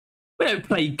We don't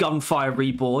play Gunfire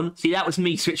Reborn. See, that was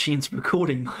me switching into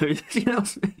recording mode. You know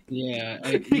what I mean? Yeah,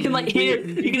 You can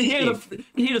hear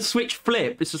the switch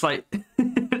flip. It's just like.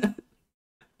 I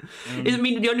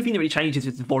mean, the only thing that really changes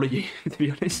is the volume. To be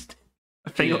honest,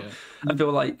 I feel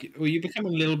like. Well, you become a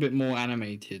little bit more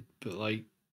animated, but like.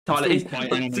 Tyler, Still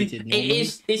quite animated. It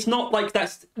is. It's not like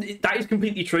that is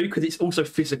completely true because it's also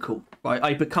physical. Right,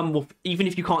 I become more. Even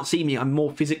if you can't see me, I'm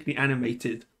more physically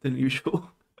animated than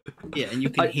usual. Yeah, and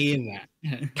you can hear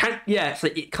that. So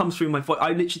it comes through my voice.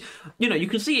 I literally, you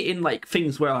can see it in like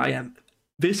things where I am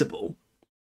visible,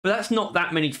 but that's not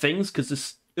that many things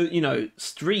because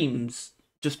streams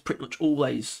just pretty much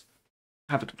always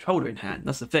have a controller in hand.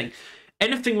 That's the thing.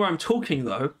 Anything where I'm talking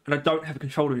though, and I don't have a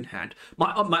controller in hand,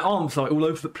 my arms are all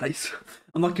over the place.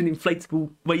 I'm like an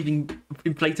waving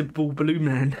inflatable balloon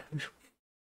man.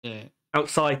 Yeah.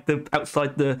 Outside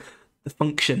the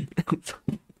function.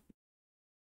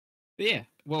 But yeah,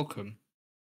 welcome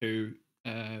to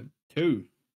 2.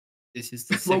 This is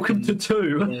the second, welcome to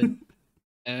 2.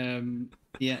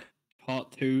 Yeah,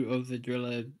 part 2 of the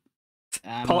Driller.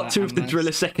 Part 2 of the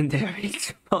Driller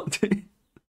Secondaries. Part 2.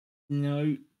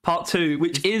 No. Part 2,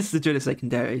 which is the Driller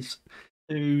Secondaries.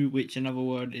 2, which another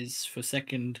word is for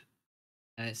second.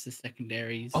 It's the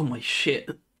secondaries. Oh my shit.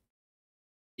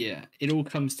 Yeah, it all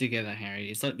comes together, Harry.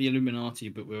 It's like the Illuminati,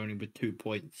 but we're only with 2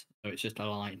 points. So it's just a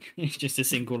line. It's just a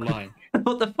single line.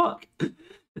 What the fuck?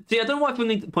 See, I don't know why people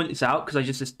need to point this out,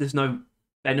 because there's no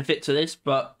benefit to this,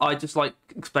 but I just like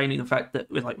explaining the fact that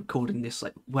we're like recording this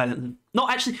like not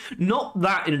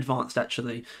that in advance,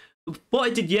 actually. What I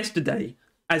did yesterday,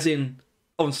 as in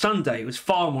on Sunday, was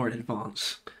far more in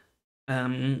advance.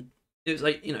 It was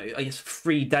like, I guess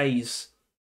 3 days.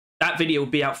 That video will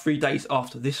be out 3 days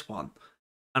after this one.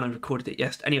 And I recorded it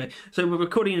yesterday. Anyway, so we're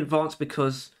recording in advance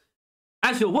because,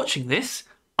 as you're watching this,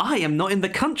 I am not in the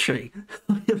country.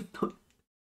 You're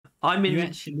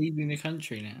actually leaving the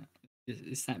country now.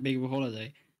 It's that big of a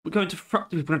holiday. We're going to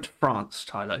France,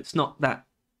 Tyler. It's not that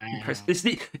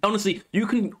impressive. Honestly, you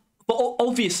can. But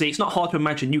obviously, it's not hard to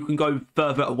imagine you can go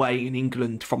further away in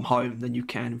England from home than you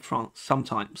can in France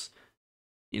sometimes.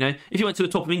 If you went to the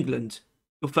top of England,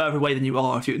 you're further away than you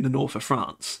are if you're in the north of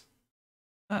France.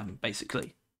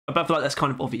 Basically. But I feel like that's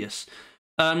kind of obvious.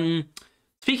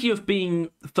 Speaking of being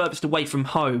furthest away from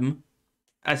home,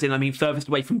 as in, I mean, furthest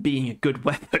away from being a good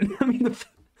weapon.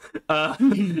 I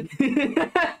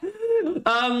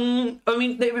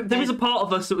mean, there is a part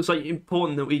of us that was like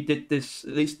important that we did this.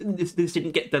 This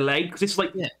didn't get delayed because it's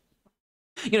like,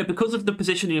 because of the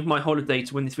positioning of my holiday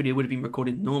to when this video would have been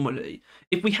recorded normally.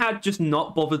 If we had just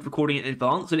not bothered recording it in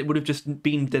advance, then it would have just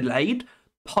been delayed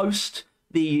post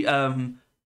the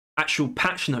actual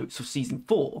patch notes of season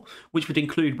 4, which would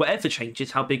include whatever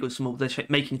changes, how big or small they're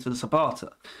making to the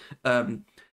Subata.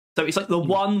 So it's like the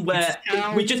one where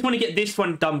we just want to get this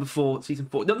one done before season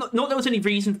 4. Not there was any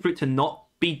reason for it to not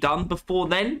be done before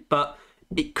then, but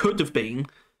it could have been.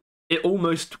 It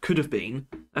almost could have been.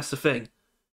 That's the thing.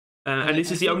 And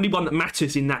this is the only one that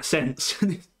matters in that sense,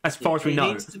 as far as we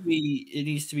know. It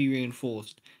needs to be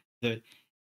reinforced that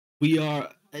we are.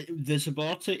 The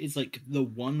Subata is like the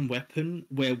one weapon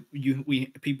where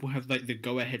people have like the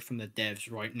go ahead from the devs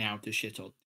right now to shit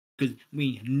on, because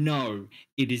we know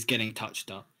it is getting touched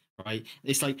up. Right,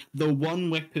 it's like the one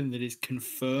weapon that is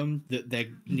confirmed that they're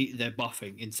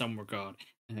buffing in some regard.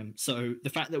 So the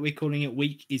fact that we're calling it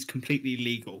weak is completely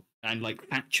legal and like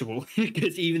factual,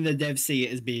 because even the devs see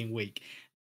it as being weak.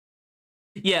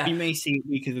 Yeah, you may see it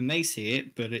weaker than they see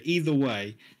it, but either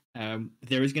way,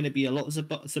 there is going to be a lot of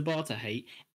Subata hate,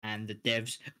 and the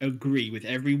devs agree with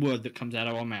every word that comes out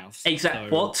of our mouths. Exactly.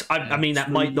 So, what I mean, that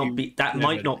might not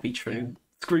be true. Yeah.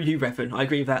 Screw you, Revan. I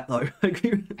agree with that, though. I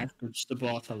agree with that.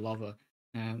 Subata lover.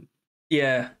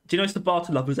 Yeah. Do you know Subata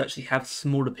lovers actually have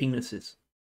smaller penises?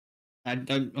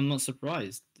 I'm not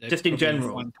surprised. Just in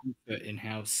general. Find comfort in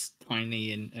how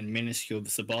tiny and minuscule the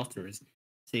Subata is.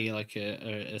 See, like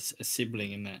a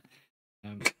sibling in that.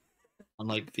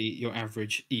 Unlike your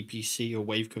average EPC or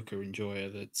wave cooker enjoyer,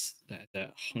 that's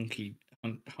that hunky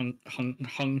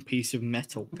hung piece of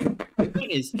metal. The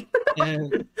point is, I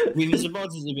mean, the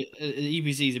Subata is a bit.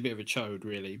 EPC is a bit of a chode,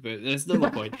 really, but that's not the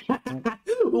point.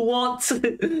 What?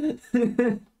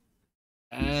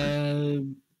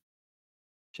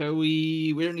 Shall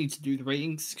we? We don't need to do the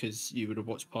ratings because you would have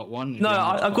watched part 1. No,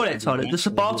 I've got it, Tyler. The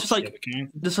Subata's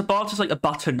like a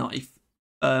butter knife.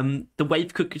 The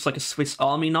wave cooker is like a Swiss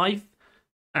Army knife,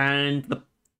 and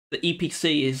the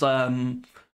EPC is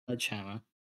sledgehammer.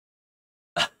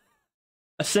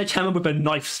 A sledgehammer with a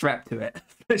knife strapped to it.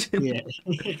 Yeah.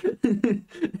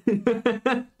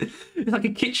 It's like a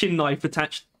kitchen knife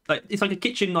attached. It's like a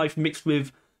kitchen knife mixed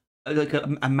with like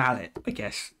a mallet, I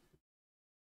guess.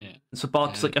 Yeah.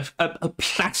 Subata's like a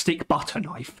plastic butter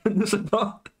knife.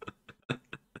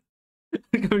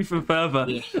 Going from further.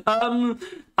 Yeah.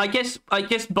 I guess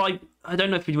by I don't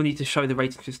know if we will need to show the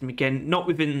rating system again, not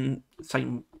within the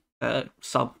same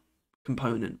sub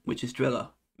component, which is driller.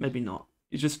 Maybe not.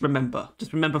 You just remember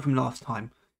from last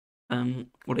time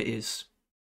what it is.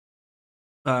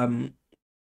 Not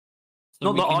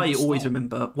that I always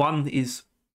remember. One is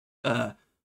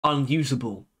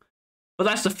unusable. But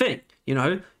that's the thing, you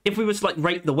know. If we were to like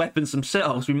rate the weapons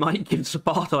themselves, we might give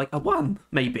Subata like a 1,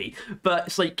 maybe. But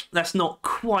it's like that's not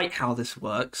quite how this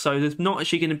works. So there's not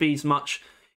actually going to be as much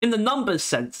in the numbers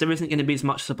sense. There isn't going to be as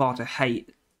much Subata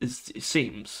hate as it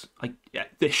seems. Like yeah,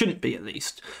 there shouldn't be at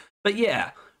least. But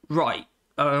yeah, right.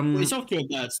 Well, it's off to a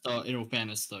bad start. In all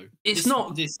fairness, though, it's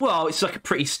not. Well, it's like a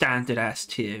pretty standard ass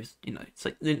tier. You know, it's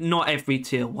like not every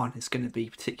tier 1 is going to be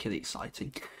particularly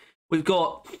exciting. We've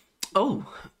got I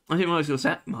didn't realise it was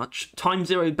that much. Time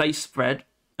 0 base spread.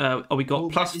 We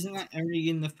got plus. Isn't that only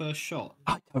in the first shot?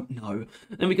 I don't know.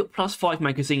 Then we got +5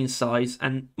 magazine size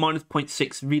and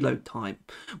 -0.6 reload time.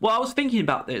 Well, I was thinking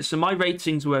about this, so my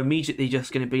ratings were immediately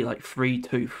just going to be like 3,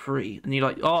 2, 3, and you're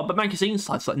like, oh, but magazine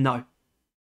size. Like,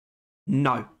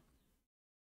 no,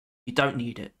 you don't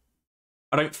need it.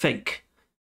 I don't think.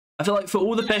 I feel like for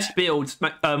all the best builds,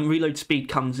 reload speed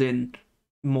comes in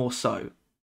more so.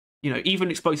 You know, even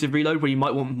explosive reload where you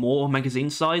might want more magazine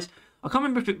size. I can't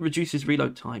remember if it reduces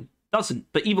reload time. It doesn't,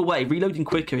 but either way, reloading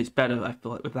quicker is better. I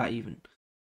feel like with that even.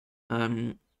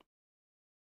 Hold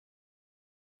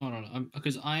on,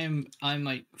 because I'm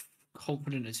like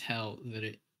confident as hell that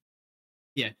it.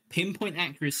 Yeah, pinpoint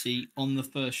accuracy on the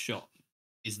first shot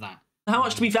is that. How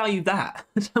much do we value that?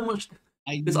 How much?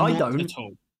 Because I don't. At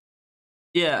all.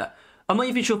 Yeah, I'm not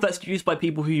even sure if that's used by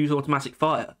people who use automatic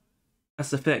fire. That's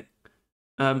the thing.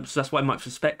 So that's what I might have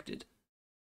suspected.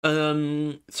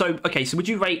 So would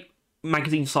you rate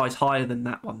magazine size higher than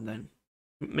that one then?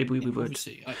 Maybe we would.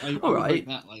 Obviously, I would rate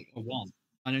that like a 1.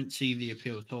 I don't see the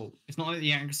appeal at all. It's not like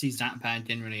the accuracy is that bad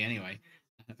generally anyway.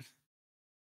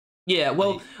 Yeah,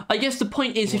 well, I guess the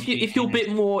point is if you're a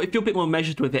bit more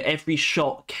measured with it, every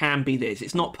shot can be this.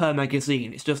 It's not per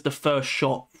magazine. It's just the first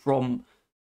shot from.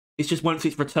 It's just once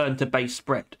it's returned to base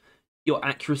spread, your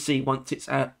accuracy when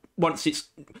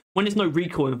there's no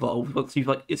recoil involved, once you've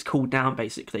it's cooled down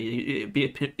basically,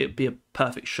 it'd be a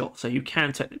perfect shot. So you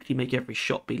can technically make every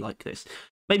shot be like this.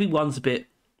 Maybe one's a bit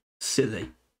silly,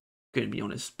 going to be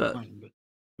honest, but at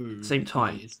the same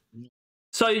time.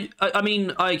 So I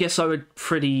mean, I guess I would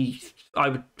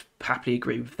happily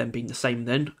agree with them being the same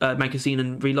then. Magazine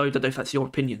and reload. I don't know if that's your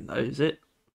opinion though. Is it?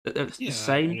 It's the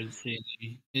same.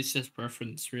 It's just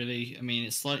preference, really. I mean,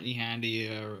 it's slightly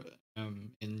handier.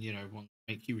 Want to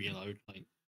make you reload, like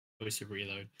explosive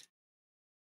reload.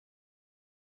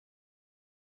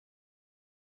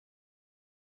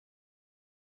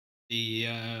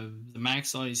 The mag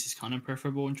size is kind of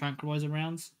preferable in tranquilizer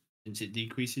rounds since it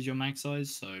decreases your mag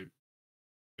size, so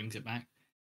brings it back.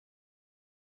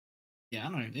 Yeah,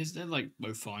 I don't know. They're like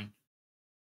both fine.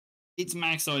 It's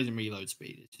mag size and reload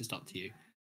speed. It's just up to you.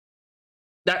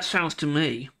 That sounds to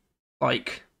me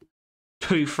like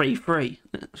 2, 3, 3.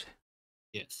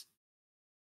 Yes.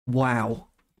 Wow.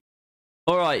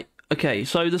 All right. Okay.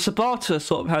 So the Subata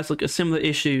sort of has like a similar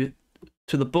issue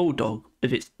to the Bulldog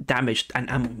with its damaged and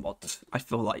ammo mods. I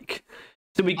feel like.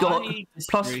 So we got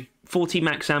plus 40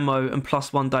 max ammo and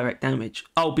 +1 direct damage.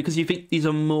 Oh, because you think these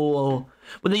are more.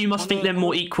 Well, then you must think they're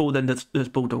more equal than the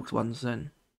Bulldog's ones.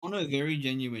 Then. On a very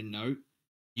genuine note,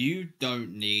 you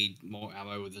don't need more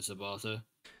ammo with the Subata.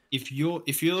 If your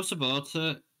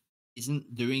Subata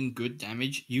isn't doing good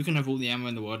damage, you can have all the ammo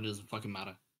in the world, it doesn't fucking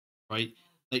matter, right?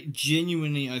 Like,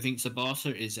 genuinely, I think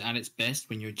Subata is at its best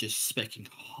when you're just speccing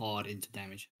hard into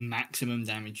damage. Maximum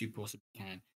damage you possibly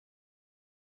can.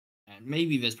 And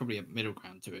maybe there's probably a middle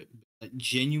ground to it. But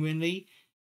genuinely,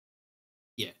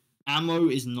 yeah, ammo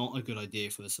is not a good idea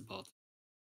for the Subata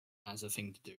as a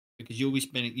thing to do. Because you'll be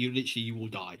spending, you will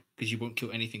die, because you won't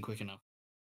kill anything quick enough.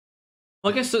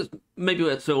 Well, I guess that's maybe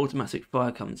where the automatic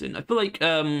fire comes in. I feel like,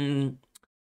 so,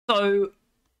 do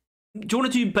you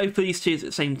want to do both of these tiers at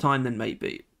the same time then,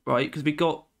 maybe? Right? Because we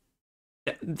got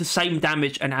the same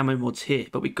damage and ammo mods here,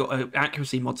 but we got an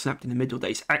accuracy mod snapped in the middle that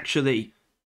is actually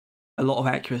a lot of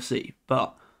accuracy,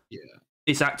 but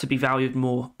is that to be valued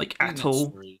more, like, at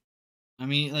all? I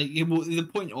mean, like, the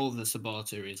point of the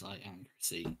Subata is, like,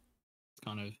 accuracy. It's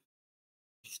kind of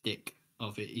stick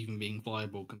of it even being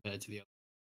viable compared to the other.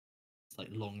 It's like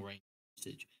long range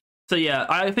usage. So yeah,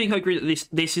 I think I agree that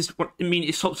this is what I mean.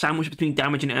 It's sort of sandwiched between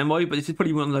damage and ammo, but this is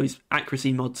probably one of those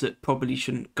accuracy mods that probably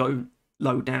shouldn't go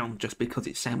low down just because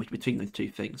it's sandwiched between those two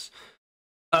things.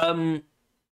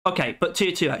 Okay, but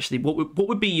tier 2 actually, what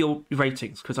would be your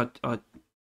ratings? Because I feel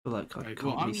like I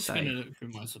can't I'm really just say. gonna look through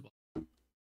my sub,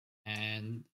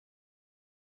 and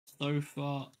so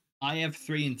far I have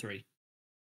 3 and 3.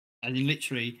 I mean,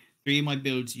 literally 3 of my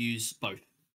builds use both.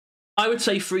 I would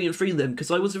say 3 and 3 then,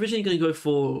 because I was originally going to go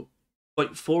for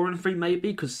like 4 and 3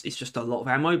 maybe, because it's just a lot of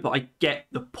ammo. But I get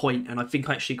the point, and I think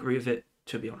I actually agree with it,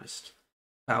 to be honest.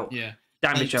 About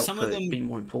damage like, output being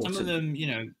more important. Some of them,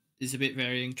 is a bit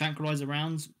varying. Tranquilizer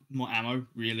rounds, more ammo,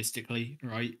 realistically,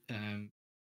 right?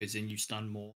 Because then you stun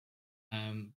more.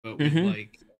 But with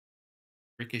like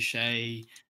ricochet,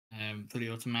 fully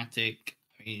automatic,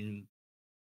 I mean,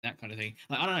 that kind of thing.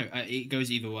 Like, I don't know, it goes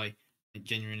either way.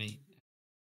 Genuinely.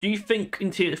 Do you think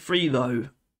in tier 3 though,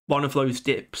 one of those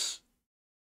dips,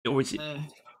 or is it?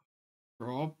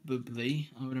 Probably,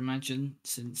 I would imagine,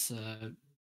 since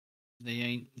they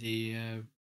ain't the.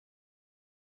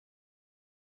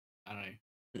 I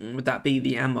don't know. Would that be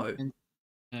the ammo?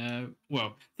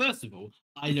 Well, first of all,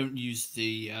 I don't use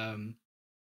the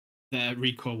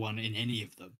recoil one in any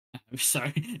of them. So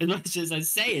as much as I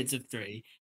say it's a 3,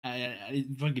 I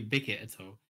didn't fucking pick it at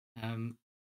all. And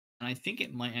I think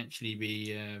it might actually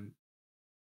be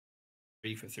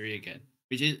 3 for 3 again,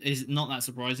 which is not that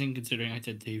surprising considering I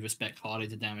tend to respect harder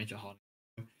to damage or harder.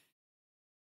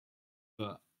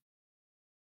 But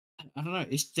I don't know.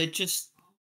 They're just,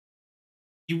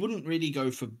 you wouldn't really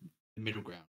go for the middle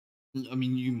ground. I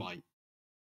mean, you might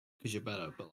because you're better,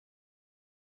 but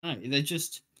no, they're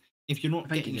just, if you're not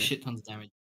getting shit tons of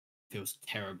damage, it feels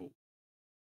terrible.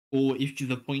 Or if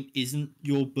the point isn't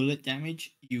your bullet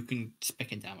damage, you can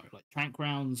spec into ammo, like trank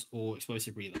rounds or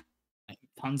explosive reload. Like,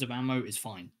 tons of ammo is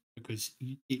fine because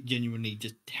it genuinely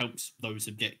just helps those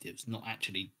objectives, not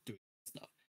actually doing stuff.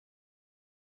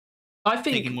 I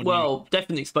think, well,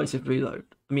 definitely explosive reload.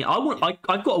 I mean,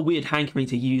 I've got a weird hankering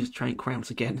to use trank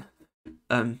rounds again.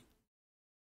 The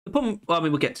problem, well, I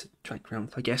mean, we'll get to trank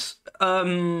rounds, I guess.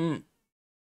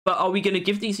 But are we going to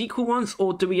give these equal ones,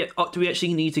 or do we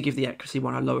actually need to give the accuracy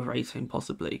one a lower rating,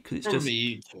 possibly? Because it's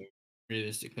probably just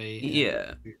realistically,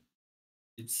 yeah,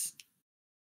 it's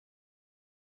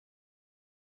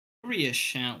probably a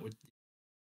shout with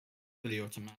the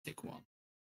automatic one.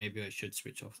 Maybe I should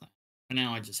switch off that. For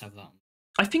now, I just have that one.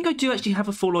 I think I do actually have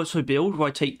a full auto build where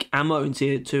I take ammo in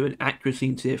tier 2 and accuracy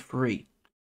in tier 3,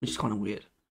 which is kind of weird.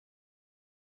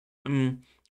 But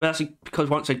that's because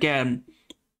once again,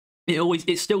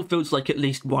 it still feels like at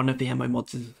least one of the ammo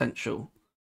mods is essential.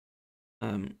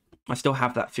 I still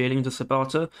have that feeling to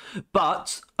Subata,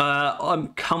 but I'm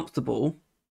comfortable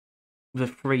with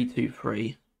a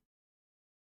 3-2-3.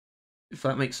 If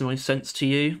that makes any sense to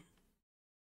you.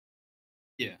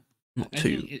 Yeah. Not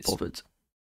too bothered.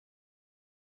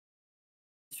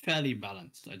 It's fairly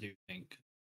balanced, I do think,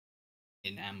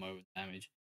 in ammo and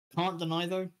damage. Can't deny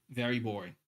though, very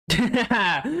boring.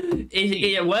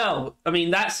 Yeah, well, I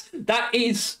mean that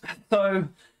is so.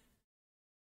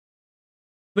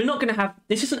 We're not going to have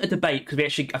this. Isn't a debate because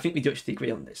I think we do actually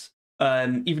agree on this.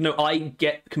 Even though I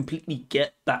completely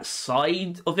get that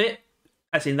side of it,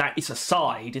 as in that it's a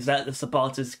side, is that the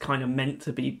Subata's kind of meant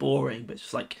to be boring, but it's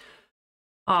just like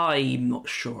I'm not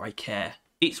sure I care.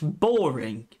 It's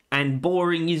boring, and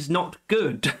boring is not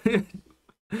good.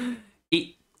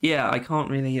 I can't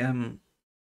really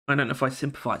I don't know if I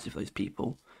sympathise with those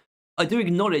people. I do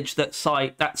acknowledge that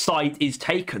side is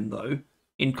taken though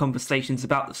in conversations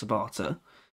about the Subata.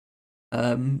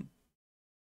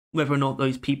 Whether or not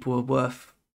those people are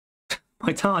worth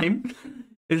my time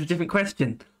is a different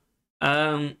question.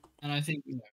 And I think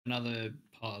another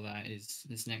part of that is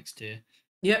this next tier.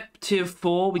 Yep, tier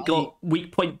 4, we got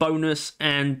weak point bonus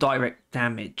and direct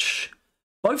damage.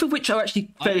 Both of which are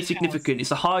actually fairly significant.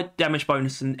 It's a high damage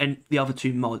bonus and the other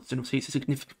 2 mods, and obviously it's a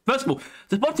significant. First of all,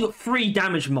 the Subata's got 3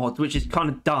 damage mods, which is kind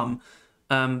of dumb.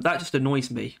 That just annoys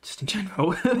me, just in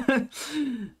general. And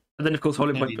then of course,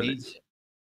 hollow point bullets.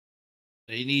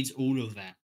 He needs all of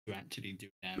that to actually do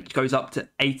damage. Which goes up to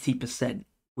 80%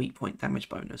 weak point damage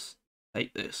bonus.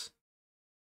 Take this.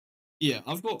 Yeah,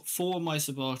 I've got 4 of my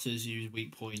Subatas use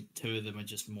weak point. 2 of them are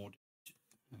just more.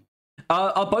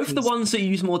 Are both the ones that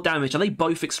use more damage? Are they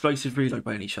both explosive reload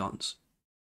by any chance?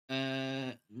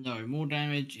 No. More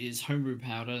damage is homebrew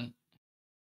powder.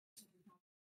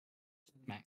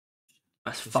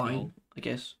 That's fine, I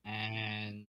guess.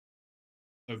 And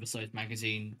oversized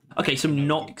magazine. Okay, so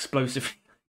not explosive.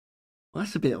 Well,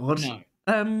 that's a bit odd. No.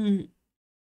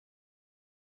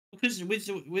 Because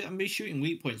I'm be shooting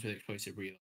weak points with explosive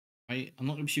reload, right? I'm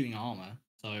not going to be shooting armor,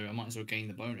 so I might as well gain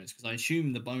the bonus because I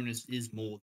assume the bonus is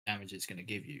more damage it's going to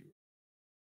give you.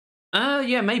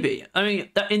 Yeah, maybe. I mean,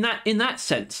 in that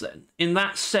sense, then in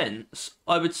that sense,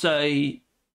 I would say,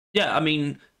 yeah. I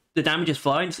mean, the damage is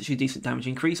fine; it's actually a decent damage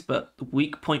increase, but the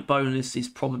weak point bonus is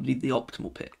probably the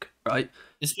optimal pick, right?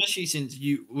 Especially since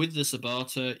with the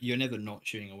Subata, you're never not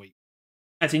shooting a weak.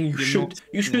 As in, You're not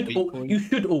shooting a weak point. you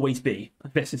should always be. I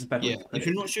guess is a better way Yeah, to put if it.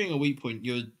 you're not shooting a weak point,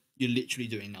 you're literally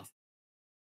doing nothing.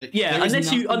 Like, Yeah, there is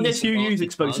unless you nothing use Subata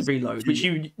explosive does reload, which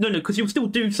you no, because you'll still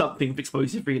do something with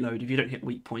explosive reload if you don't hit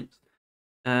weak points.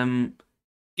 You'll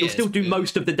Yes, still do but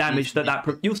most of the it's damage not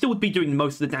you'll still be doing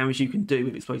most of the damage you can do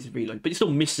with explosive reload, but you're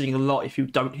still missing a lot if you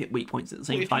don't hit weak points at the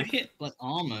same Well, if time. you hit like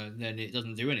armor, then it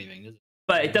doesn't do anything, does it?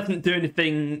 But it doesn't do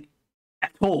anything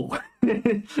at all.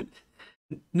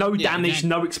 No Yeah, damage, exactly.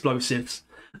 no explosives.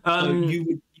 So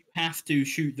you have to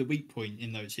shoot the weak point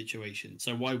in those situations.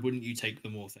 So why wouldn't you take the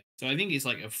more thing? So I think it's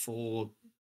like a 4,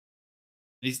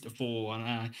 at least a 4,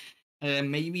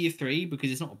 maybe a 3 because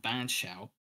it's not a bad shout.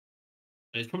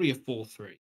 But it's probably a 4-3.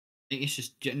 I think it's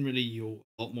just generally you're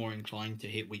a lot more inclined to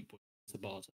hit weak points with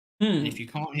Subata. And if you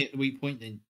can't hit the weak point,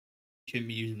 then you shouldn't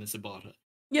be using the Subata.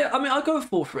 Yeah, I mean, I'll go with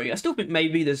 4-3. I still think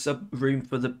maybe there's some room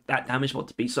for that damage mod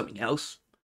to be something else.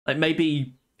 Like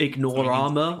maybe ignore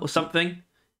armor or something.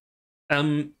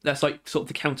 That's like sort of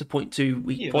the counterpoint to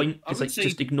weak point. It's like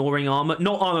just ignoring armor,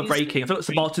 not armor breaking. I feel like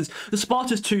the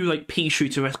Sparta's too like pea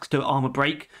shooter-esque to armor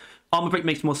break. Armor break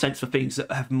makes more sense for things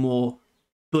that have more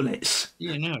bullets.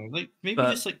 Yeah, no, like maybe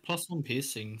just like +1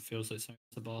 piercing feels like something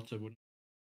Subata wouldn't.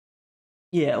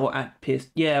 Yeah, or at pierce.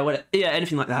 Yeah,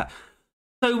 anything like that.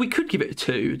 So we could give it a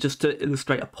 2 just to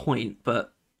illustrate a point,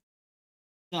 but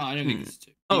no, I don't think it's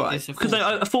 2. All right, because a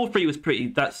 4-3 was pretty.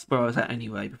 That's where I was at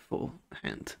anyway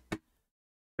beforehand.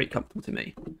 Pretty comfortable to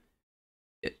me.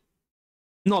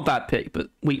 Not a bad pick, but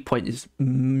weak point is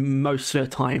most of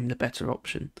the time the better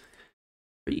option.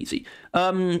 Pretty easy.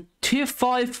 Tier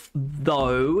 5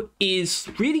 though is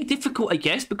really difficult, I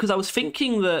guess, because I was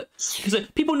thinking that because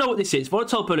people know what this is: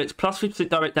 volatile bullets plus 50%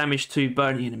 direct damage to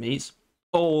burning enemies,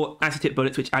 or acid-tip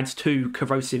bullets, which adds 2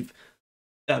 corrosive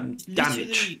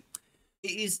damage.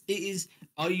 It is.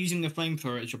 Are you using the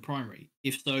flamethrower as your primary?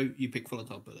 If so, you pick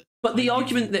volatile bullet. But the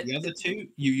argument that the other 2,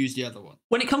 you use the other one.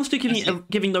 When it comes to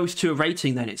giving those 2 a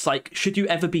rating, then it's like, should you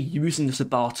ever be using the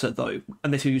Subata though,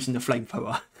 unless you're using the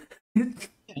flamethrower? Yeah,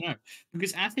 no,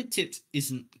 because acid tips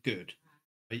isn't good.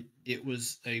 Right? It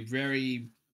was a very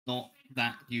not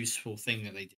that useful thing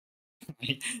that they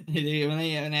did. when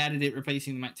they added it,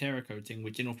 replacing the Mactera coating,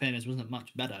 which in all fairness wasn't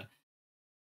much better.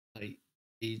 Like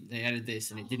they added this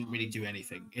and it didn't really do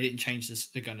anything. It didn't change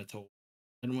the gun at all.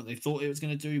 I don't know what they thought it was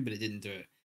going to do, but it didn't do it.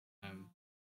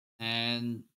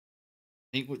 And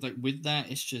I think with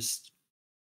that, it's just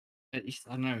I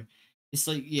don't know. It's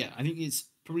like I think it's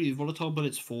probably volatile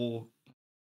bullets for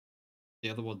the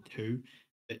other one 2.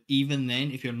 But even then,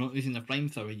 if you're not using the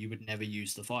flamethrower, you would never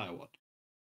use the fire one.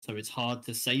 So it's hard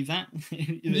to say that.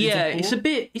 Yeah, it's a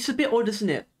bit odd, isn't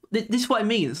it? This is what I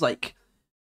mean. It's like,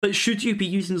 but should you be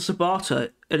using the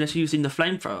Subata unless you're using the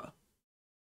flamethrower?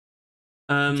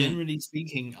 Generally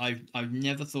speaking, I've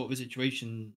never thought of a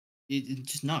situation. It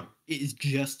just no. It is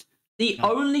just the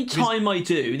only time I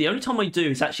do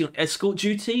is actually on escort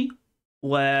duty,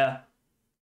 where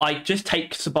I just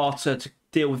take Subata to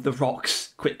deal with the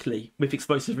rocks quickly with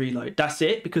explosive reload. That's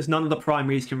it, because none of the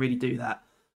primaries can really do that.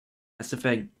 That's the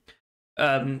thing.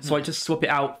 So I just swap it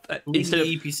out instead of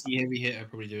EPC heavy hitter.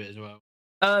 Probably do it as well.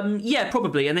 Yeah,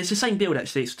 probably, and it's the same build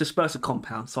actually. It's dispersive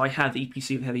compound, so I have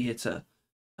EPC with heavy hitter.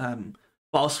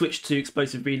 But I'll switch to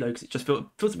explosive reload because it just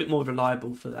feels a bit more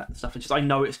reliable for that stuff. It's just I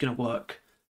know it's going to work.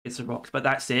 It's the rocks, but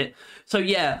that's it. So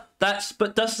yeah,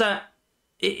 but does that?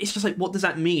 It's just like, what does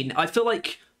that mean? I feel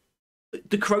like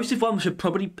the corrosive one should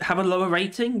probably have a lower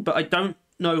rating, but I don't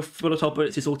know if volatile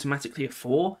bullets is automatically a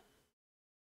 4.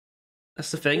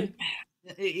 That's the thing.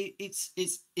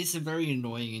 It's a very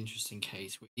annoying, interesting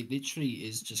case. It literally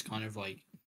is just kind of like,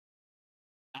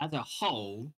 as a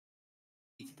whole,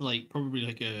 it's like probably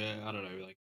like a I don't know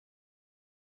like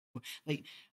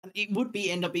it would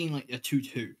end up being like a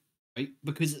 2-2, right?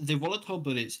 Because the volatile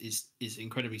bullets is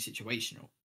incredibly situational.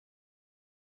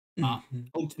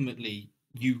 Ultimately,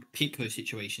 you pick those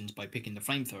situations by picking the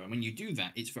flamethrower, and when you do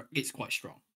that, it's quite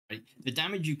strong. Right? The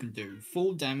damage you can do,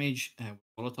 full damage with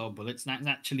volatile bullets, that's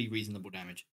actually reasonable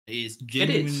damage. It is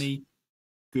genuinely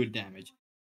good damage,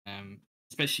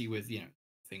 especially with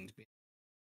things being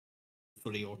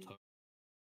fully auto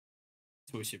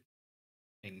explosive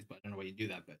things. But I don't know why you do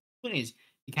that. But the point is,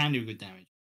 you can do good damage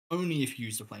only if you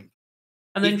use the flame.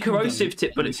 And then corrosive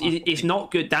tip bullets is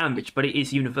not good damage, but it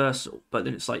is universal. But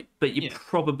then it's like, but you're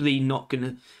probably not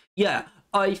gonna. Yeah,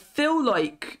 I feel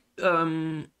like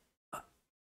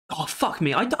Oh fuck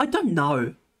me! I don't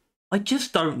know. I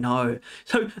just don't know.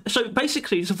 So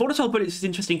basically, so volatile bullets is an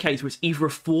interesting case where it's either a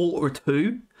 4 or a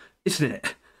 2, isn't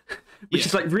it? Which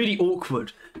is like really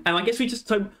awkward. And I guess we just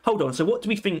hold on. So what do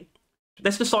we think?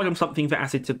 Let's decide on something for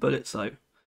acid to bullets, though.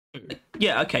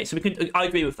 Yeah, okay. So we can. I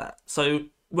agree with that. So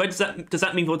where does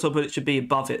that mean volatile bullets should be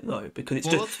above it though? Because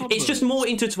it's just more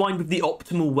intertwined with the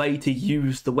optimal way to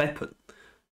use the weapon.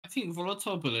 I think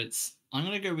volatile bullets. I'm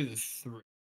gonna go with a 3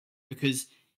 because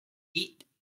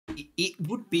it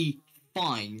would be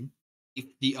fine if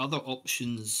the other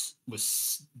options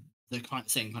was the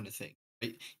same kind of thing,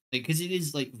 right? Because it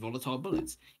is like volatile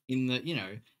bullets in that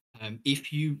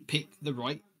if you pick the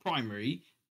right primary,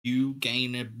 you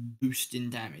gain a boost in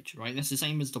damage, right? That's the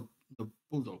same as the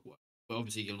bulldog one, but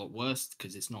obviously a lot worse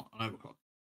because it's not an overclock.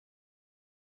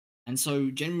 And so,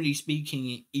 generally speaking,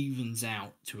 it evens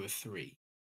out to a 3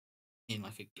 in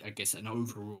I guess an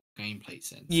overall gameplay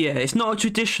sense. Yeah, it's not a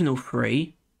traditional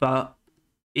 3, but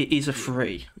it is a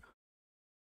 3.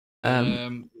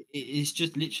 It's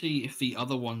just literally if the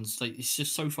other ones it's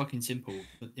just so fucking simple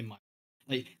in my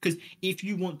because if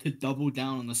you want to double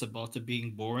down on the Subata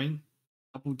being boring,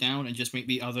 double down and just make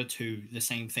the other 2 the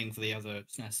same thing for the other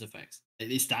SNES effects.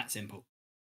 It's that simple.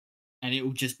 And it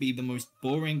will just be the most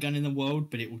boring gun in the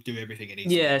world, but it will do everything it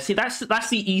needs. Yeah, see, that's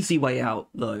the easy way out,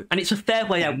 though, and it's a fair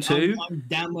way out too. I'm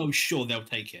damn well sure they'll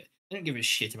take it. They don't give a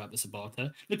shit about the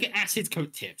Subata. Look at acid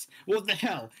coat tips. What the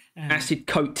hell? Acid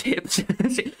coat tips.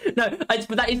 No,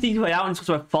 but that is the easy way out, and it's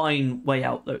also a fine way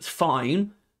out, though. It's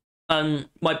fine.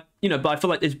 But I feel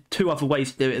like there's 2 other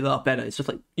ways to do it that are better. It's just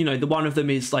like the one of them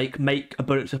is like make a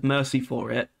Bullets of Mercy for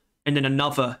it, and then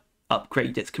another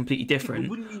upgrade that's completely different,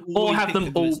 or have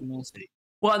them all.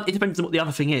 Well, it depends on what the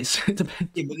other thing is. Yeah,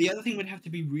 but the other thing would have to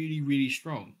be really, really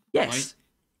strong. Yes.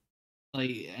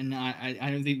 Right? And I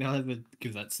don't think they'll ever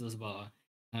give that to Subata.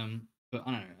 But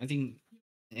I don't know. I think,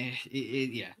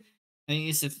 yeah. I think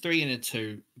it's a 3 and a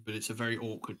 2, but it's a very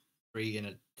awkward 3 and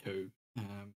a 2.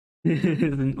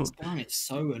 This gun is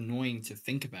so annoying to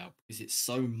think about because it's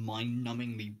so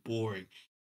mind-numbingly boring.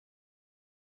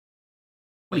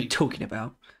 What are you talking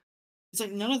about? It's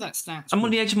like none of that stats. I'm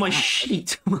on the edge of my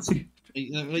sheet.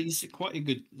 It's quite a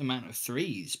good amount of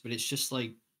 3s, but it's just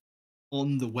like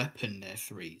on the weapon they're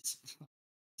 3s.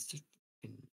 It's just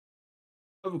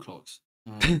overclocks.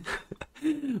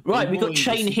 Right, we got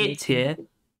chain hit here.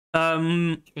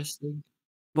 Interesting.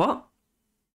 What?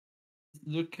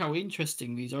 Look how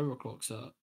interesting these overclocks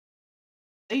are.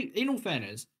 In all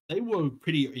fairness, they were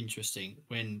pretty interesting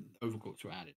when overclocks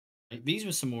were added. These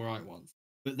were some alright ones,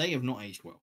 but they have not aged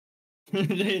well.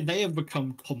 they have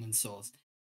become common sauce.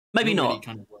 Maybe not.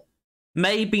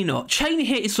 Maybe not. Chain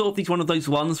hit is sort of one of those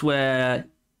ones where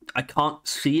I can't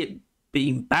see it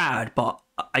being bad, but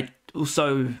I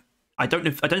don't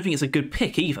think it's a good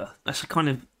pick either. That's the kind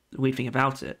of weird thing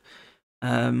about it.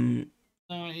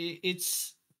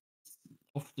 It's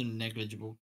often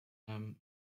negligible.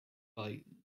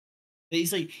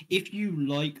 It's like if you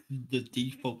like the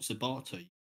default Subata,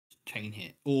 chain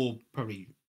hit, or probably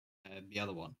the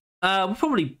other one.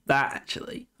 Probably that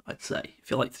actually. I'd say if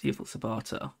you like the default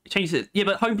Subata, it changes it. Yeah,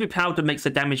 but homebrew powder makes the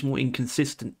damage more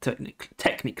inconsistent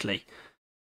technically.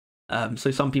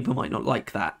 So some people might not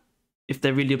like that if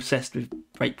they're really obsessed with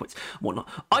breakpoints and whatnot.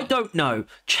 I don't know.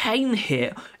 Chain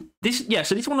hit. So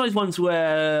this is one of those ones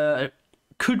where it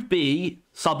could be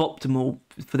suboptimal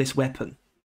for this weapon.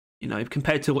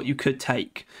 Compared to what you could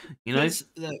take. Let's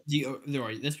be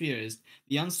honest.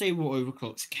 The unstable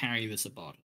overclocks carry the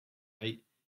Subata, right?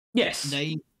 Yes.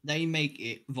 They make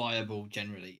it viable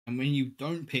generally, and when you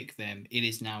don't pick them, it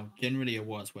is now generally a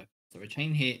worse weapon. So a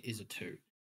chain hit is a 2.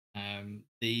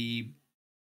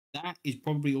 That is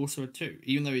probably also a 2,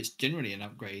 even though it's generally an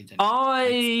upgrade.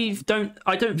 I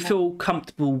don't feel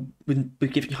comfortable with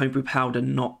giving homebrew powder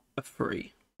not a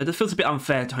 3. It feels a bit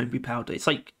unfair to homebrew powder. It's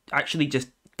like actually just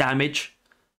damage,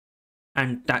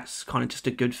 and that's kind of just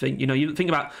a good thing. You think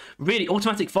about really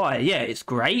automatic fire. Yeah, it's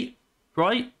great,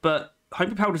 right? But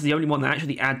homebrew powder is the only one that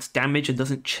actually adds damage and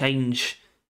doesn't change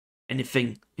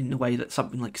anything in the way that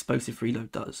something like explosive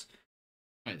reload does.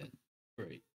 Right then,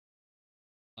 great.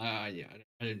 Yeah,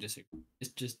 I don't disagree. It's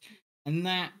just, and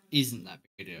that isn't that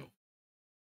big a deal.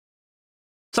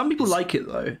 Some people like it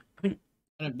though. I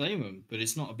don't blame them, but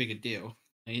it's not a big a deal.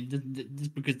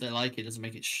 Just because they like it doesn't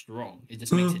make it strong. It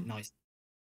just makes it nice.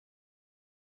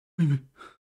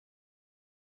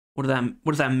 What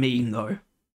does that mean though?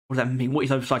 What does that mean? What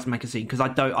is oversized magazine? Because I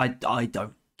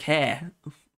don't care.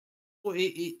 Well,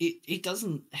 it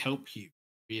doesn't help you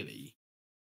really.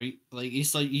 Like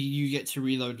it's like you get to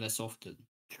reload less often.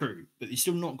 True, but you've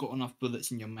still not got enough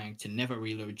bullets in your mag to never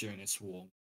reload during a swarm.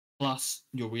 plus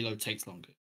your reload takes longer.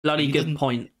 Bloody good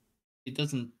point. It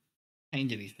doesn't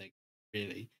change anything,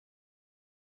 really.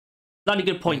 Bloody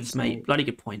good points, mate. Bloody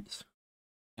good points.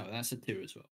 No, that's a 2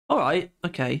 as well. All right,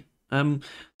 okay. So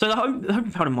the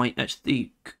home powder might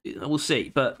actually, we'll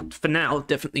see, but for now,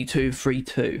 definitely 2, 3,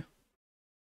 2.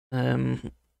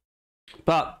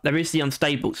 But there is the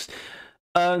unstables.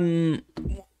 The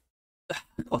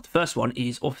first one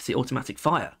is obviously automatic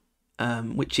fire,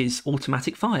 which is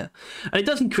automatic fire, and it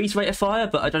does increase rate of fire,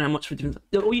 but I don't know how much of a difference.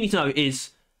 All you need to know is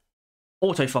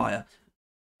auto fire.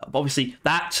 Obviously,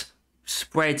 that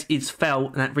spread is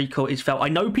felt and that recoil is felt. I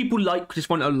know people like this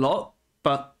one a lot,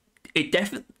 but it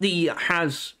definitely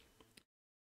has.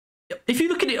 If you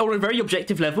look at it on a very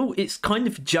objective level, it's kind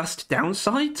of just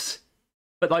downsides,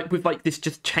 but like with like this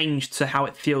just changed to how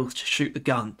it feels to shoot the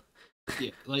gun.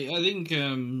 Yeah, like I think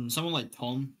someone like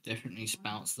Tom definitely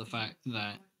spouts the fact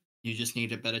that you just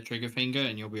need a better trigger finger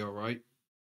and you'll be all right.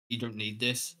 You don't need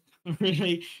this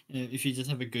really if you just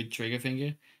have a good trigger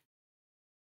finger.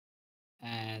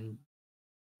 And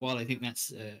while I think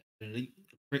that's a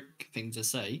prick thing to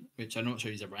say, which I'm not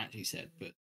sure he's ever actually said, but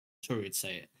I'm sure he'd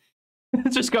say it.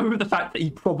 Just go with the fact that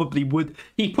he probably would.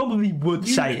 He probably would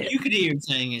say it. You could hear him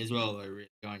saying it as well, though, really,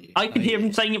 can't you? I can hear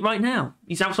him saying it right now.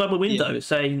 He's outside my window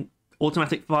saying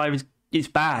automatic fire is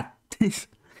bad.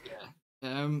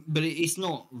 But it's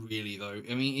not really, though.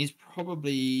 I mean, it's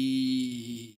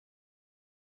probably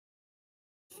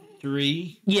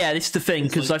 3. Yeah, this is the thing,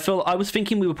 because like, I was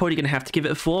thinking we were probably going to have to give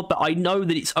it a 4, but I know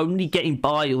that it's only getting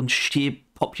by on sheer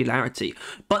popularity.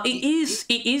 But it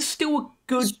is still a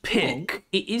good pick.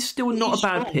 It is still not a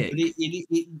bad pick. But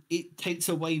it takes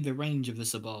away the range of the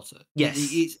Subata. Yes.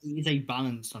 It's a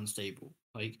balanced unstable.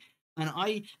 Like, and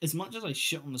as much as I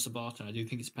shit on the Subata, I do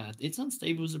think it's bad. Its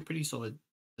unstables are pretty solid.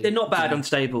 They're not bad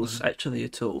unstables, actually,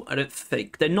 at all. I don't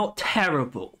think. They're not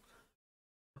terrible.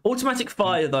 Automatic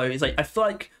fire, though, is like I feel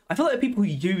like the people who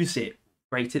use it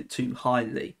rate it too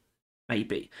highly.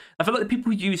 Maybe I feel like the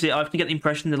people who use it, I often get the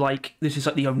impression that like this is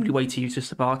like the only way to use the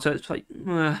Subata. It's like,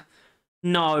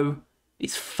 no,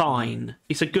 it's fine.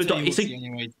 It's a good. It's the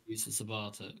only way to use the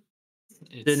Subata.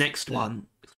 The next one,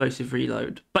 explosive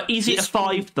reload. But is it a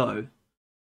 5 though?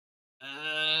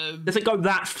 Does it go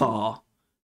that far?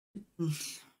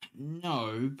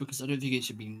 No, because I don't think it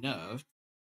should be nerfed.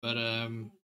 But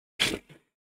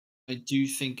I do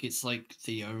think it's like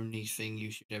the only thing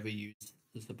you should ever use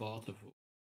the Subata for,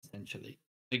 essentially.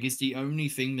 Like it's the only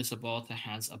thing the Subata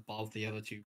has above the other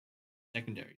 2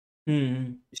 secondaries.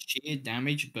 Sheer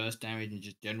damage, burst damage, and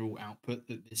just general output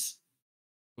that this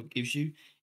gives you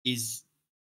is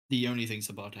the only thing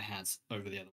Subata has over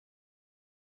the other.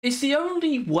 It's the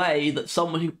only way that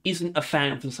someone who isn't a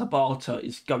fan of the Subata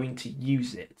is going to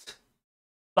use it.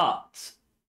 But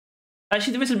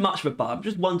actually, there isn't much of a but. I'm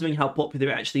just wondering how popular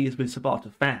it actually is with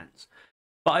Subata fans.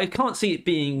 But I can't see it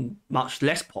being much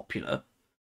less popular.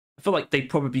 I feel like they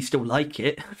probably still like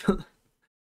it.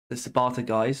 The Subata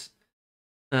guys.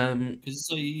 Because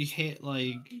so you hit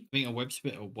like I think a web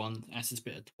splitter once, acid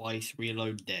splitter twice,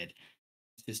 reload dead.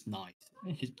 It's just nice.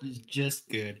 It's just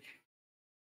good.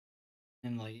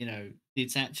 And like, you know,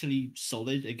 it's actually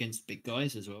solid against big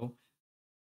guys as well.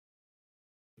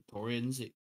 Victorians,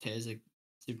 it tears a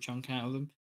chunk out of them.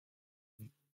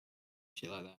 Shit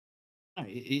like that. No,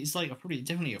 it's like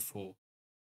definitely a 4.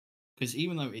 Because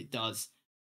even though it does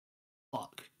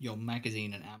fuck your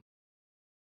magazine and ammo,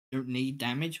 you don't need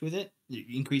damage with it.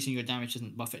 Increasing your damage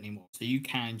doesn't buff it anymore. So you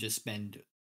can just spend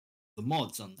the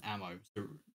mods on ammo. So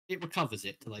it recovers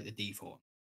it to like the D4.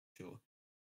 Sure.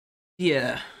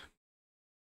 Yeah.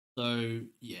 So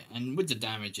yeah, and with the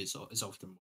damage, it's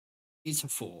often it's a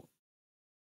 4.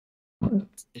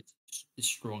 It's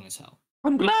strong as hell.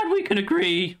 I'm glad we can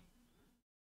agree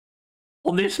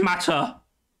on this matter.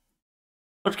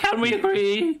 But can we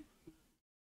agree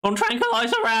on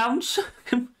tranquilizer rounds?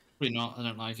 Probably not. I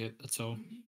don't like it at all.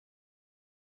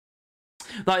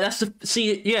 Like that's this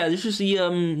is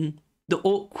the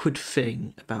awkward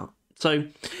thing about. So,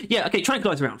 yeah, okay,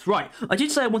 tranquilizer rounds. Right, I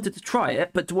did say I wanted to try it,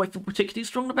 but do I feel particularly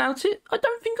strong about it? I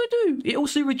don't think I do. It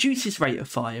also reduces rate of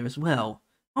fire as well,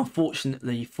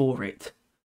 unfortunately for it.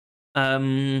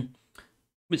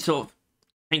 Which sort of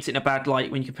paints it in a bad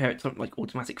light when you compare it to something like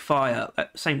automatic fire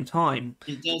at the same time.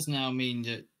 It does now mean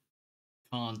that you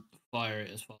can't fire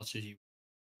it as fast as you.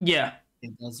 Yeah.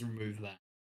 It does remove that.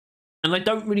 And I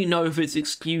don't really know if it's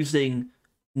excusing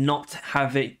not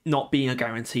being a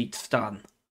guaranteed stun.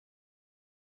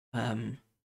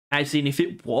 As in, if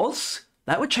it was,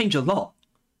 that would change a lot,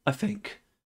 I think.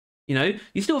 You know,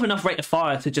 you still have enough rate of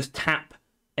fire to just tap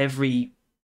every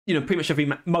pretty much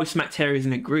most Macterias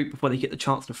in a group before they get the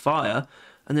chance to fire,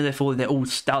 and then therefore they're all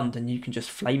stunned, and you can just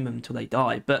flame them until they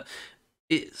die. But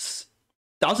it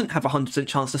doesn't have 100%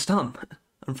 chance to stun,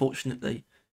 unfortunately.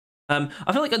 I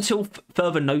feel like until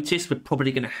further notice, we're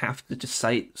probably going to have to just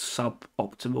say it's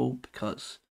suboptimal,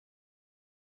 because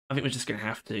I think we're just going to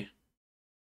have to.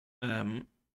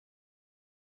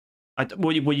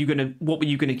 What were you gonna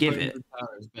give it?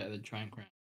 Is better than Trancran.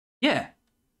 Yeah.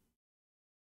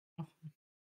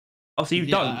 Oh, so you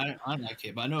don't? I like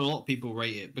it, but I know a lot of people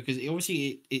rate it because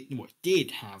it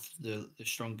did have the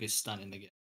strongest stun in the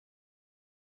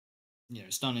game.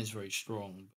 Stun is very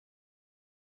strong.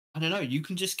 I don't know. You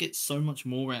can just get so much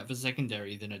more out of a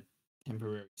secondary than a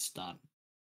temporary stun.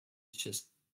 It's just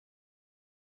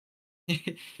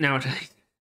nowadays.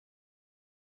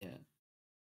 Yeah.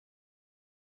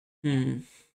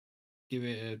 Give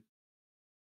it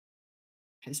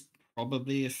it's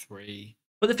probably a 3.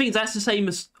 But the thing is, that's the same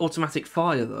as automatic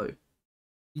fire, though.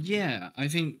 Yeah, I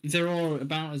think there are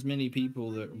about as many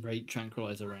people that rate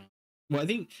Tranquilizer around. Well, I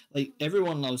think like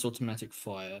everyone loves automatic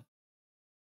fire.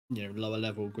 Lower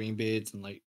level Greenbeards and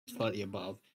like slightly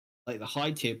above. Like the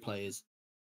high tier players,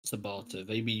 Subata,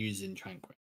 they be using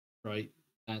Tranquil, right?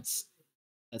 That's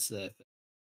their thing.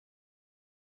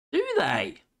 Do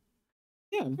they?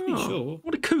 Yeah, I'm pretty sure.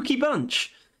 What a kooky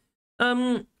bunch.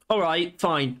 All right,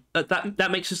 fine. That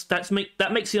makes the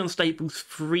unstables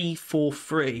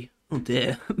 3-4-3. Oh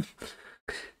dear.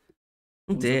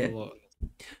 Oh dear.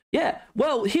 Yeah.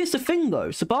 Well, here's the thing though.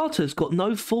 Subata's got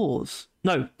no 4s.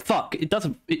 No, fuck. It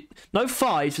doesn't. No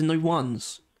 5s and no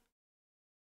 1s.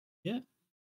 Yeah.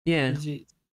 Yeah. Is it?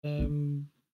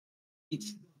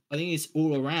 It's. I think it's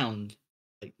all around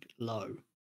like low.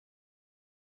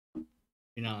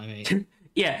 You know what I mean?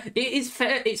 Yeah, it is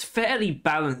fair. It's fairly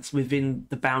balanced within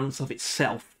the balance of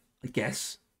itself, I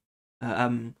guess.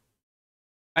 That's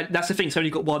the thing. It's only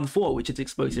got 1 4, which is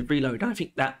explosive reload. And I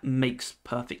think that makes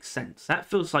perfect sense. That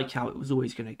feels like how it was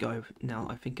always going to go. Now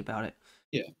I think about it.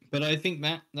 Yeah, but I think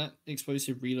that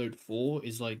explosive reload 4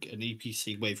 is like an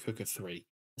EPC wave cooker 3,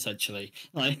 essentially.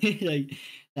 Like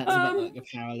that's about like the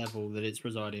power level that it's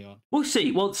residing on. We'll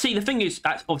see. Well, see, the thing is,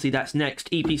 obviously that's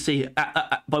next EPC,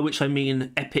 by which I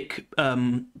mean epic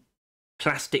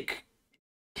plastic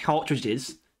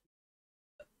cartridges.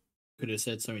 Could have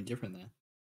said something different there.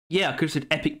 Yeah, I could have said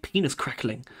epic penis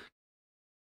crackling.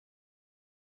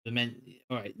 All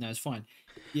right, no, it's fine.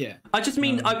 Yeah, I just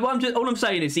mean, all I'm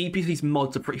saying is the EPC's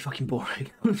mods are pretty fucking boring.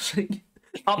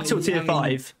 Up till tier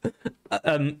 5.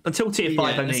 Until tier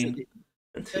 5, I mean.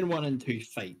 Then 1 and 2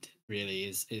 Fate really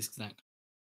is that.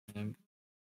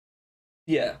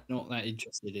 Yeah. Not that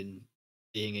interested in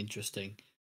being interesting,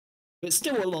 but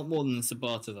still a lot more than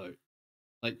Subata though.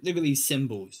 Like, look at these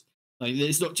symbols. Like,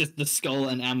 it's not just the skull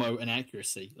and ammo and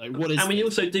accuracy. Like, what is? And we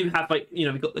also do have, like,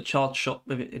 we've got the charge shot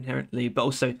with it inherently, but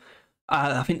also,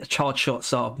 I think the charge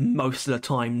shots are most of the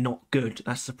time not good.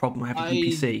 That's the problem I have with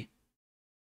EPC.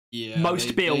 Yeah.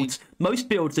 Most builds,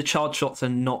 the charge shots are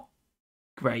not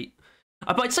great.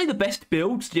 But I'd say the best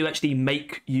builds do actually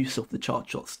make use of the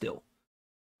charge shots still.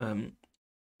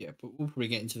 Yeah, but we'll probably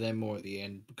get into them more at the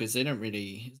end because it's not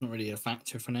really a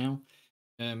factor for now.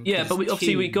 Yeah, but we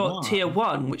got tier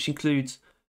 1, which includes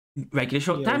regular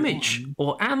shot damage,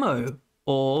 or ammo,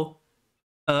 or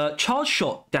charge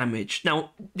shot damage.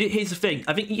 Now, here's the thing.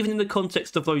 I think even in the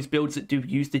context of those builds that do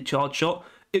use the charge shot,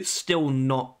 it's still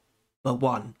not a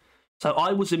 1. So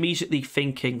I was immediately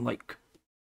thinking, like,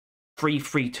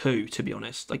 3-3-2, to be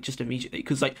honest. Like, just immediately.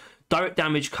 Because, like, direct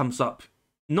damage comes up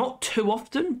not too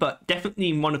often, but definitely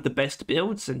in one of the best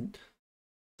builds, and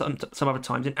some other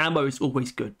times. And ammo is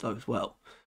always good, though, as well.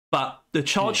 But the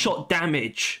charge shot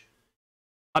damage,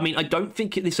 I mean, I don't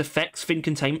think this affects Fin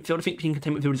Containment Field. I think Fin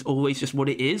Containment Field is always just what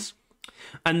it is.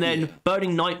 And then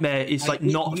Burning Nightmare is like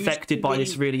not affected by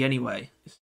this really anyway.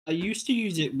 I used to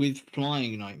use it with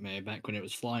Flying Nightmare back when it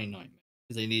was Flying Nightmare,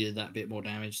 because they needed that bit more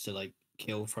damage to like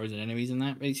kill frozen enemies and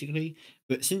that, basically.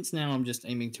 But since now I'm just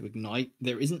aiming to Ignite,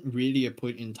 there isn't really a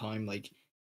point in time like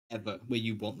ever where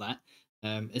you want that.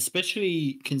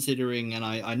 Especially considering, and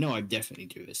I know I definitely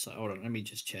do this. So hold on, let me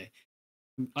just check.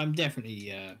 I'm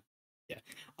definitely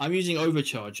I'm using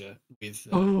Overcharger with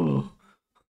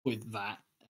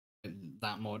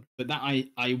that mod, but that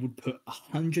I would put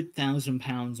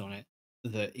 £100,000 on it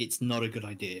that it's not a good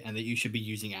idea and that you should be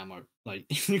using ammo, like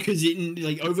because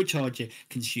like Overcharger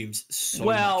consumes so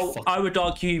much. I would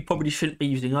argue you probably shouldn't be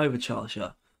using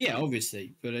Overcharger. Yeah,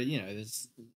 obviously, but there's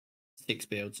 6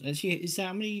 builds. Is that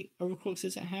how many overclocks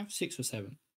does it have? 6 or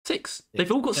 7? 6. Yeah.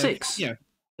 They've all got 6. Yeah,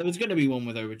 there was going to be one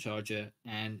with Overcharger,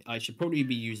 and I should probably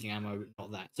be using ammo, but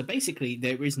not that. So basically,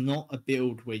 there is not a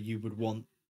build where you would want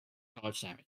charge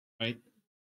damage, right?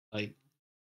 Like,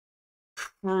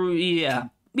 yeah,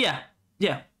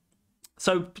 yeah.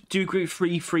 So do you agree with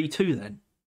 3-3-2 then?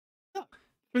 no,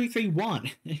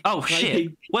 3-3-1. Oh Like,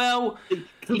 shit. Well,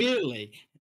 clearly.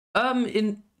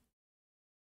 in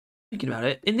thinking about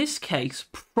it, in this case,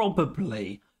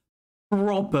 probably.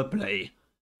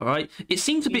 All right. It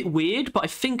seems a bit weird, but I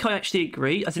think I actually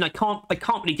agree. As in, I can't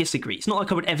really disagree. It's not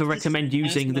like I would ever recommend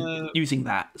using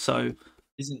that. So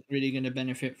isn't really going to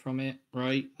benefit from it,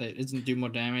 right? Like, it doesn't do more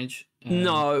damage.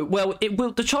 No, well, it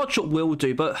will. The charge shot will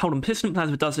do, but hold on. Persistent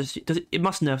Plasma does this. It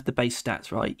must nerf the base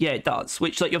stats, right? Yeah, it does.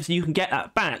 Which, like, obviously, you can get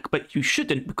that back, but you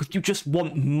shouldn't because you just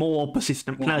want more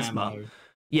persistent plasma. Ammo.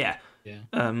 Yeah. Yeah.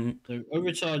 So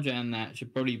overcharge and that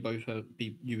should probably both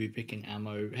be picking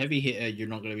ammo. Heavy hitter, you're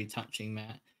not going to be touching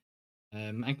that.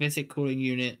 Magnetic cooling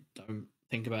unit, don't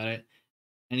think about it.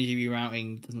 Energy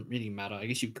rerouting doesn't really matter. I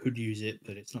guess you could use it,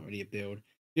 but it's not really a build.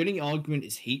 The only argument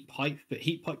is heat pipe, but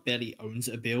heat pipe barely owns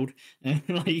a build.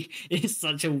 Like, it's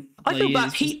such a. I feel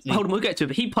like, that heat. Hold on, we'll get to it.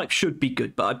 But heat pipe should be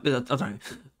good, but I don't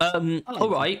know. like all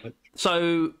right.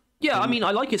 So yeah, I mean,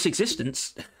 I like its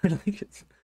existence. I like it.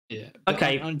 Yeah.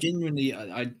 Okay. I'm genuinely,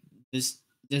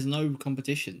 there's no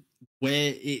competition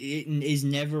where it is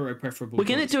never a preferable. We're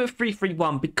gonna do a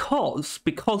 3-3-1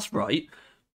 because right,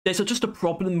 there's just a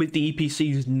problem with the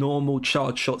EPC's normal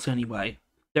charge shots anyway.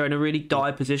 They're in a really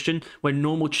dire position where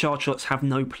normal charge shots have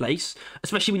no place,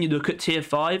 especially when you look at tier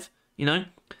 5. You know,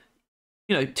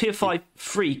 tier 5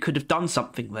 3 could have done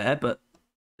something there, but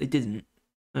they didn't.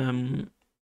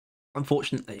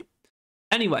 Unfortunately.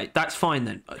 Anyway, that's fine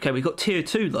then. Okay, we got tier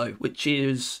 2 though, which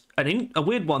is a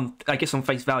weird one. I guess on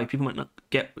face value, people might not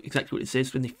get exactly what this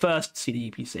is when they first see the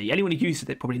EPC. Anyone who uses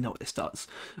it probably know what this does.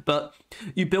 But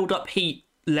you build up heat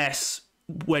less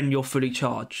when you're fully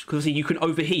charged, because you can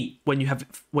overheat when you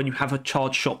have a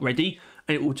charge shot ready,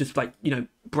 and it will just, like, you know,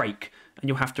 break and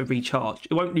you'll have to recharge.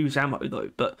 It won't lose ammo though,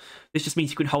 but this just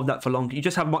means you can hold that for longer. You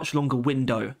just have a much longer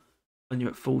window when you're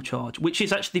at full charge, which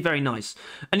is actually very nice.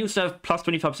 And you also have plus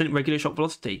 25% regular shot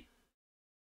velocity.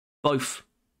 Both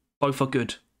are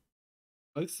good.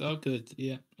 Both are good,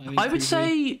 yeah. I would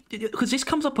say, because this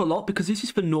comes up a lot, because this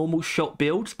is for normal shot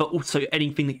builds, but also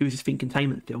anything that uses thin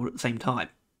containment field at the same time.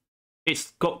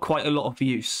 It's got quite a lot of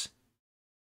use.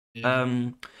 Yeah.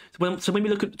 So when we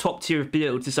look at the top tier of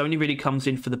builds, this only really comes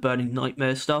in for the Burning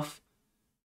Nightmare stuff,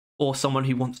 or someone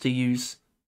who wants to use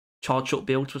charge shot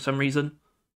builds for some reason.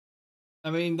 I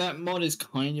mean, that mod is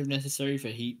kind of necessary for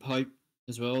heat pipe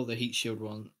as well, the heat shield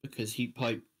one, because heat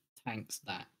pipe tanks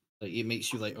that. Like, it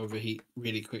makes you, like, overheat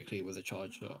really quickly with a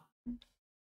charge shot.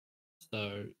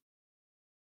 So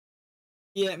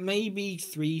yeah, maybe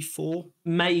 3-4.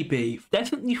 Maybe.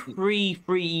 Definitely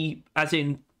 3, as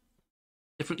in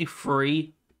definitely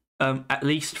 3. At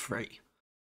least 3.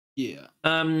 Yeah.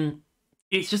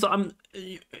 It's just that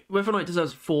whether or not it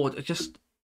deserves 4,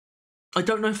 I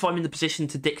don't know if I'm in the position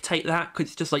to dictate that, because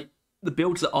it's just like the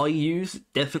builds that I use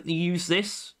definitely use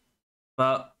this,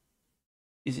 but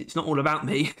it's not all about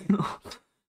me.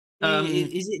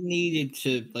 Is it needed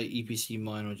to, like, EPC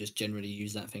mine, or just generally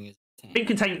use that thing as a tank? Thin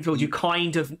containment field, you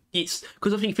kind of, it's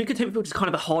because I think thin containment field is kind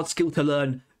of a hard skill to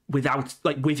learn without,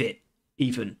 like, with it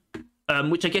even.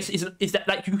 Which I guess is that,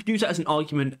 like, you could use that as an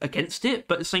argument against it,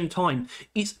 but at the same time,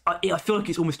 I feel like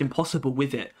it's almost impossible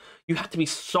with it. You have to be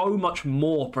so much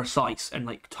more precise and,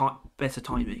 like, better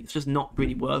timing. It's just not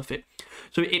really worth it.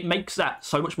 So it makes that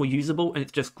so much more usable, and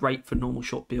it's just great for normal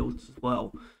short builds as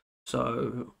well.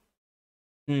 So,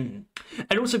 and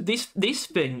also this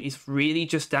thing is really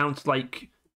just down to, like,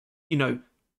 you know,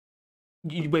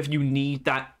 whether you need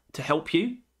that to help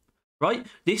you, right?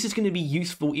 This is going to be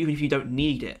useful even if you don't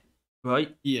need it.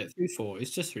 Right? Yeah, 3-4. It's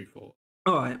just 3-4. All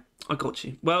right, I got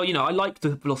you. Well, you know, I like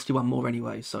the velocity one more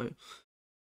anyway, so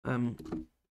I'm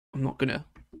not gonna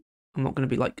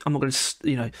be like, I'm not gonna,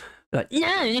 you know, like,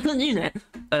 yeah, you can't do that.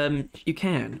 You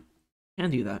can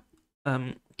do that.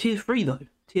 Tier 3 though.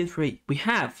 Tier 3. We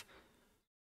have.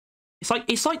 It's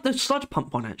like the sludge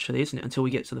pump one actually, isn't it? Until we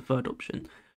get to the third option.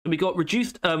 And we got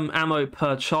reduced ammo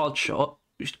per charge shot,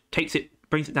 which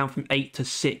brings it down from 8 to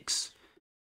 6.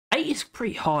 8 is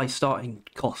pretty high starting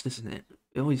cost, isn't it?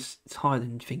 It's higher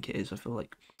than you think it is, I feel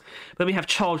like. But then we have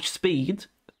charge speed,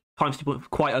 times 2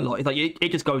 quite a lot. It's like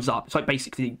it just goes up. It's like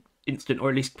basically instant, or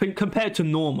at least compared to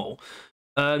normal.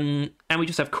 And we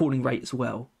just have cooling rate as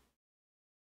well.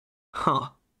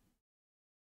 Huh.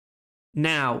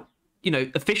 Now, you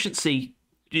know, efficiency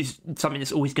is something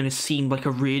that's always going to seem like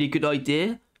a really good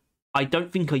idea. I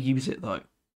don't think I use it though.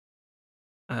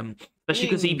 Especially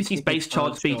because EPC's base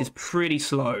charge speed is pretty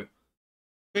slow.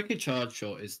 Quicker charge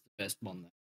shot is the best one.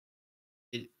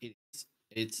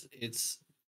 It's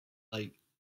like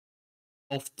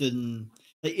often,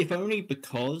 like, if only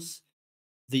because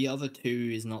the other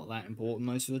two is not that important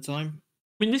most of the time.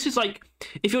 I mean, this is like,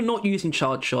 if you're not using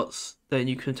charge shots, then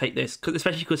you can take this,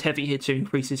 especially because heavy hitter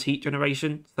increases heat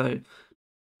generation. So,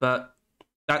 but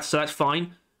that's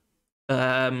fine.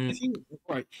 I think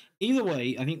right. Either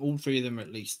way, I think all three of them are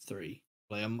at least 3.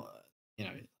 Like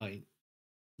like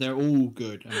they're all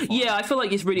good. And fine. Yeah, I feel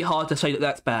like it's really hard to say that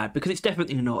that's bad because it's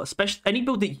definitely not. Especially any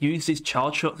build that uses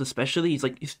charge shots, especially, is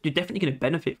like you're definitely going to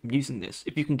benefit from using this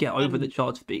if you can get over the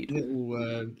charge speed. Little,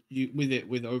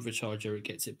 with overcharger, it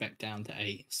gets it back down to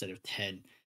 8 instead of 10.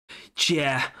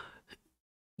 Yeah,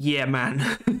 man.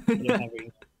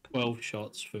 Having 12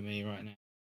 shots for me right now.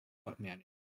 Fuck me, I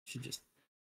should just.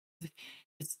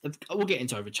 We'll get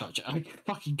into overcharger. I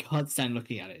fucking can't stand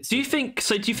looking at it. Do you think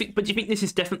this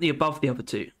is definitely above the other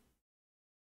two?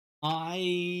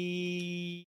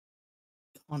 I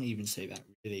can't even say that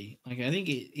really. Like, I think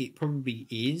it probably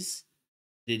is,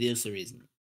 but it also isn't.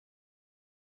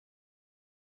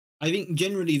 I think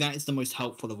generally that is the most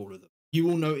helpful of all of them. You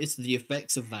will notice the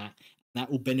effects of that. That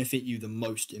will benefit you the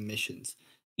most in missions.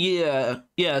 Yeah,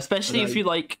 especially if you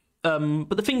like.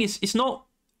 But the thing is, it's not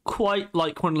quite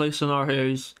like one of those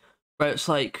scenarios where it's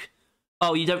like,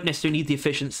 oh, you don't necessarily need the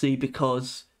efficiency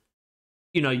because,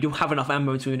 you'll have enough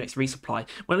ammo to the next resupply.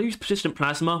 When I use persistent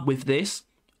plasma with this,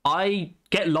 I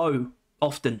get low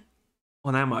often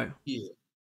on ammo. Yeah.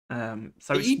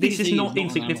 So this is not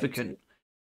insignificant.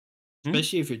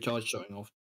 Especially if you're charge shotting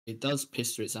off, it does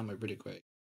piss through its ammo pretty quick.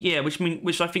 Yeah,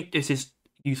 which I think this is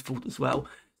useful as well.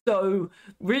 So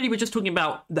really, we're just talking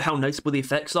about how noticeable the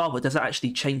effects are, but does that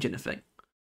actually change anything?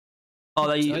 Are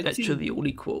they actually all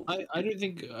equal? I don't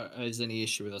think there's any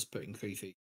issue with us putting 3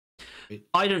 feet.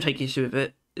 I don't take issue with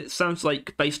it. It sounds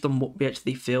like, based on what we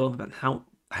actually feel and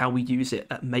how we use it,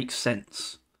 that makes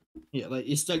sense. Yeah, like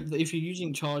it's like if you're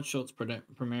using charge shots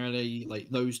primarily, like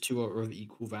those two are of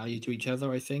equal value to each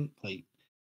other. I think like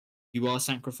you are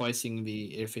sacrificing the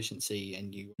efficiency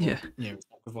and you are,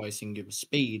 sacrificing your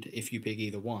speed if you pick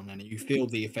either one, and you feel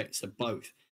the effects of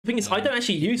both. The thing is, I don't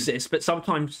actually use this, but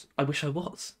sometimes I wish I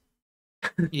was.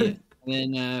 Yeah,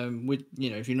 and then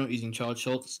if you're not using charge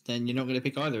shots, then you're not going to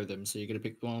pick either of them, so you're going to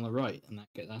pick the one on the right, and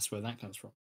that's where that comes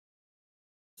from.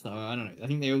 So I don't know. I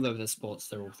think they all have their spots.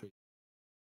 They're all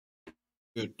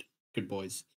 3 good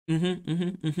boys. Tier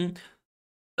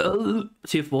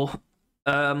 4.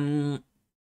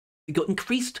 We got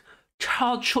increased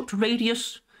charge shot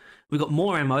radius. We got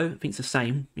more ammo. I think it's the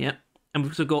same. Yeah, and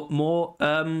we've also got more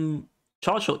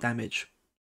charge shot damage.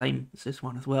 Same as this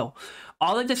one as well.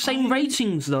 Are they the same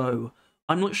ratings though?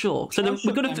 I'm not sure. So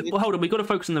we've got to hold on. We've got to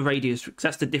focus on the radius because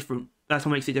that's that's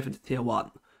what makes it different to tier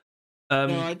 1.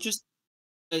 No,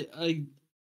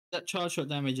 that charge shot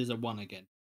damage is a 1 again.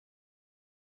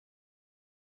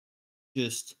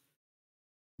 Just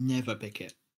never pick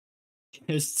it.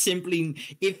 Just simply,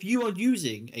 if you are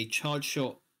using a charge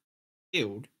shot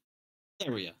field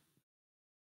area,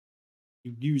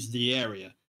 you use the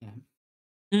area.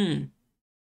 You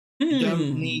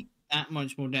don't need that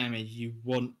much more damage. You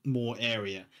want more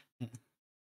area.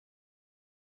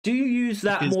 Do you use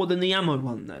that more than the ammo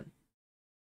one then?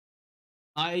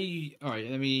 Alright,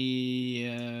 let me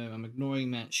I'm ignoring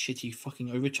that shitty fucking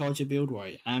overcharger build where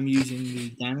I am using the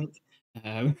damage.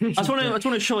 I just want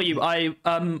to assure you, we are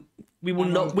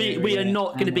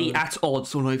not going to be at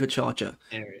odds on overcharger.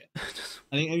 Area.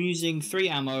 I think I'm using 3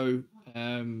 ammo,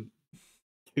 2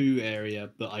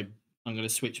 area, but I'm going to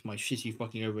switch my shitty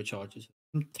fucking overchargers.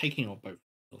 I'm taking off both.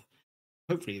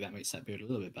 Hopefully that makes that build a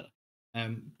little bit better.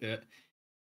 But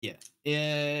yeah,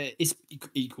 it's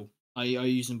equal. I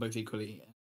use them both equally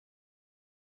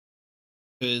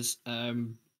because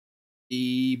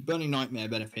the Burning Nightmare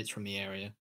benefits from the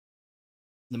area.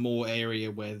 The more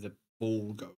area where the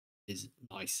ball goes is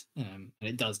nice, and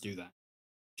it does do that,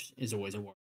 which is always a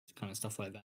worry, kind of stuff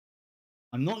like that.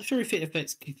 I'm not sure if it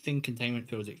affects thin containment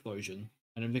field's explosion.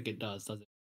 I don't think it does it?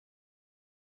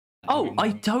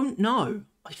 I don't know.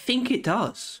 I think it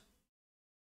does.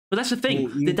 But that's the thing.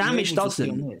 Well, the damage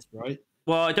doesn't. This, right?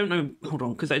 Well, I don't know. Hold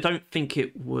on, because I don't think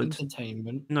it would.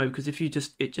 Containment. No, because if it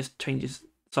just changes.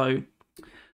 So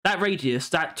that radius,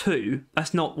 that 2,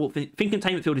 that's not what thin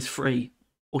containment field is 3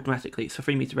 automatically. It's a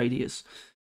 3 meter radius.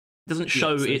 It doesn't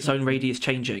show its own radius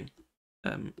changing.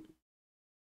 So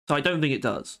I don't think it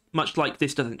does. Much like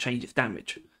this doesn't change its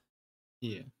damage.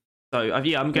 Yeah. So I'm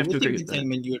going to have to agree with that.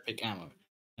 Containment, you would pick ammo.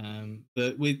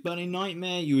 But with Burning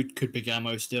Nightmare, you could pick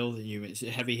ammo still. It's a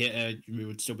heavy hitter, you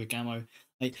would still pick ammo.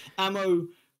 Like ammo,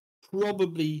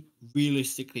 probably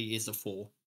realistically is a 4.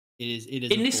 It is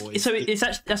In this, so it's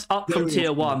actually that's up from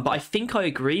tier 1, but I think I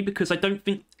agree because I don't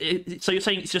think. So you're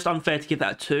saying it's just unfair to give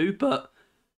that a 2, but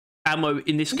ammo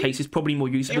in this case is probably more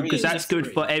useful because that's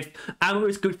good for ammo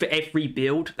is good for every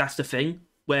build. That's the thing.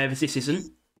 Whereas this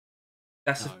isn't.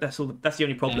 That's all. That's the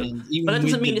only problem. But that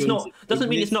doesn't mean it's not. Doesn't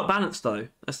mean it's not balanced though.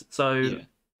 So yeah.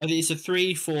 I think it's a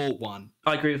 3-4-1.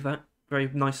 I agree with that.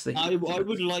 Very nicely. I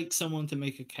would like someone to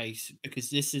make a case because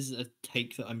this is a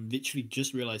take that I'm literally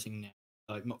just realizing now.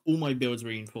 Like all my builds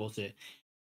reinforce it.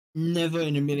 Never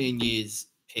in a million years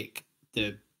pick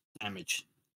the damage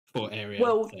for area.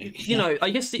 Well, you know, I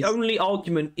guess the only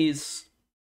argument is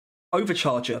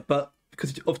overcharger, but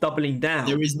because of doubling down,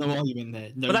 there is no argument there.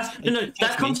 No, but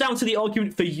that comes down to the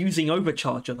argument for using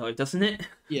overcharger, though, doesn't it?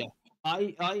 Yeah,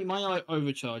 my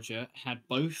overcharger had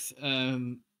both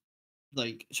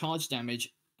like charge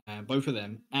damage, both of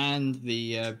them, and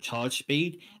the charge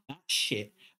speed. That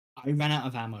shit, I ran out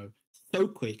of ammo so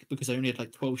quick because I only had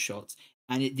like 12 shots,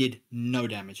 and it did no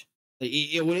damage. Like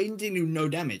it didn't do no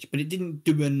damage, but it didn't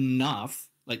do enough,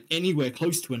 like anywhere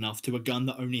close to enough to a gun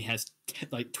that only has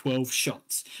like 12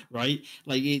 shots, right?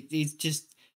 Like it's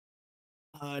just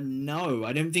no,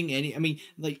 I don't think any. I mean,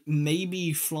 like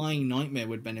maybe Flying Nightmare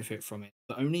would benefit from it,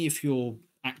 but only if you're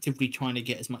actively trying to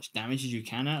get as much damage as you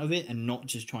can out of it and not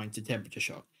just trying to temperature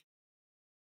shock.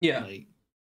 Yeah. Like,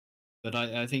 but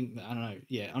I think I don't know.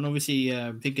 Yeah, and obviously,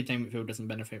 Big Containment Field doesn't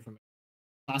benefit from it.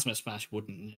 Plasma Splash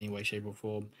wouldn't in any way, shape, or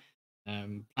form.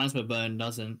 Plasma Burn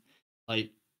doesn't. Like,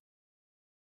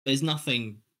 there's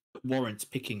nothing that warrants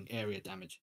picking area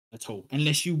damage at all,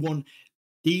 unless you want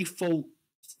default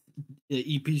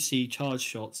EPC charge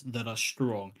shots that are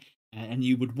strong, and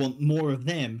you would want more of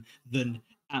them than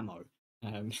ammo.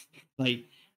 Like,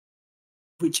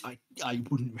 which I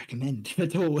wouldn't recommend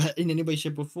at all in any way,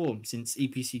 shape, or form, since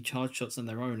EPC charge shots on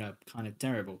their own are kind of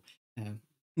terrible.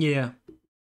 Yeah.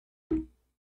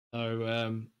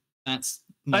 So that's.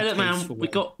 I don't know. We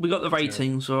got the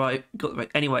ratings, all right.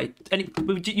 Anyway,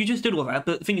 you just did all that,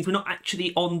 but the thing is, we're not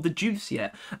actually on the juice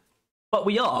yet. But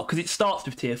we are, because it starts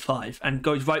with tier 5 and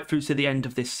goes right through to the end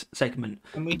of this segment.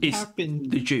 And we have been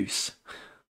the juice.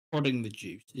 Prodding the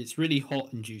juice. It's really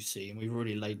hot and juicy, and we've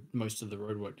already laid most of the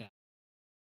roadwork down.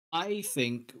 I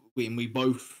think, and we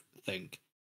both think,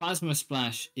 Plasma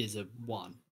Splash is a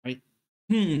 1, right?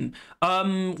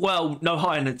 Well, no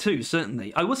higher than 2,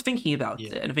 certainly. I was thinking about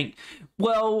it, and I think,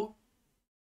 well,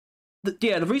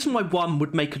 the reason why 1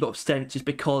 would make a lot of sense is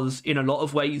because in a lot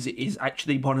of ways it is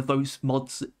actually one of those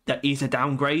mods that is a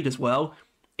downgrade as well.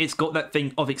 It's got that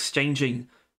thing of exchanging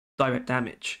direct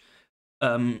damage,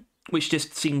 which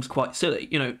just seems quite silly.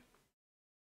 You know,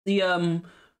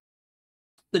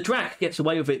 the Drac gets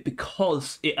away with it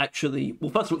because it actually, well,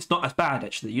 first of all, it's not as bad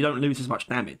actually. You don't lose as much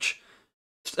damage.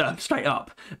 Straight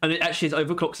up, and it actually has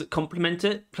overclocks that complement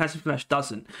it. Plasma Splash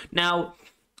doesn't. Now,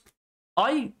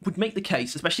 I would make the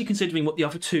case, especially considering what the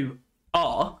other two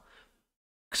are.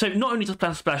 So not only does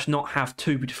Plasma Splash not have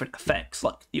 2 different effects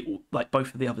like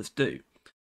both of the others do,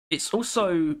 it's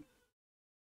also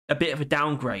a bit of a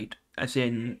downgrade, as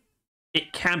in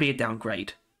it can be a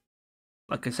downgrade.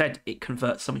 Like I said, it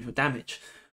converts some of your damage.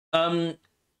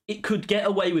 It could get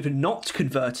away with not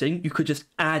converting. You could just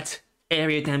add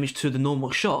area damage to the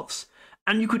normal shots,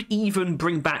 and you could even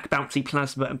bring back Bouncy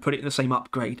Plasma and put it in the same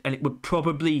upgrade, and it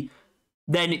probably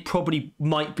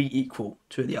might be equal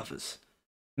to the others.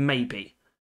 Maybe.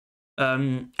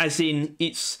 As in,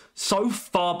 it's so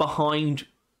far behind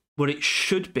what it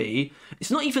should be.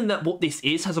 It's not even that what this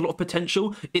is has a lot of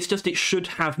potential, it's just it should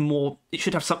have more, it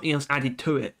should have something else added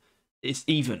to it. It's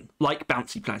even, like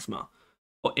Bouncy Plasma.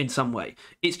 Or in some way,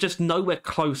 it's just nowhere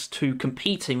close to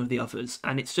competing with the others,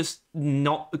 and it's just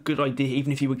not a good idea,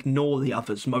 even if you ignore the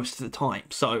others most of the time.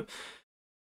 So,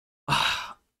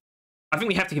 I think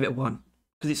we have to give it a 1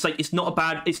 because it's like it's not a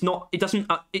bad. It's not. It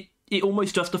doesn't. It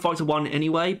almost justifies a 1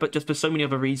 anyway, but just for so many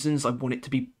other reasons, I want it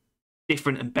to be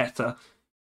different and better.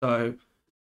 So,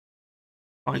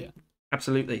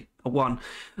 absolutely a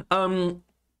 1.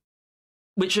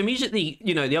 Which immediately,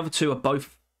 you know, the other two are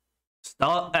both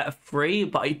start at a 3,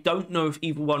 but I don't know if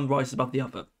either one rises above the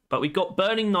other. But we've got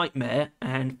Burning Nightmare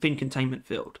and Thin Containment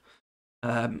Field.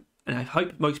 And I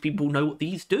hope most people know what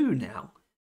these do now.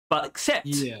 But except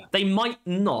they might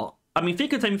not. I mean, Thin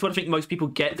Containment Field, I think most people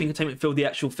get. Thin Containment Field, the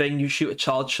actual thing, you shoot a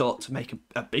charge shot to make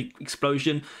a big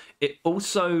explosion. It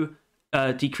also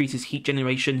decreases heat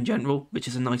generation in general, which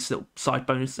is a nice little side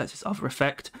bonus. That's its other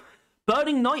effect.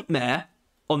 Burning Nightmare,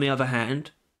 on the other hand,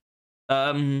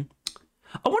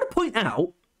 I want to point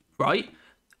out, right?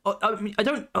 I mean, I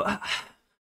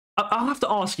I'll have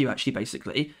to ask you actually,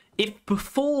 basically, if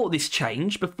before this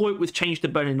change, before it was changed to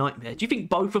Burning Nightmare, do you think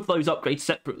both of those upgrades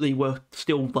separately were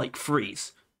still like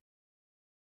freeze?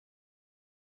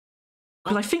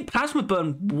 Because I think Plasma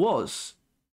Burn was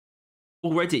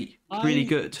already really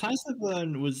good. Plasma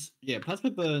Burn was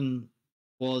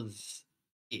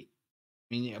it. I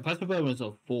mean, yeah, Plasma Burn was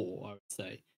a 4, I would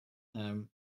say, a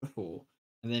 4,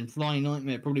 and then Flying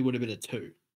Nightmare probably would have been a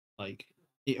 2. Like,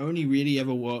 it only really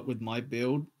ever worked with my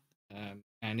build,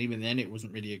 and even then, it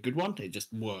wasn't really a good one. It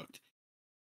just worked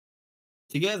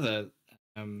together.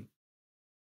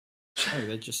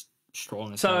 They're just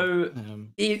strong as hell.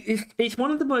 It's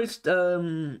one of the most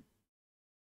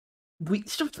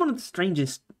it's just one of the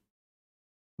strangest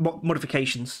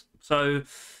modifications. So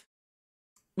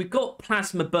we've got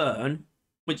Plasma Burn,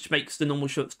 which makes the normal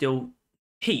shot still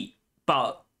heat,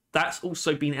 but that's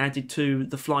also been added to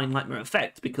the Flying Nightmare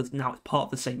effect because now it's part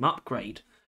of the same upgrade.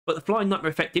 But the Flying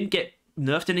Nightmare effect didn't get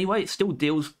nerfed anyway. It still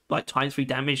deals like ×3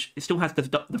 damage. It still has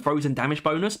the frozen damage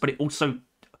bonus, but it also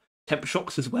temper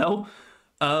shocks as well.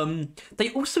 They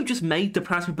also just made the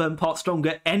Plasma Burn part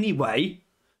stronger anyway.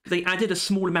 They added a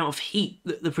small amount of heat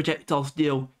that the projectiles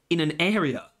deal in an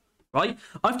area, right?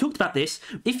 I've talked about this.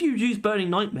 If you use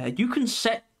Burning Nightmare, you can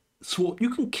kill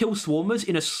swarmers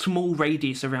in a small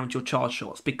radius around your charge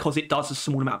shots because it does a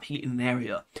small amount of heat in an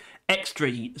area. Extra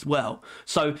heat as well.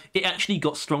 So it actually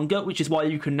got stronger, which is why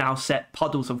you can now set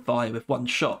puddles on fire with one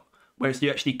shot, whereas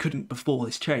you actually couldn't before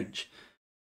this change.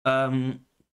 So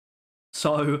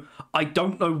I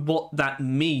don't know what that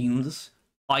means.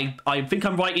 I think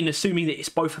I'm right in assuming that it's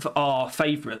both of our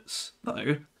favourites,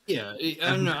 though. Yeah,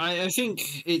 I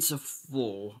think it's a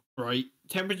 4, right?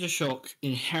 Temperature shock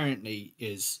inherently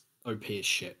is OP as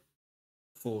shit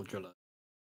for Driller.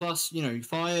 Plus,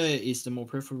 fire is the more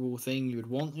preferable thing you would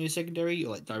want in a secondary,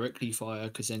 like directly fire,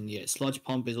 because then, sludge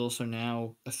pump is also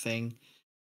now a thing.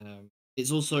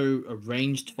 It's also a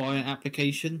ranged fire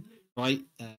application, right?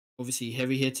 Obviously,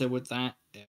 heavy hitter with that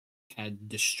can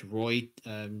destroy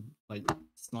like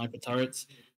sniper turrets.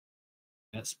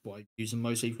 That's what I use them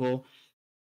mostly for.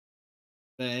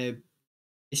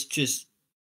 It's just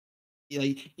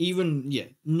like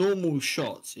normal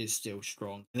shots is still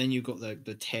strong, and then you've got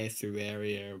the tear through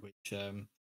area, which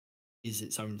is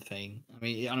its own thing. I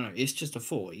mean, I don't know. It's just a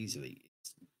 4 easily.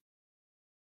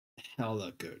 It's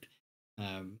hella good,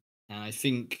 and I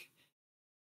think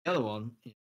the other one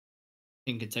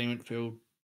in containment field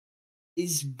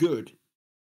is good.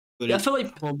 But yeah, I feel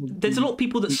like there's a lot of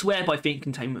people that swear by Think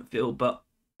Containment Field, but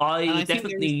I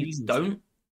definitely don't.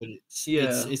 But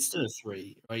it's still a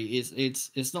 3, right?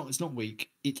 It's not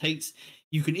weak. You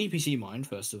can EPC mine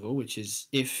first of all, which is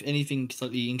if anything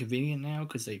slightly inconvenient now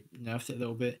because they nerfed it a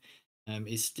little bit.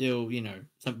 It's still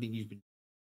something you can.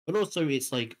 But also,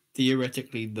 it's like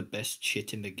theoretically the best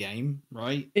shit in the game,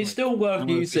 right? It's still worth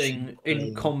using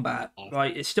in combat,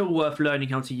 right? It's still worth learning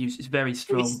how to use. It's very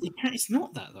strong. It's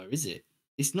not that though, is it?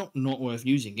 It's not worth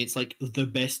using. It's like the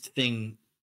best thing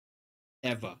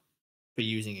ever for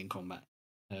using in combat.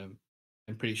 I'm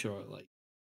pretty sure like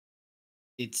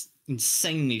it's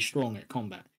insanely strong at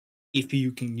combat if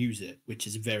you can use it, which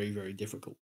is very, very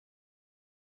difficult.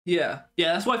 Yeah,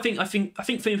 that's why I think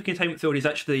Think Containment Field is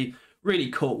actually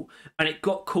really cool, and it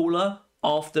got cooler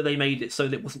after they made it so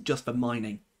that it wasn't just for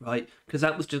mining, right? Because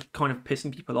that was just kind of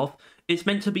pissing people off. It's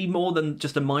meant to be more than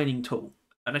just a mining tool,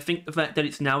 and I think the fact that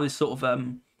it's now this sort of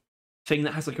thing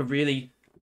that has like a really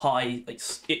high, like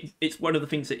it's one of the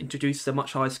things that introduces a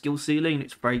much higher skill ceiling.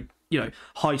 It's very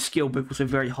high skill, but also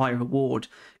very high reward.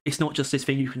 It's not just this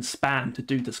thing you can spam to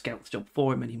do the scout's job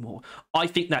for him anymore. I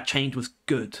think that change was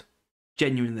good,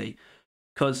 genuinely,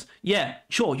 because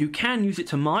sure you can use it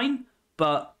to mine,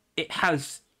 but it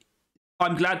has.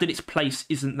 I'm glad that its place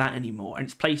isn't that anymore, and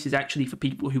its place is actually for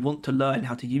people who want to learn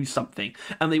how to use something,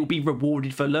 and they will be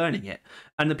rewarded for learning it.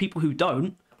 And the people who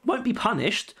don't won't be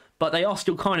punished, but they are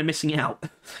still kind of missing out,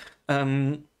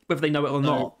 whether they know it or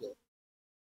not.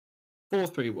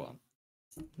 4-3-1.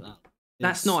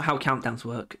 That's not how countdowns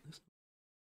work.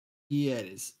 Yeah, it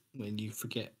is. When you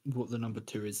forget what the number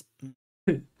 2 is.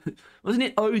 Wasn't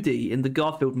it Odie in the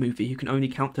Garfield movie who can only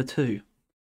count to 2?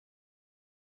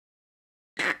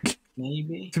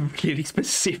 Maybe. It's a really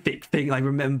specific thing I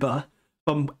remember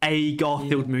from a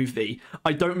Garfield movie.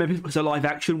 I don't remember if it was a live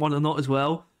action one or not as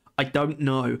well. I don't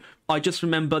know. I just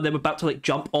remember they were about to like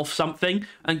jump off something,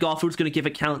 and Garfield's going to give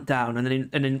a countdown,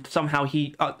 and then somehow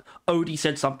Odie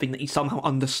said something that he somehow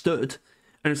understood,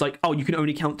 and it's like, oh, you can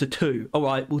only count to 2. All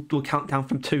right, we'll count down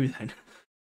from 2 then.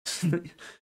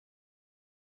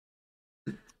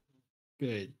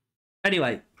 Good.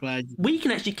 Anyway, Glad we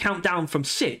can actually count down from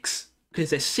 6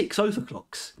 because there's 6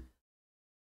 overclocks.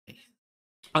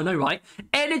 I know, right?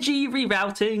 Energy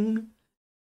rerouting,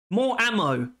 more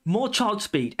ammo, more charge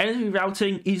speed. Energy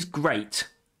rerouting is great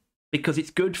because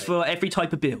it's good for every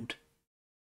type of build.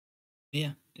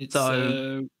 Yeah, it's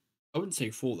so. I wouldn't say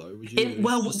 4 though. Would you?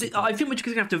 I think we're just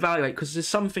gonna have to evaluate because there's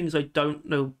some things I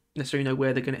don't necessarily know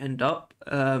where they're going to end up.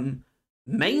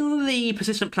 Mainly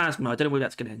persistent plasma. I don't know where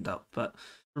that's going to end up, but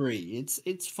 3.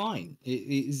 It's fine. It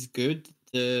is good.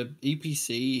 The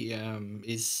EPC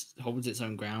holds its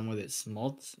own ground with its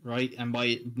mods, right? And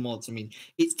by mods, I mean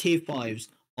its tier 5s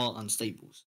are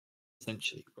unstables,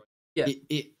 essentially. Right? Yeah.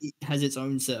 It has its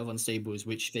own set of unstables,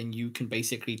 which then you can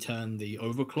basically turn the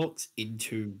overclocks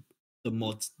into the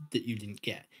mods that you didn't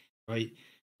get, right?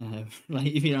 Like,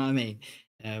 if you know what I mean.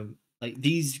 Like,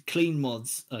 these clean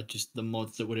mods are just the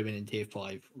mods that would have been in tier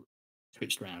 5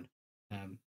 switched around.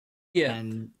 Yeah.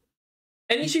 And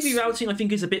energy rerouting, I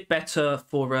think, is a bit better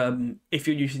for if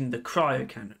you're using the cryo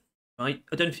cannon, right?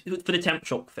 I don't for the temp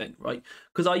shock thing, right?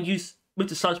 Because I use with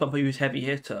the sludge pump, I use heavy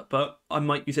hitter, but I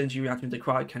might use energy rerouting with the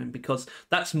cryo cannon because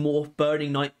that's more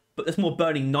burning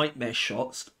nightmare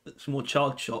shots, that's more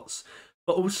charge shots,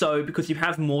 but also because you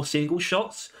have more single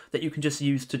shots that you can just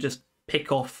use to just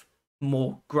pick off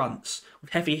more grunts. With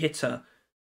heavy hitter,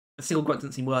 a single grunt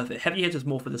doesn't seem worth it. Heavy hitter is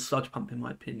more for the sludge pump, in my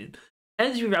opinion.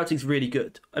 Energy rerouting is really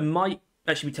good. I might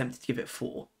actually be tempted to give it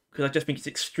 4 because I just think it's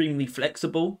extremely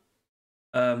flexible.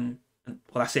 Well,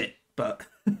 that's it. But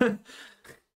I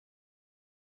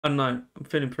don't know. I'm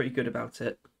feeling pretty good about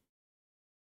it.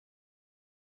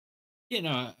 You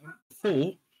know,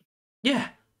 4. Yeah.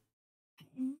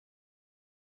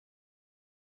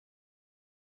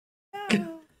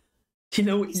 You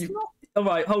know what? All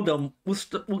right, hold on. We'll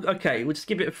just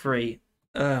give it a 3.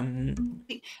 I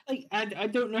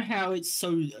don't know how it's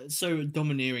so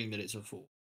domineering that it's a 4.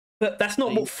 But that's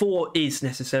not what 4 is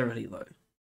necessarily, though.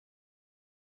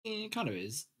 It kind of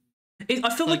is.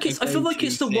 I feel like it's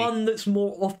the one that's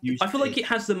more off. I feel like it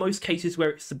has the most cases where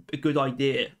it's a good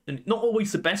idea, and not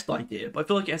always the best idea. But I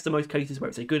feel like it has the most cases where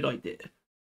it's a good idea.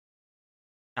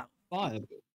 Viable,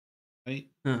 right?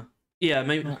 Yeah,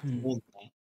 maybe.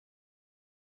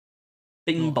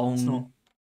 Bing bong. It's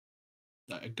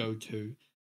not a go-to.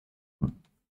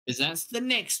 Because that's the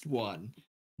next one.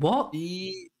 What?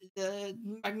 The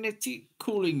magnetic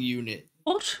cooling unit.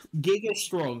 What? Giga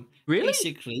strong. Really?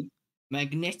 Basically,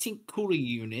 magnetic cooling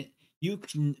unit. You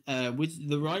can, with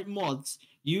the right mods,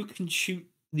 you can shoot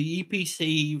the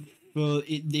EPC for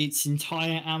its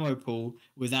entire ammo pool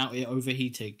without it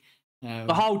overheating.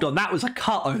 But hold on, that was a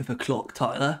cut overclock,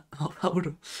 Tyler. Hold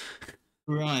on.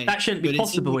 Right. That shouldn't be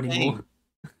possible anymore.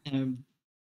 I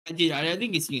don't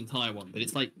think it's the entire one, but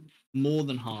it's like more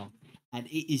than half, and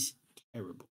it is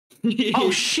terrible.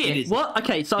 Oh shit! What?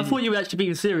 Okay, so I thought you were actually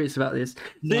being serious about this.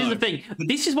 No, here's the thing.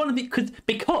 This is one of the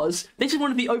because this is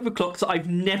one of the overclocks that I've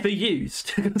never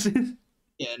used.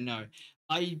 Yeah, no,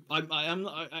 I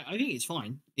think it's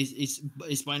fine.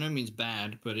 It's by no means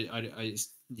bad, but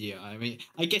yeah. I mean,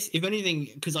 I guess if anything,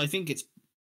 because I think it's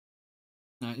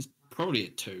probably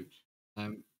at 2,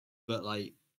 but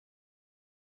like,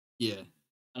 yeah,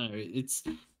 I don't know.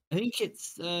 I think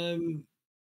it's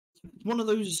one of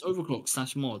those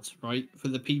overclocks / mods, right? For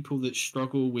the people that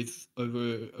struggle with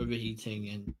overheating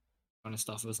and kind of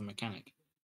stuff as a mechanic,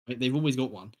 right? They've always got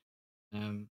one,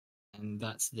 and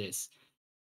that's this.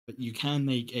 But you can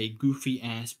make a goofy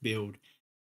ass build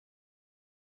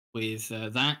with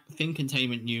that thin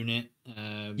containment unit,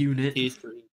 tier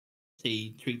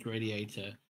 3 tweaked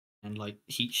radiator, and like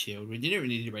heat shield. We didn't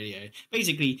really need a radiator.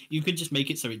 Basically, you could just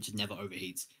make it so it just never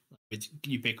overheats.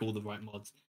 You pick all the right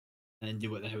mods and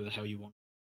do whatever the hell you want.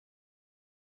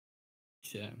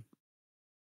 Yeah,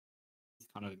 it's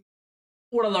kind of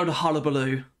what a load of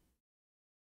hullabaloo.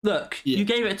 Look, you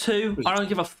gave it a 2. I don't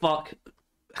give a fuck.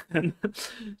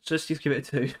 just give it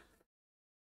a 2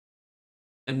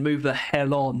 and move the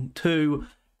hell on to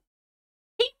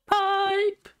heat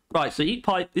pipe. Right, so heat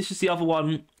pipe, this is the other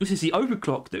one. This is the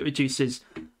overclock that reduces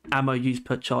ammo used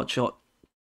per charge shot,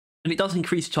 and it does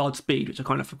increase charge speed, which I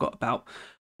kind of forgot about,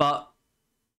 but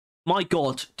my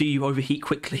god, do you overheat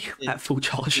quickly at full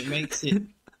charge. It makes it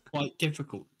quite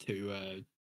difficult to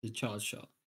charge shot.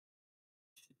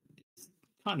 It's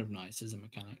kind of nice as a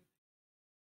mechanic.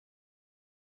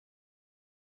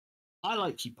 I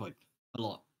like heat pipe a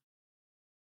lot.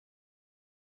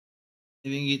 I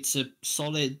think it's a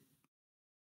solid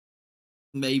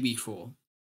maybe 4.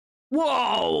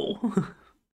 Whoa!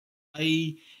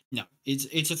 No,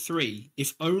 it's a 3.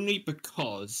 If only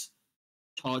because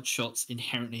charge shots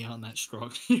inherently aren't that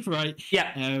strong, right?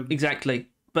 Yeah, exactly.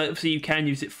 But so you can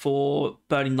use it for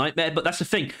Burning Nightmare, but that's the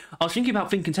thing. I was thinking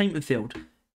about Thin Containment Field.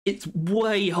 It's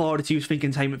way harder to use Thin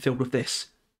Containment Field with this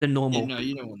than normal. no,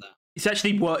 you don't want that. It's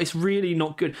actually it's really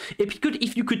not good. It'd be good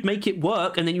if you could make it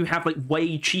work, and then you have like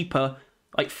way cheaper,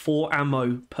 like 4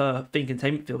 ammo per thing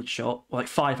containment field shot, or like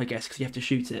 5, I guess, because you have to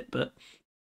shoot it. But,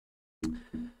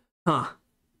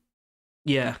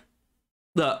 yeah.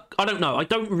 Look, I don't know. I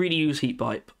don't really use heat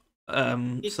pipe.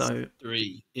 It's So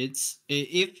 3. It's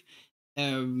if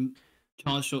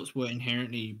charge shots were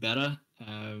inherently better,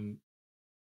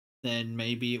 then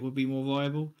maybe it would be more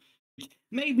viable.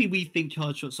 Maybe we think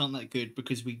charge shots aren't that good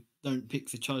because we don't pick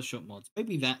the charge shot mods.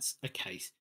 Maybe that's a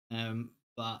case.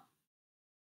 But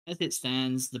as it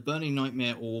stands, the Burning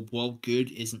Nightmare Orb, while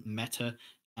good, isn't meta,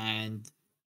 and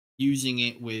using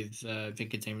it with the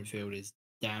containment field is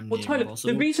damn near Tyler,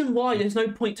 impossible. the reason why there's no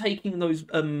point taking those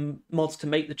mods to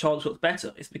make the charge shots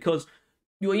better is because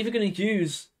you're either going to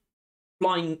use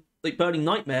flying like Burning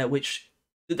Nightmare, which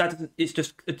that is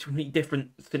just a completely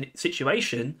different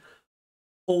situation,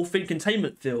 or Thin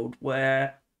Containment Field,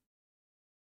 where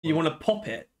you want to pop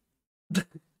it.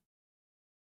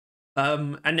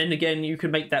 And then again, you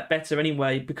can make that better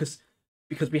anyway because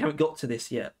we haven't got to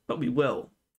this yet, but we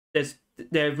will.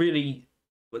 They're really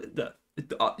whatever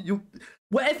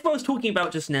I was talking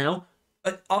about just now.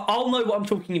 I'll know what I'm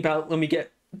talking about when we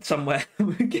get somewhere.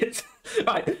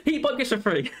 Right, heat pipe gets for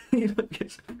free.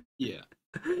 Yeah.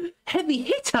 Heavy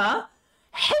hitter.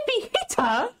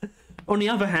 On the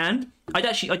other hand, I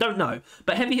don't know,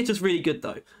 but heavy hitter's really good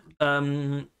though.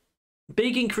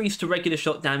 Big increase to regular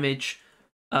shot damage,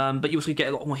 but you also get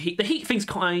a lot more heat. The heat thing's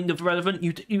kind of relevant.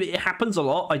 It happens a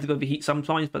lot. I do overheat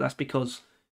sometimes, but that's because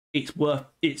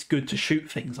it's good to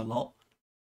shoot things a lot.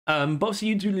 But obviously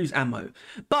you do lose ammo,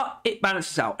 but it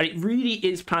balances out, and it really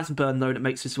is plasma burn though that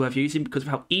makes this worth using because of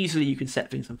how easily you can set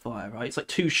things on fire. Right, it's like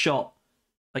 2 shot,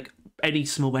 like any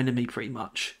small enemy pretty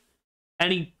much.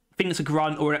 Anything that's a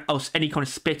grunt or else any kind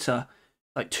of spitter,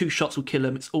 like 2 shots will kill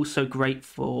them. It's also great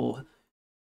for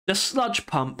the sludge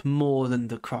pump more than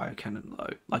the cryo cannon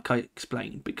though, like I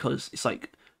explained, because it's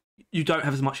like you don't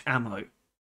have as much ammo.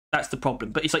 That's the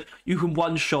problem. But it's like you can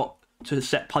one shot to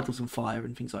set puddles on fire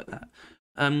and things like that.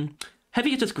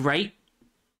 Heavy hitter's great,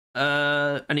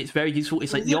 and it's very useful.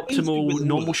 It's like the optimal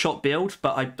normal shot build,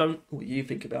 but I don't know what you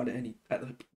think about it.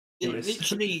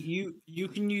 Literally, you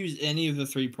can use any of the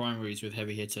 3 primaries with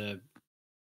heavy hitter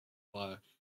fire.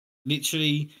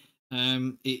 Literally,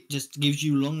 it just gives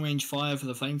you long range fire for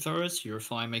the flamethrowers. You're a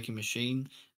fire making machine.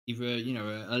 Either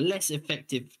a less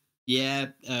effective,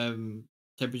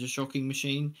 temperature shocking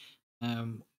machine,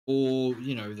 or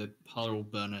the hull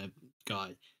burner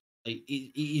guy. Like,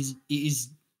 it is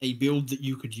a build that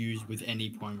you could use with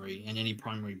any primary and any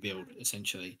primary build.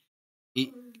 Essentially, it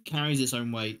carries its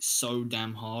own weight so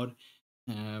damn hard,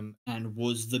 and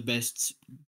was the best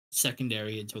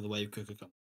secondary until the wave cooker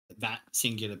comes. That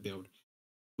singular build,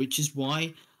 which is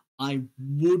why I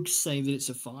would say that it's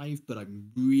a 5, but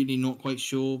I'm really not quite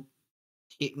sure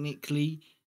technically.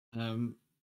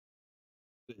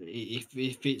 If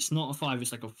it's not a 5,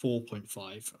 it's like a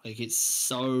 4.5. Like it is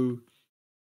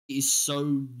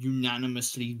so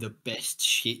unanimously the best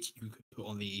shit you could put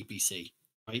on the EPC,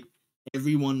 right?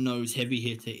 Everyone knows heavy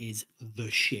hitter is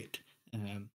the shit.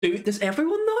 Does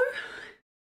everyone know?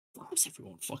 Of course,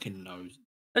 everyone fucking knows.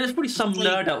 And there's probably some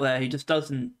nerd out there who just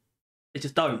doesn't. They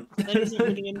just don't. That isn't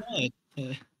really a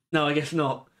nerd. No, I guess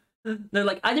not. No,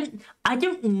 like I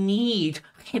don't need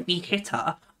heavy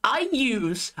hitter. I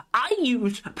use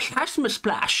plasma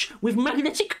splash with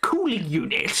magnetic cooling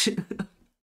unit.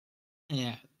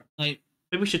 Yeah, like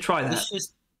maybe we should try that.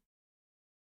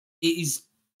 It is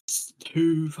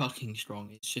too fucking strong.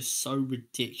 It's just so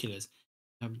ridiculous.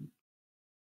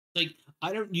 Like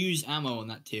I don't use ammo on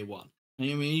that tier 1. I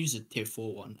mean, I use a tier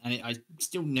 4 one, and I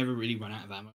still never really run out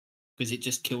of ammo because it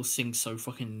just kills things so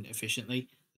fucking efficiently.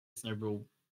 There's no real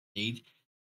need.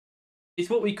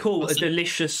 It's what we call a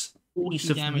delicious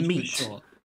piece of meat. Shot.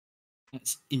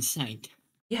 That's insane.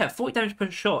 Yeah, 40 damage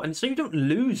per shot, and so you don't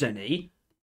lose any.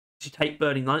 You take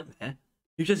Burning Nightmare.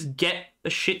 You just get a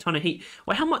shit ton of heat.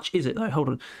 Wait, how much is it though? Hold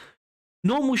on.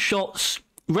 Normal shots,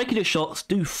 regular shots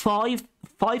do 5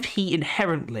 heat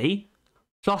inherently,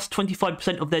 plus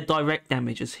 25% of their direct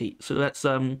damage as heat. So that's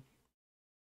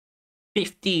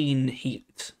 15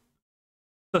 heat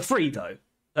for free though.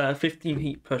 15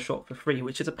 heat per shot for free,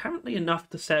 which is apparently enough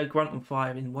to set a grunt on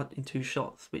fire in 2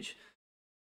 shots. Which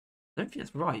I don't think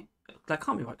that's right. That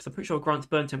can't be right because I'm pretty sure grunt's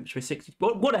burn temperature is 60.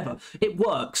 Whatever. It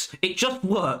works. It just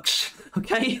works.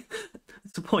 Okay,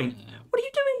 that's the point. Yeah. What are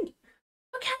you doing?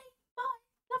 Okay, bye.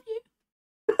 Love you.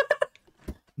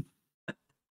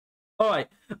 All right.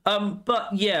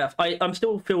 But yeah, I'm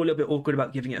still feel a little bit awkward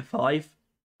about giving it a 5.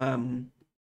 I don't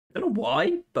know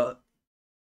why, but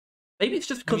maybe it's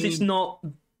just because it's not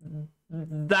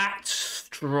that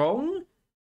strong.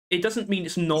 It doesn't mean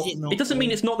it's not. It doesn't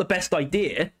mean it's not the best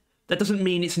idea. That doesn't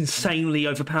mean it's insanely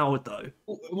overpowered, though.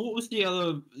 What was the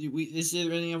other? Is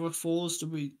there any other flaws?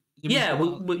 Did we yeah,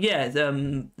 yeah.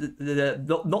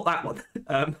 Not that one.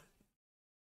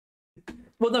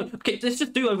 Well, no. Okay, let's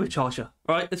just do Overcharger.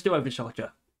 All right, let's do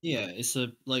Overcharger. Yeah, it's I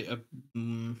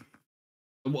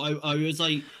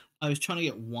was trying to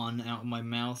get one out of my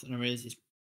mouth, and I realized it's.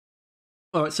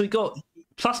 All right, so we got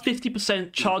plus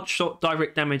 50% charge shot,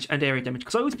 direct damage, and area damage.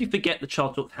 Because I always forget the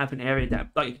charge shots have an area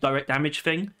direct damage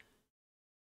thing.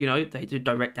 You know, they do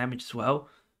direct damage as well.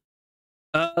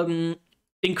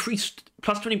 Increased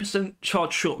plus 20%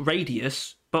 charge shot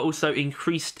radius, but also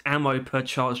increased ammo per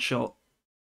charge shot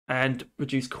and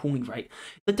reduced cooling rate.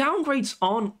 The downgrades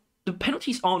aren't, the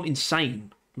penalties aren't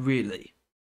insane, really.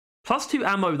 Plus 2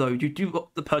 ammo, though, you do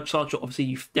the per charge shot, obviously,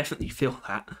 you definitely feel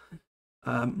that.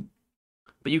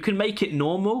 But you can make it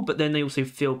normal, but then they also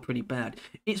feel pretty bad.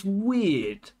 It's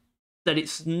weird that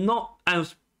it's not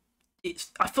as...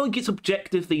 I feel like it's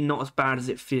objectively not as bad as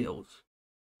it feels,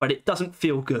 but it doesn't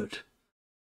feel good.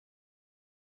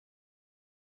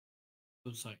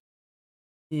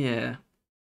 Yeah.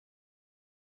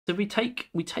 So we take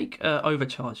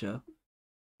Overcharger,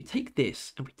 we take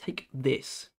this, and we take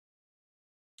this.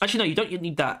 Actually, no, you don't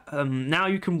need that. Now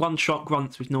you can one-shot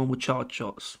grunts with normal charge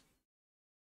shots.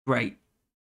 Great.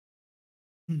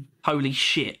 Holy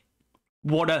shit!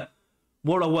 What a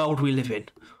world we live in.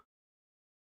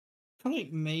 I feel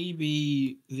like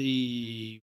maybe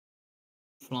the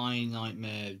Flying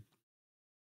Nightmare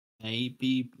may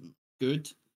be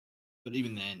good, but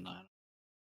even then,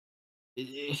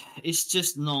 it's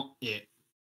just not it.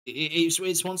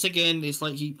 It's once again, it's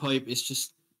like Heat Pipe. It's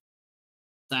just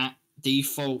that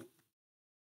default,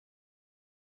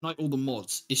 like all the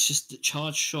mods. It's just that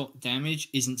charge shot damage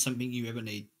isn't something you ever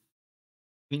need.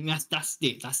 I think that's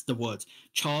it. That's the word.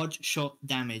 Charge shot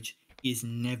damage is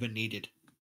never needed.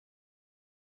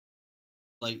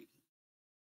 Like,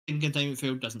 in Containment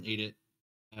Field doesn't need it.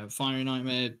 Fire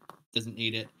Nightmare doesn't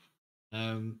need it.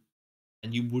 And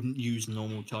you wouldn't use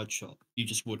normal charge shot. You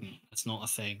just wouldn't. That's not a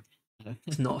thing.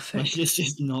 It's not a thing. It's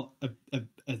just not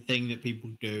a thing that people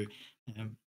do.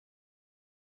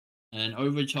 And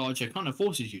Overcharger kind of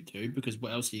forces you to, because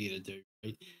what else are you going to do,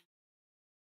 right?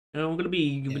 I'm going to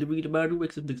be the man who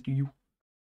wakes up next to you.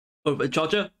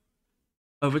 Overcharger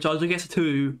gets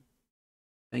 2.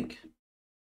 I think.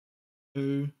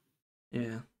 2.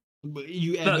 Yeah. But are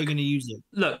you ever going to use it?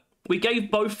 Look, we gave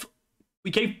both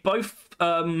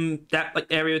that like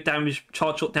area damage,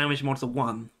 charge shot damage mods a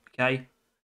 1. Okay.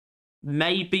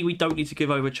 Maybe we don't need to give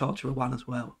Overcharger a 1 as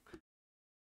well.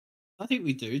 I think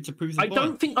we do, to prove the point. I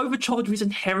don't think Overcharger is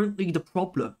inherently the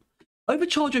problem.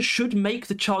 Overcharger should make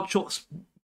the charge shots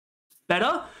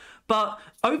better, but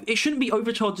it shouldn't be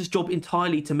Overcharger's job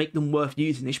entirely to make them worth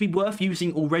using. They should be worth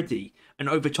using already, and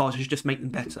Overcharger should just make them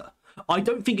better. I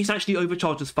don't think it's actually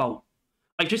Overcharger's fault.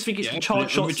 I just think it's the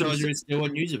charge shots. Overcharger is still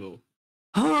unusable.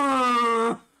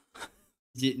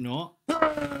 Is it not?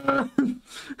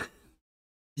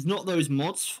 It's not those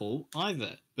mods' fault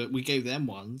either, but we gave them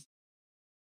ones.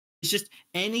 It's just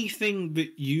anything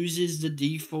that uses the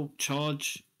default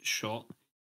charge shot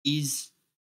is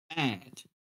bad.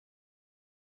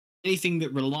 Anything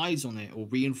that relies on it or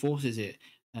reinforces it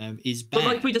is bad. But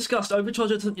like we discussed, Overcharger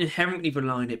doesn't inherently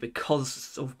rely on it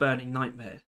because of Burning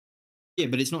Nightmare. Yeah,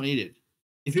 but it's not needed.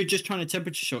 If you're just trying to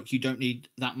temperature shock, you don't need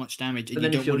that much damage, and you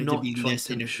don't want it to be less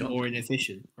or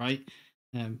inefficient, right?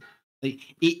 Like,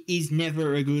 it is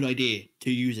never a good idea to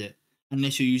use it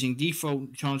unless you're using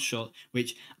default charge shot,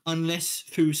 which, unless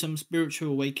through some spiritual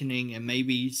awakening and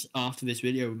maybe after this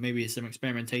video, maybe some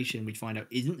experimentation, we'd find out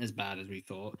isn't as bad as we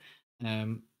thought.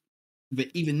 But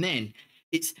even then,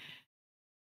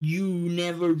 you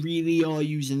never really are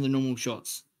using the normal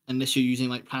shots unless you're using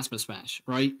like Plasma Smash,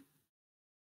 right?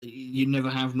 You never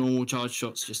have normal charge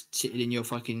shots just sitting in your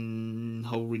fucking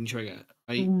whole ring trigger,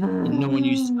 right? And no one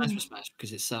uses Plasma Smash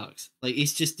because it sucks. Like,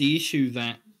 it's just the issue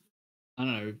that, I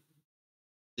don't know,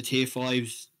 the tier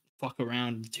 5s fuck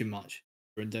around too much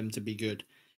for them to be good.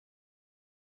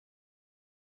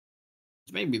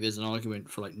 Maybe there's an argument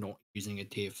for like not using a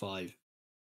tier 5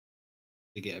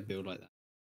 to get a build like that.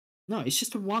 No, it's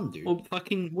just a 1, dude. Well,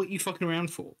 fucking, what are you fucking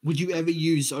around for? Would you ever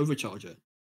use Overcharger?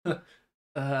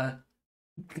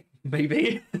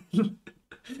 Maybe.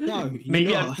 No,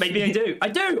 maybe I do. I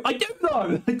do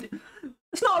though.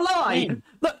 It's not a lie. Man.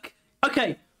 Look,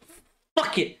 okay,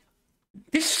 fuck it.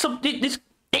 This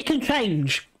it can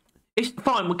change. It's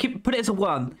fine. We'll put it as a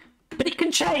 1, but it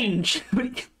can change.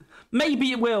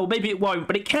 Maybe it will. Maybe it won't.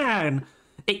 But it can.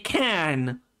 It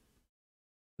can.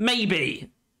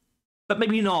 Maybe. but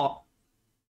maybe not.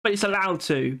 But it's allowed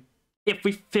to if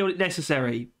we feel it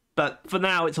necessary. But for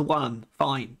now, it's a 1.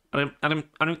 Fine. I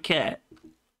don't care.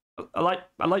 I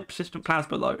like persistent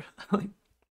plasma though.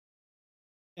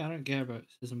 Yeah, I don't care about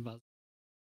persistent plasma.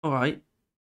 All right.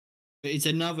 But it's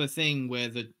another thing where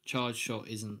the charge shot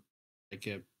isn't like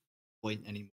a point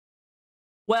anymore.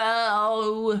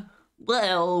 Well,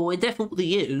 it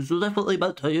definitely is. You're definitely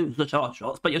meant to use the charge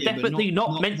shots, but you're definitely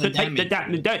not meant to take the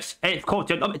damage. Yes, of course,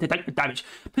 you're not meant to take the damage.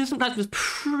 Persistent plasma is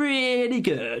pretty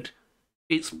good.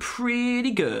 It's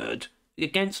pretty good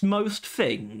against most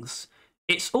things.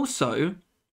 It's also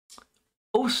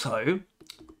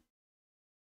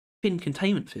thin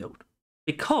containment field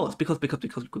because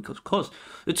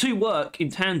the two work in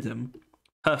tandem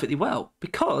perfectly well,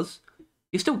 because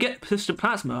you still get persistent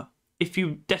plasma if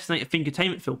you detonate a thin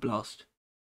containment field blast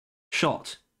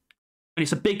shot, and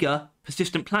it's a bigger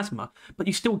persistent plasma, but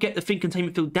you still get the thin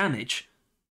containment field damage,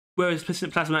 whereas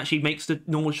persistent plasma actually makes the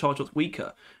normal charge shots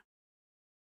weaker,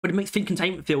 but it makes thin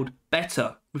containment field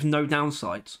better with no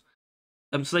downsides.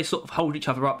 So they sort of hold each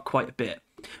other up quite a bit.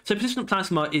 So persistent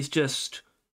plasma is just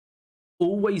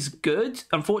always good.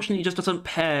 Unfortunately, it just doesn't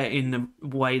pair in a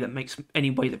way that makes any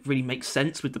way that really makes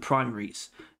sense with the primaries,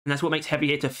 and that's what makes heavy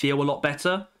hitter feel a lot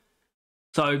better.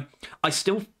 So I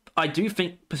do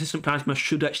think persistent plasma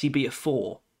should actually be a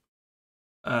 4.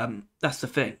 That's the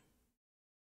thing.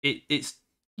 It's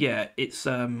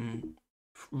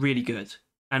really good,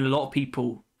 and a lot of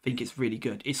people think it's really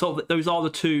good. It's sort of, those are the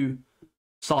two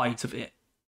sides of it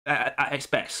at its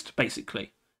best,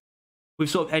 basically, with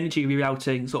sort of energy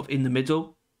rerouting sort of in the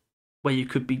middle, where you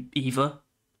could be either.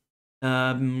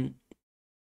 But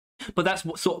that's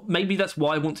what maybe that's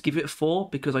why I want to give it a 4,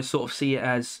 because I sort of see it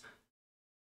as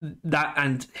that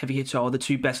and heavy hitter are the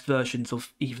two best versions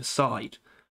of either side.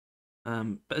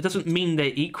 But it doesn't mean they're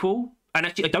equal, and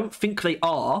actually I don't think they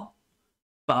are.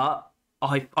 But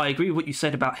I agree with what you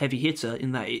said about heavy hitter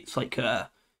in that it's like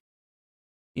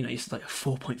it's like a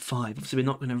 4.5. Obviously we're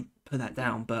not going to put that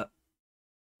down, but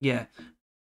yeah.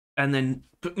 And then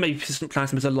maybe persistent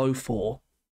plasma is a low 4,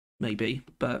 maybe,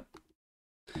 but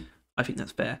I think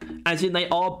that's fair. As in, they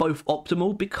are both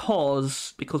optimal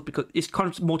because it's kind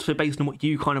of more so based on what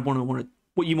you kind of want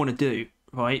to do,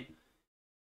 right?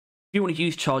 If you want to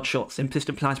use charge shots, then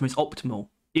persistent plasma is optimal.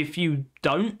 If you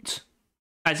don't,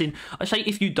 as in, I say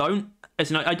if you don't, as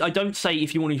in, I don't say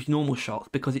if you want to use normal shots,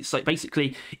 because it's like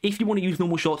basically if you want to use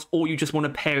normal shots or you just want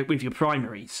to pair it with your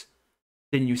primaries,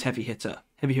 then use heavy hitter.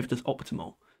 Heavy hitter's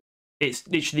optimal. It's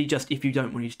literally just if you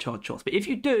don't want to use charge shots, but if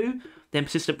you do, then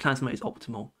persistent plasma is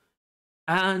optimal.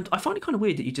 And I find it kind of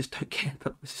weird that you just don't care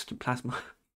about persistent plasma.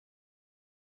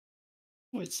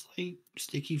 Well, it's like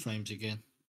sticky flames again.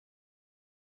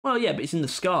 Well, yeah, but it's in the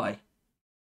sky.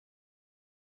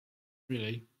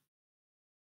 Really?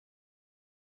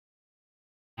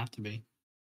 Have to be.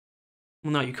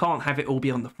 Well, no, you can't have it all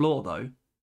be on the floor, though.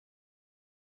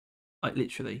 Like,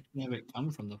 literally. Yeah, but it come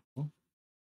from the floor.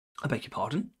 I beg your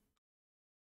pardon?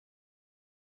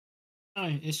 No,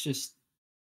 it's just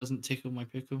doesn't tickle my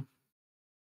pickle.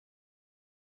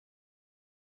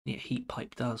 Yeah, heat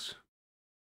pipe does.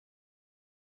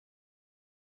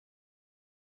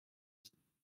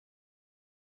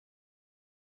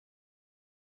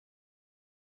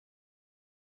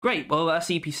 Great, well, that's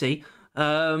EPC.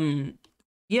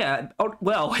 Yeah,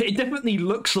 well, it definitely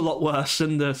looks a lot worse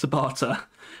than the Subata.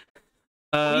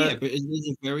 Yeah, but there's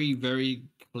a very, very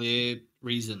clear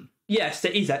reason. Yes,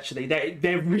 there is actually.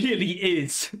 There really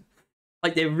is.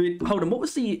 Like, hold on, what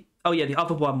was the... Oh, yeah, the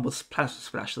other one was Plasma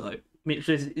Splash, though. I mean, it's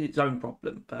its own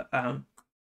problem, but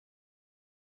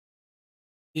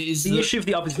the issue of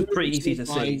the others is pretty easy to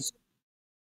see.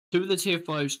 Two of the tier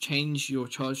 5s change your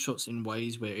charge shots in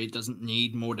ways where it doesn't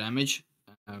need more damage,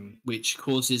 which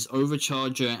causes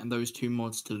Overcharger and those two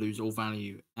mods to lose all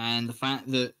value. And the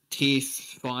fact that tier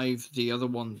 5, the other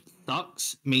one,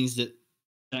 sucks, means that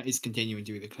is continuing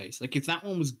to be the case. Like, if that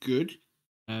one was good,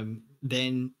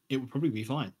 then it would probably be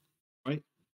fine, right?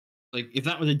 Like, if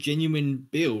that was a genuine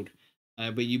build,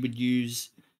 where you would use,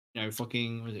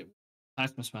 fucking, what is it,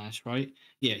 Plasma Smash, right?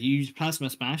 Yeah, you use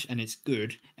Plasma Smash and it's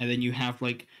good, and then you have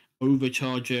like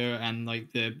Overcharger and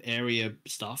like the area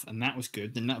stuff, and that was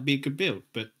good, then that would be a good build.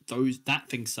 But that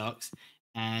thing sucks,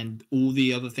 and all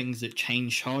the other things that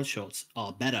change charge shots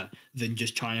are better than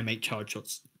just trying to make charge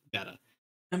shots better.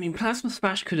 I mean, Plasma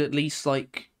Smash could at least,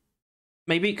 like,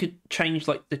 maybe it could change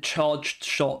like the charged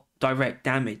shot direct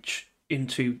damage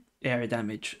into area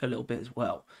damage a little bit as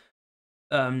well.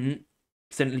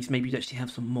 Then at least maybe you'd actually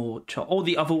have some more or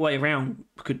the other way around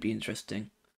could be interesting,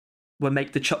 where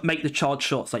make the charge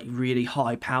shots like really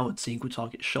high powered single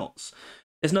target shots.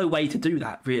 There's no way to do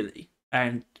that really.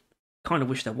 and kind of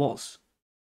wish there was.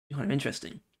 Kind of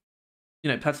interesting.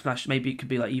 You know, Plasma Smash, maybe it could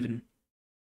be like even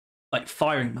like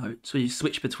firing modes where you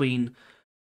switch between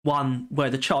one where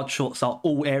the charge shots are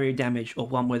all area damage or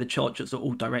one where the charge shots are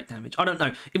all direct damage. I don't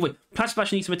know. Anyway, Plasma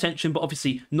Smash needs some attention, but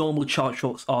obviously normal charge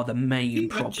shots are the main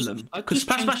problem. Because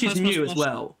Plasma Smash is new as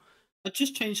well. I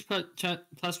just changed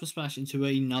Plasma Smash into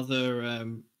another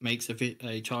makes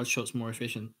a charge shots more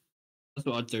efficient. That's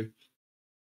what I'd do.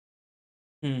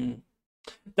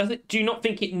 Do you not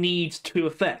think it needs two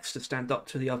effects to stand up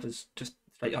to the others just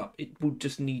straight up? It would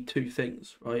just need two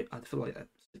things, right? I feel like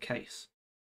that's the case.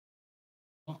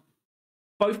 What?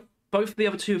 Both of the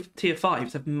other two tier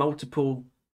 5s have multiple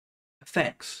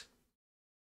effects.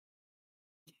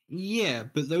 Yeah,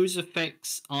 but those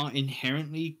effects are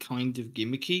inherently kind of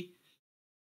gimmicky.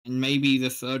 And maybe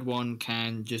the third one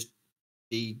can just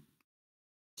be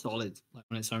solid, like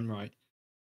on its own right.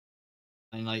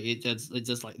 And like it does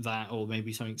like that, or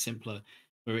maybe something simpler,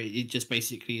 where it just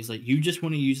basically is like, you just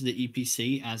want to use the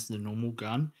EPC as the normal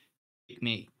gun, pick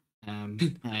me,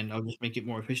 and I'll just make it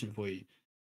more efficient for you.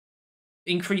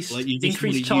 Increase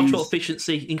charge shot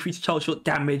efficiency, increase charge shot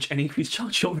damage, and increase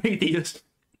charge shot radius.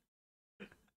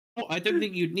 Oh, I don't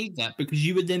think you'd need that, because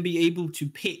you would then be able to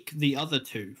pick the other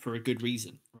two for a good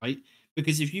reason, right?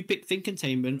 Because if you pick Thin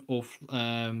Containment or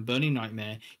Burning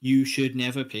Nightmare, you should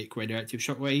never pick Radioactive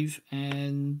Shockwave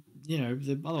and, you know,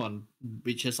 the other one,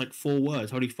 which has like 4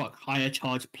 words. Holy fuck, higher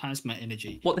charge plasma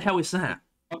energy. What the hell is that?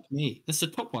 Fuck me. That's the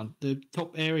top one, the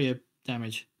top area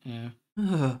damage.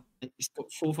 It's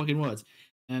got 4 fucking words.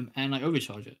 And like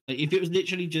overcharge it. Like, if it was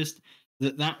literally just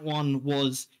that one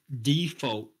was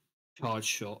default charge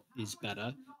shot is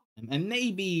better, and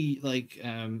maybe like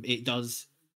it does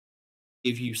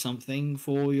give you something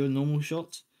for your normal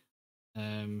shot.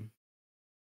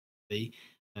 It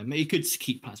could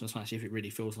keep Plasma Smash if it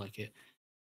really feels like it,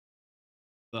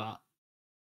 but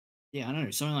yeah, I don't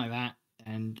know, something like that,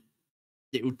 and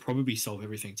it would probably solve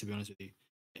everything, to be honest with you.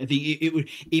 I think it would,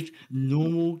 if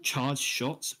normal charge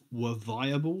shots were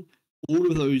viable, all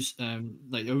of those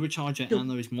like Overcharger and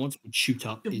those mods would shoot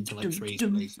up into like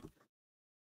 3s.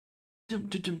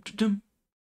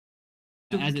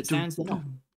 As it stands now.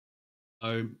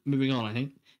 So moving on, I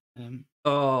think.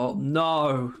 Oh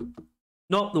no,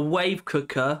 not the wave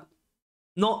cooker,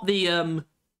 not the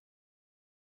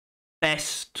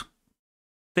best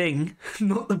thing,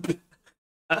 not the.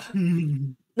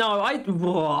 No,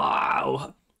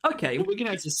 wow. Okay, well, we're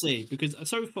gonna have to see, because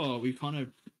so far we've kind of,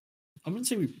 I wouldn't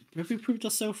say have we proved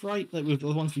ourselves right, like with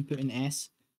the ones we put in S.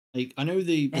 Like, I know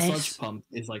the Sludge Pump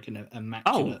is like an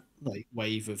immaculate like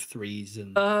wave of 3s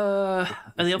and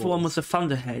the other one was the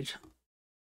Thunderhead,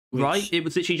 right? It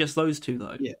was literally just those two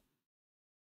though. Yeah.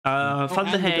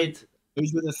 Thunderhead.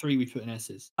 Those were the 3 we put in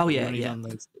S's. Oh yeah, yeah.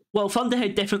 Well,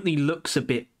 Thunderhead definitely looks a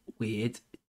bit weird.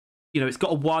 You know, it's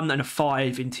got a 1 and a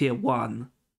 5 in tier 1.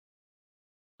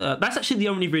 That's actually the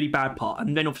only really bad part,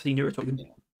 and then obviously Neurotoxin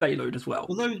payload as well.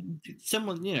 Although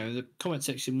someone, you know, the comment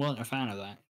section weren't a fan of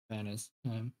that. Fairness.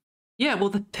 Yeah, well,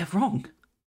 they're wrong.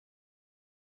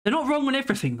 They're not wrong on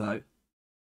everything though.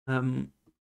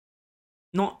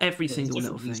 Not every single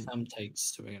little thing. Some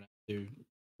takes, so we're gonna have to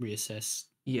reassess.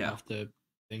 Yeah. After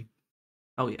thing.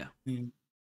 Oh yeah.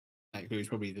 That includes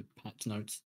probably the patch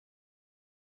notes.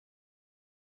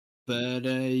 But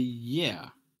yeah.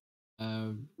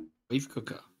 Wave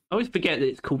cooker. I always forget that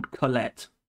it's called Colette.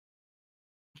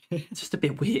 It's just a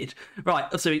bit weird. Right,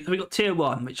 so we got tier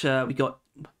 1, which we got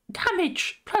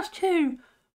damage +2,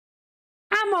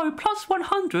 ammo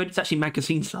 +100. It's actually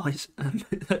magazine size,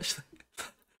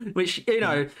 which, you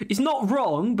know, is not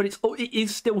wrong, but it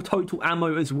is still total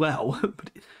ammo as well.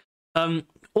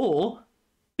 Or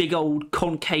big old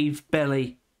concave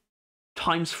belly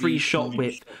 ×3 shot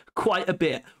width, quite a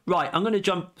bit. Right, I'm going to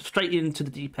jump straight into the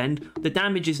deep end. The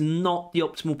damage is not the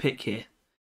optimal pick here.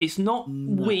 It's not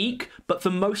weak, but for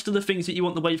most of the things that you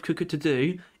want the wave cooker to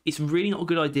do, it's really not a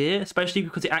good idea, especially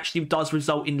because it actually does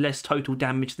result in less total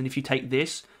damage than if you take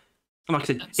this. And like I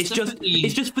said, it's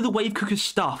just for the wave cooker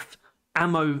stuff.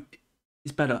 Ammo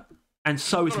is better, and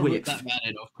so is width. That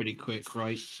batted off pretty quick,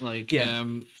 right? Like, yeah.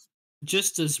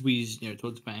 Just as we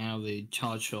talked about how the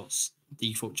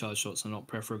default charge shots are not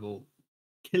preferable,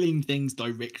 killing things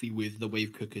directly with the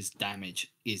wave cooker's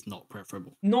damage is not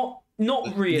preferable. Not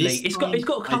really. It's got a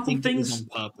couple things on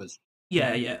purpose.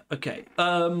 Yeah, okay.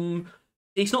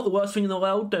 It's not the worst thing in the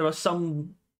world. There are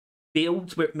some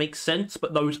builds where it makes sense,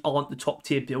 but those aren't the top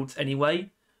tier builds anyway.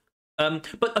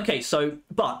 But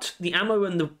the ammo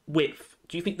and the width,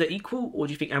 do you think they're equal, or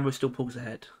do you think ammo still pulls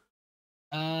ahead?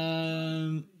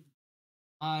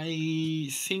 I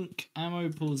think ammo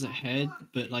pulls ahead,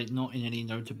 but like not in any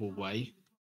notable way.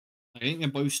 I think they're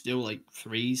both still like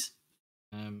threes.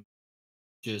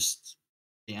 Just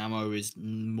the ammo is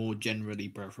more generally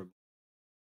preferable.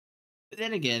 But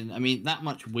then again, I mean, that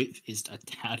much width is a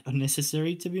tad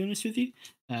unnecessary, to be honest with you.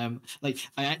 Like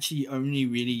I actually only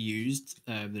really used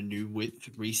the new width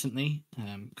recently,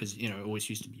 because you know it always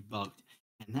used to be bugged,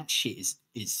 and that shit is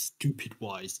stupid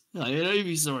wise. Like, I don't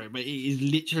be sorry, but it is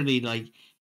literally like,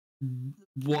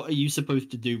 what are you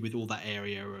supposed to do with all that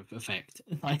area of effect?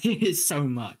 Like it's so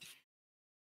much.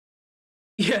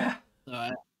 Yeah. So,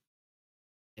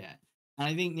 yeah, and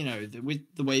I think with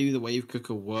the way the wave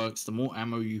cooker works, the more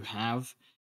ammo you have,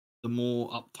 the more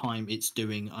uptime it's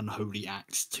doing unholy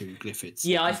acts to Glyphids.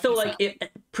 Yeah, I feel like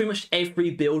pretty much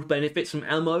every build benefits from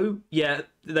ammo. Yeah,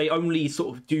 they only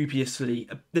sort of dubiously.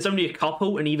 There's only a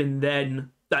couple, and even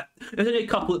then, there's only a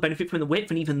couple that benefit from the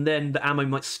width, and even then, the ammo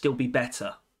might still be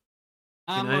better.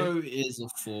 Ammo is a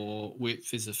 4,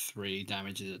 width is a 3,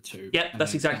 damage is a 2. Yeah,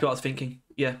 that's exactly what I was thinking.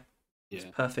 Yeah, it's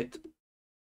perfect.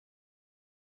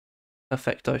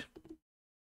 Perfecto.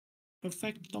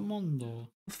 Perfecto mondo.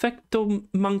 Perfecto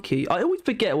monkey. I always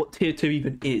forget what tier 2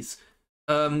 even is.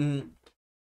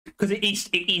 Because it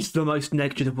is the most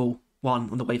negligible one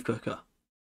on the wave cooker.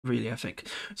 Really, I think.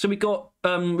 So we got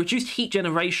reduced heat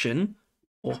generation,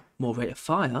 or more rate of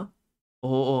fire,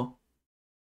 or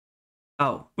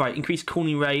increased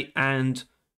cooling rate and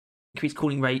increased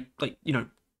cooling rate, like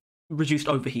reduced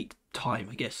overheat time,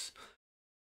 I guess.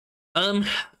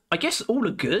 I guess all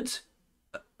are good.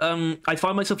 I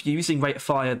find myself using rate of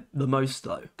fire the most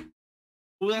though.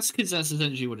 Well, that's because that's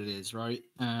essentially what it is, right?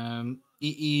 It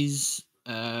is.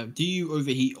 Do you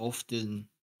overheat often?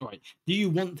 Right. Do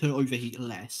you want to overheat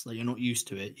less? Like you're not used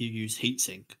to it. You use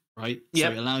heatsink, right?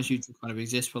 Yep. So it allows you to kind of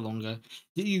exist for longer.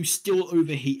 Do you still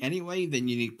overheat anyway? Then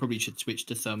you probably should switch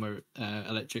to thermo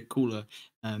electric cooler.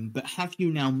 But have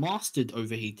you now mastered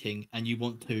overheating and you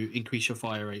want to increase your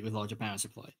fire rate with larger power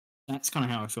supply? That's kind of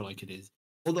how I feel like it is.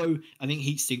 Although I think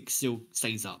heatsink still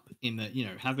stays up in that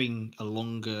having a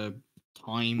longer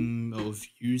time of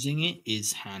using it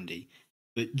is handy.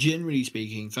 But generally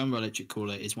speaking, thermoelectric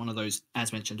cooler is one of those,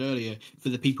 as mentioned earlier, for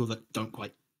the people that aren't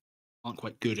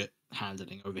quite good at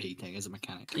handling overheating as a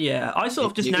mechanic. Yeah, I sort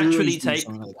of just naturally take.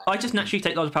 I just naturally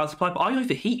take large power supply, but I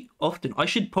overheat often. I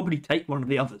should probably take one of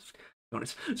the others, to be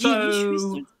honest.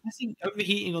 So I think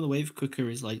overheating on the wave cooker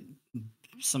is like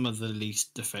some of the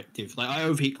least effective. Like I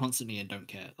overheat constantly and don't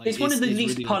care. Like, it's one of the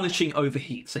least really punishing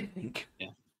overheats, I think.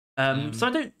 Yeah. So I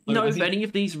don't know if any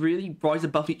of these really rise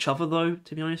above each other, though.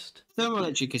 To be honest,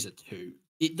 thermoelectric is a 2.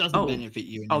 It doesn't benefit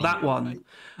you. In that one.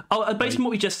 Right? Based on what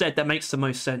we just said, that makes the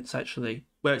most sense actually.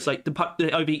 Where it's like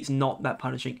the overheat's not that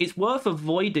punishing. It's worth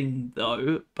avoiding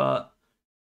though, but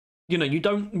you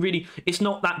don't really. It's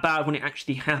not that bad when it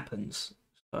actually happens.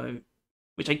 So,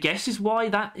 which I guess is why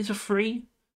that is a free.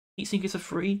 Heatsink is a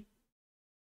free.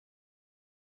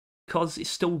 Because it's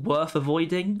still worth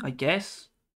avoiding, I guess.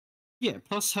 Yeah,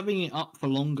 plus having it up for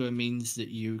longer means that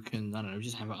you can, I don't know,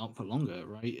 just have it up for longer,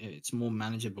 right? It's more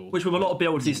manageable. Which with a lot of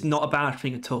builds is not a bad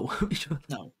thing at all.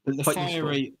 No, but the fire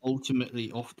rate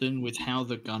ultimately, often with how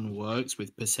the gun works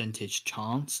with percentage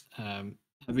chance,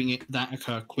 having that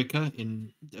occur quicker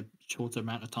in a shorter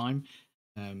amount of time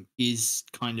is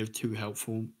kind of too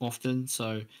helpful often.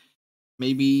 So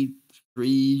maybe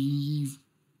 3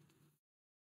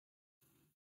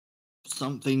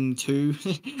 something 2.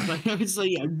 Like I would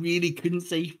say, I really couldn't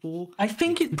say 4. I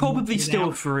think it's probably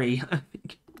still 3. I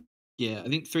think. Yeah, I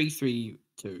think 3, 3,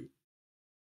 2.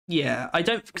 Yeah, I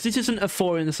don't, because this isn't a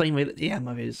 4 in the same way that the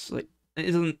ammo is. Like it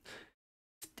isn't.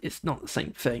 It's not the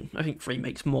same thing. I think 3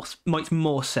 makes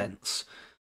more sense.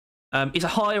 It's a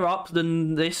higher up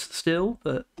than this still,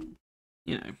 but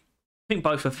I think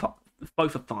both are fine.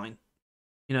 Both are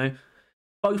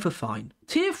fine.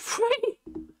 Tier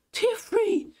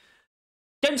 3.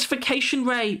 Densification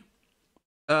rate.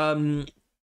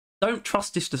 Don't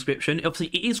trust this description. Obviously,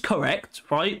 it is correct,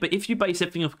 right? But if you base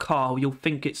everything off Carl, you'll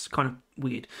think it's kind of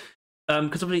weird.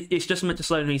 Because obviously, it's just meant to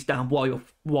slow enemies down while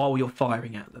you're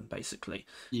firing at them, basically.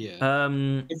 Yeah.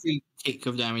 Every tick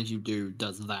of damage you do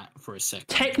does that for a second.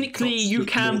 Technically, you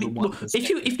can be.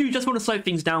 If you just want to slow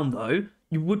things down, though,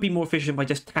 you would be more efficient by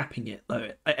just tapping it,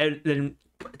 though, then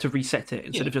to reset it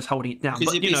instead of just holding it down.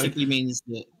 Because it basically means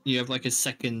that you have like a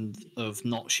second of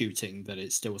not shooting, but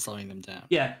it's still slowing them down.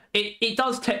 Yeah, it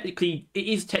is technically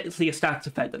a status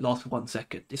effect that lasts for 1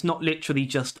 second. It's not literally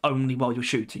just only while you're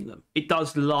shooting them. It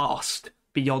does last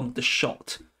beyond the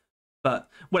shot, but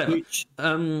whatever.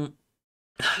 I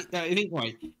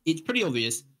think it's pretty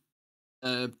obvious.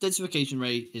 Densification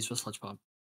rate is for sludge pump.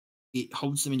 It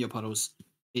holds them in your puddles.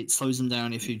 It slows them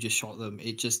down if you just shot them.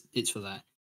 It's for that.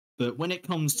 But when it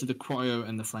comes to the cryo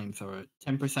and the flamethrower,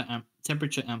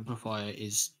 temperature amplifier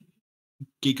is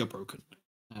giga broken.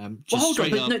 Well, hold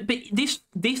on, but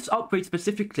this upgrade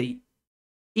specifically,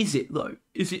 is it though?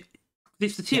 Is it?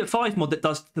 It's the tier 5 mod that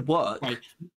does the work. Right.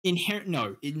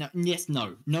 Yes,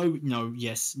 no,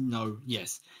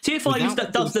 yes. Tier 5 is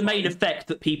that does the main effect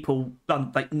that people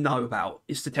know about.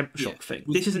 It's the temperature shock thing.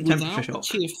 This isn't temperature shock.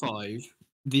 Tier 5,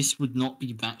 this would not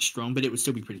be that strong, but it would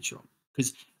still be pretty strong.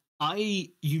 Because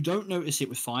you don't notice it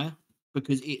with fire,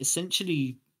 because it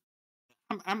essentially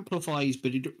amplifies,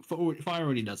 but fire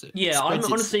already does it. Yeah, I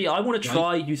want to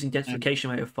try using densification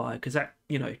rate with fire, because that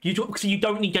you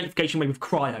don't need densification rate with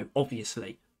cryo,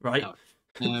 obviously, right?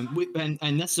 No.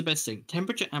 And that's the best thing.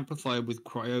 Temperature amplifier with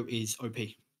cryo is OP,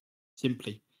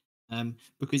 simply,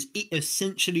 because it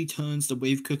essentially turns the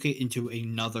wave cooker into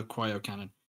another cryo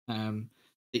cannon.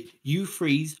 You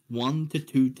freeze 1 to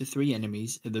 2 to 3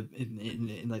 enemies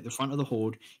in like the front of the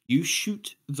horde. You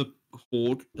shoot the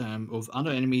horde of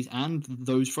other enemies and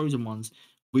those frozen ones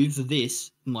with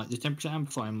this, like the temperature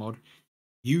amplifier mod.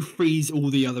 You freeze all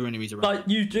the other enemies around. But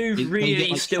you do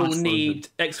really still need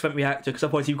X-Vent Reactor, because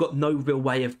otherwise you've got no real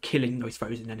way of killing those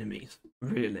frozen enemies.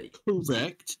 Really.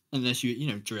 Correct, unless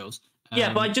you drills.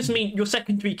 Yeah, but I just mean your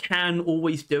secondary can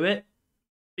always do it.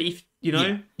 If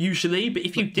usually, but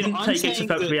if you didn't take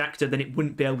X-Vent Reactor, then it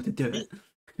wouldn't be able to do it.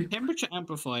 Temperature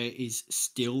amplifier is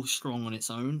still strong on its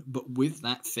own, but with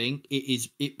that thing,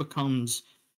 it becomes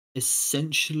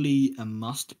essentially a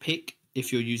must pick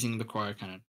if you're using the cryo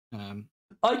cannon.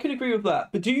 I can agree with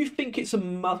that, but do you think it's a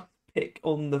must pick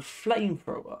on the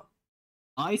flamethrower?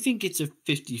 I think it's a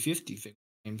 50-50 thing.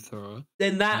 Flamethrower.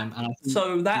 Then that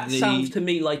sounds to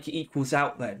me like it equals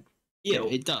out then. Yeah,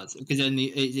 it does, because then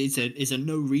it's a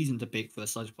no reason to pick for the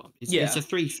sludge bomb. It's a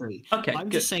 3-3. Okay, I'm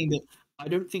just saying that I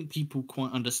don't think people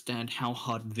quite understand how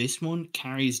hard this one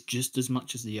carries just as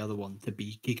much as the other one to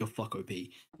be giga fuck OP.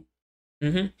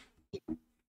 Mm-hmm.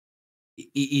 It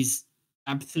is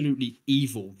absolutely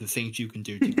evil, the things you can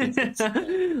do to get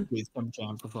with temperature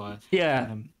amplifier.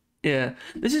 Yeah, yeah.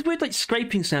 This is weird, like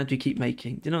scraping sound you keep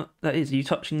making. Do you know what that is? Are you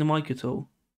touching the mic at all?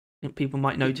 People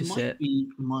might notice it. Might be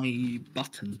my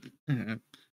button.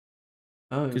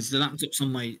 Oh, because the laptop's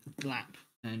on my lap,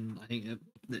 and I think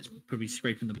that's probably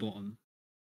scraping the bottom.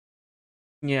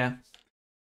 Yeah,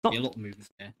 a lot of movement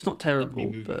there. It's not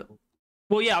terrible, but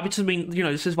well, yeah. I mean,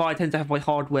 this is why I tend to have my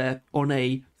hardware on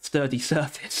a sturdy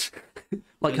surface,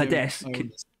 like a desk.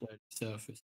 Sturdy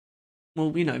surface.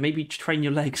 Well, maybe train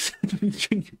your legs.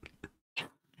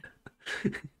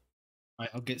 Right,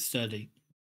 I'll get sturdy.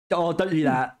 Oh, don't do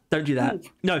that. Don't do that.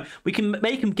 No, we can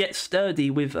make them get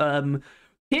sturdy with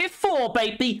tier 4,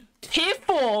 baby. Tier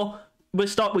 4.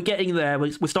 We're getting there.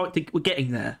 We're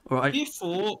getting there. All right. Tier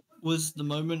 4 was the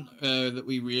moment that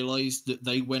we realized that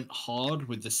they went hard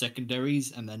with the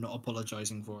secondaries, and they're not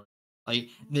apologizing for it. Like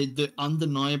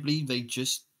undeniably, they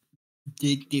just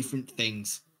did different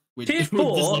things. Tier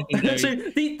 4. So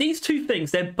these two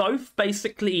things, they're both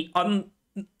basically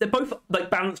they're both like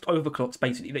balanced overclocks,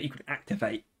 basically, that you can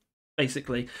activate.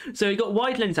 Basically, so you got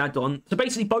wide lens add-on. So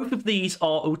basically, both of these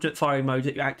are alternate firing modes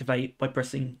that you activate by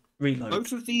pressing reload.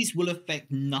 Both of these will affect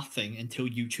nothing until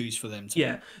you choose for them to.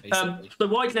 Yeah. The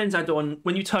wide lens add-on,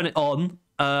 when you turn it on,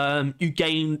 you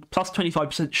gain plus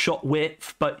 25% shot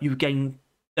width, but you gain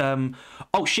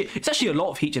oh shit, it's actually a lot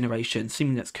of heat generation,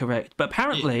 assuming that's correct. But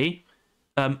apparently,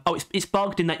 it's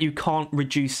bugged in that you can't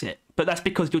reduce it, but that's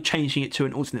because you're changing it to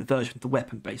an alternate version of the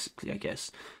weapon, basically, I guess.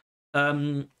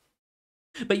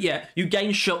 But yeah, you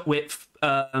gain shot width,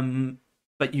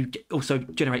 but you also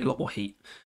generate a lot more heat.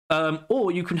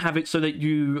 Or you can have it so that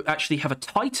you actually have a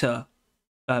tighter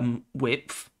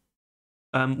width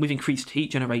with increased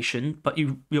heat generation, but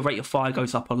your rate of fire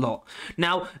goes up a lot.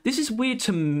 Now, this is weird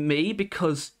to me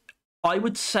because I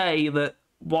would say that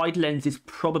wide lens is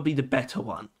probably the better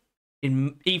one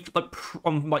on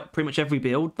pretty much every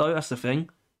build, though. That's the thing.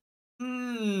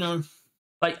 No.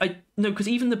 No, because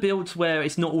even the builds where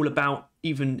it's not all about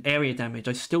even area damage,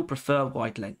 I still prefer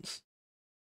wide lens.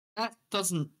 That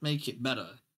doesn't make it better.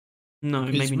 No,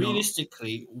 maybe not.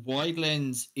 Realistically, wide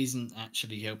lens isn't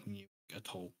actually helping you at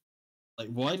all. Like,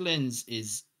 wide lens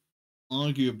is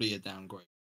arguably a downgrade.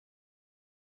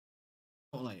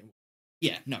 I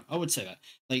would say that.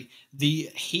 Like,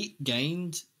 the heat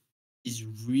gained is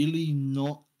really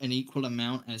not an equal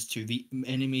amount as to the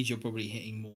enemies you're probably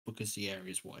hitting more because the area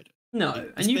is wider.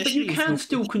 No, but you can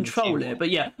still control it. But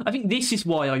yeah, I think this is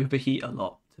why I overheat a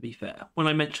lot, to be fair. When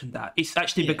I mentioned that, it's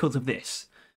actually because of this.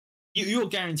 You're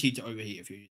guaranteed to overheat if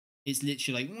you It's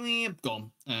literally like,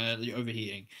 gone, you're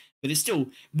overheating. But it's still,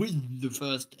 with the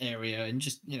first area, and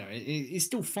just, it's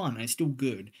still fun, and it's still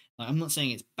good. Like, I'm not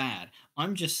saying it's bad.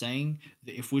 I'm just saying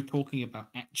that if we're talking about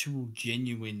actual,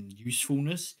 genuine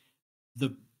usefulness,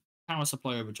 the power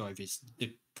supply overdrive is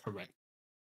the correct.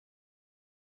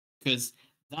 Because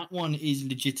that one is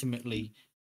legitimately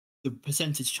the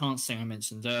percentage chance thing I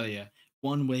mentioned earlier,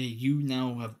 one where you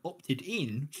now have opted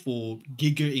in for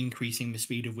giga increasing the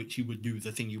speed of which you would do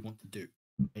the thing you want to do.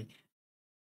 Right?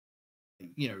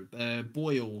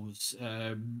 Boils,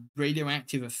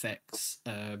 radioactive effects,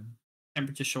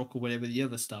 temperature shock, or whatever the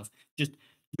other stuff. Just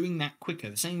doing that quicker.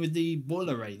 The same with the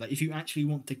boiler rate. Like, if you actually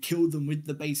want to kill them with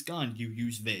the base gun, you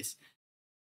use this.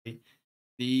 Right?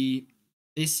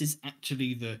 This is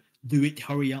actually the do it,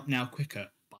 hurry up now, quicker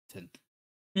button.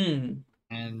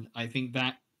 And I think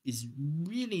that is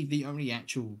really the only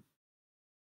actual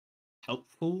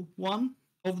helpful one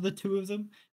of the two of them.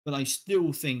 But I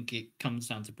still think it comes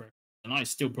down to preference, and I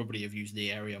still probably have used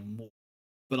the area more.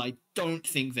 But I don't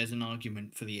think there's an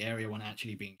argument for the area one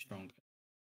actually being stronger.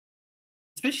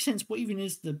 Especially since what even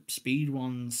is the speed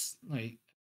ones like?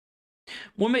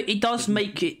 Well, it does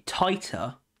make it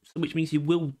tighter, which means you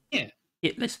will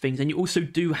hit less things, and you also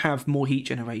do have more heat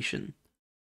generation,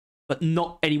 but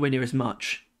not anywhere near as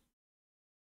much.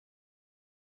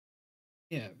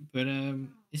 Yeah, but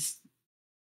it's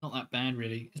not that bad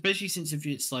really. Especially since if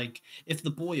it's like, if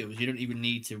the boils, you don't even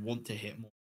need to want to hit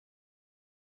more.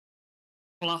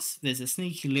 Plus, there's a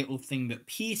sneaky little thing that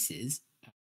pierces,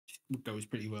 which goes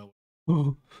pretty well,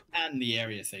 and the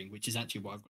area thing, which is actually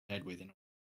what I've got ahead with.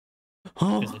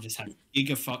 Because I just have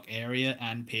gigafuck area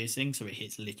and piercing, so it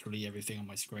hits literally everything on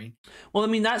my screen. Well, I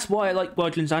mean, that's why I like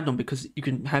Wildland's add-on, because you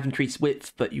can have increased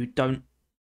width, but you don't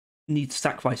need to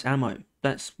sacrifice ammo.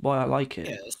 That's why I like it.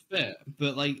 Yeah, that's fair.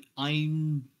 But like, I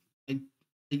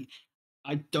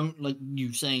don't like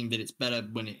you saying that it's better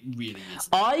when it really is.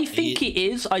 I think it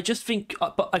is. I just think,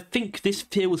 but I think this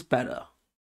feels better.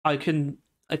 I think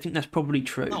that's probably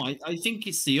true. No, I think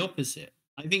it's the opposite.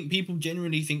 I think people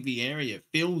generally think the area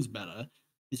feels better.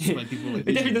 This is why people like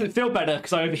it definitely doesn't feel better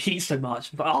because I overheat so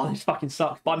much. But this fucking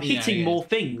sucks. But I'm hitting more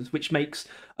things, which makes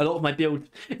a lot of my build.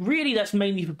 Really, that's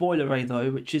mainly for boiler ray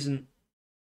though, which isn't.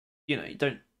 You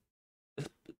don't.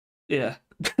 Yeah.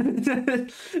 No,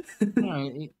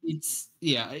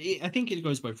 I think it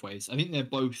goes both ways. I think they're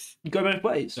both go both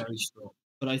ways. Very strong,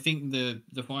 but I think the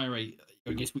fire rate.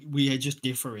 I guess we just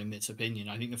differ in its opinion.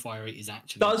 I think the fire rate is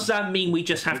actually. Does that mean we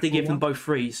just have to give them both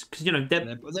threes? Because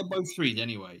they're both threes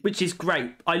anyway. Which is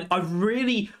great. I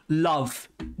really love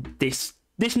this.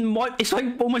 It's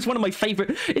like almost one of my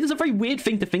favorite. It is a very weird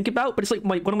thing to think about, but it's like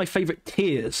one of my favorite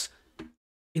tiers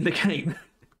in the game.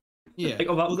 Yeah,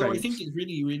 although I think it's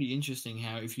really, really interesting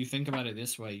how, if you think about it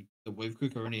this way, the Wave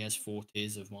Cooker only has 4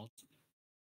 tiers of mods.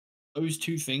 Those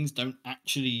two things don't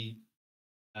actually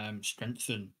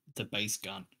strengthen the base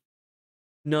gun.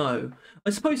 No, I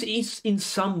suppose it is in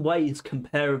some ways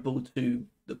comparable to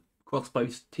the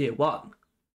crossbows tier 1,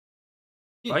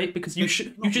 right? Because you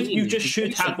just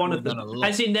should have one of them.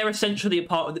 As in, they're essentially a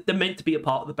part of. They're meant to be a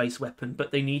part of the base weapon,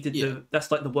 but they needed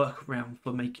that's like the workaround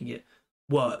for making it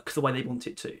work the way they want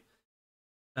it to.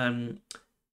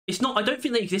 It's not. I don't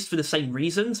think they exist for the same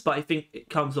reasons, but I think it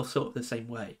comes off sort of the same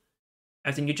way.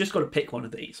 As in, you just got to pick one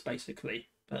of these, basically.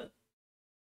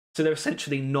 So they're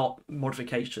essentially not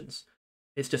modifications.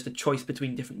 It's just a choice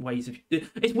between different ways of.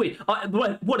 It's weird.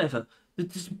 Whatever.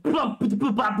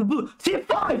 Tier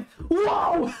 5.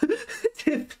 Whoa!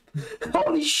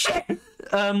 Holy shit!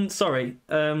 Sorry.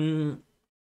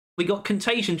 We got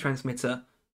contagion transmitter.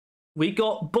 We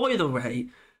got boiler ray.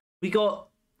 We got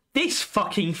this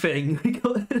fucking thing. We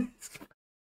got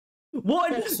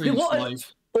what an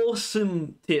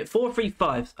awesome tier.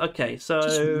 435. Okay, so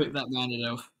just rip that rounded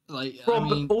out.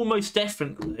 Almost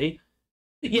definitely.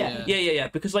 Yeah.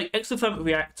 Because like exothermic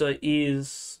reactor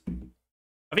is,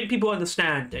 I think people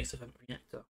understand exothermic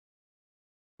reactor,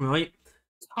 right?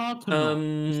 It's hard to know.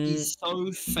 It's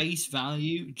so face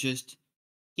value. Just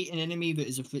hit an enemy that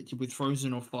is afflicted with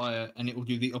frozen or fire, and it will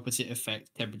do the opposite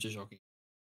effect, temperature shocking.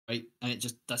 Right,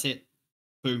 and that's it.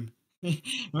 Boom.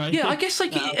 Right. Yeah, I guess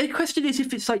like the question is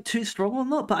if it's like too strong or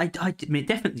not. But I mean, it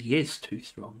definitely is too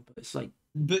strong. But it's like.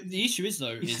 But the issue is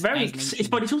though,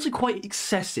 but it's also quite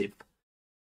excessive.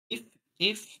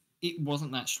 If it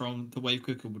wasn't that strong, the Wave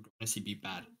Cooker would honestly be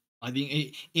bad. I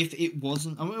think if it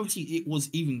wasn't, I mean, obviously it was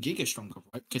even giga stronger,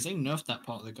 right? Because they nerfed that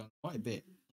part of the gun quite a bit.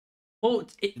 Well,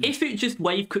 if it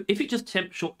just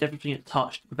temp shocked everything it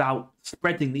touched without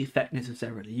spreading the effect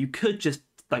necessarily, you could just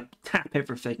like tap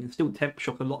everything and still temp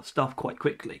shock a lot of stuff quite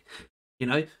quickly,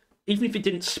 even if it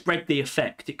didn't spread the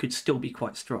effect, it could still be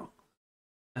quite strong.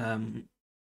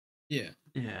 Yeah.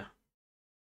 Yeah.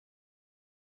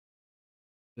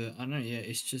 But I don't know. Yeah,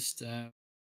 it's just.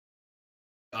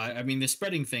 I mean, the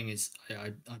spreading thing is.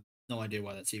 I have no idea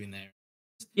why that's even there.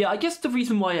 Yeah, I guess the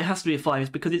reason why it has to be a 5 is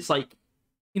because it's like,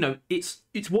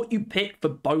 it's what you pick for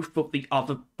both of the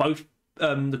other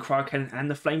the cryocannon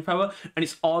and the flamethrower, and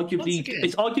it's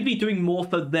arguably doing more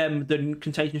for them than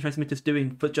contagion transmitter's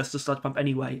doing for just the sludge pump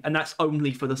anyway, and that's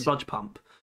only for the sludge pump.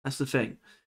 That's the thing.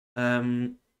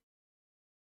 And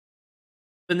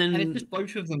it's just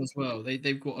both of them as well.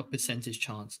 They've got a percentage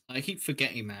chance. I keep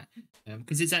forgetting that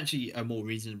because it's actually a more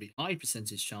reasonably high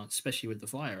percentage chance, especially with the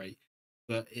fire rate.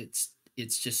 But it's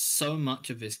just so much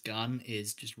of this gun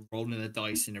is just rolling the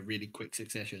dice in a really quick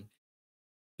succession.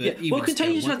 But yeah, well,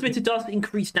 contagion transmitter does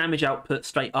increase damage output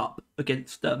straight up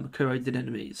against corroded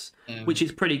enemies, which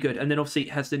is pretty good. And then obviously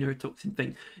it has the neurotoxin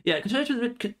thing. Yeah,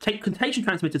 contagion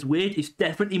transmitter's weird. It's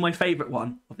definitely my favourite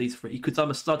one of these three because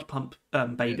I'm a sludge pump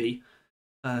baby.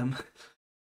 Yeah.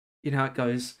 You know how it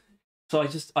goes. So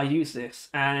I use this,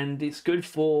 and it's good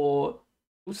for.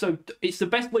 Also, it's the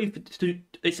best way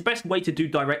to do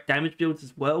direct damage builds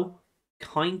as well,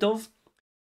 kind of.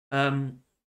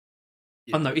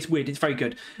 Yeah. Oh no, it's weird. It's very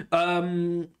good.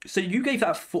 So you gave that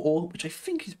a 4, which I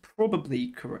think is probably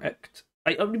correct.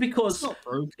 Only because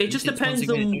it just depends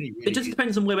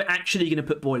on where we're actually going to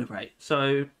put boiler rate.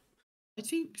 So I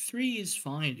think 3 is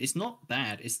fine. It's not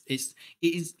bad. It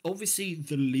is obviously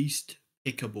the least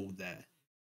pickable there,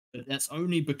 but that's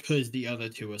only because the other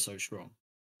two are so strong,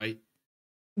 right?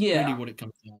 Yeah. Really, what it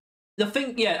comes down.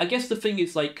 I guess the thing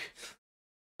is like,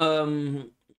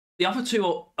 the other two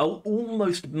are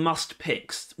almost must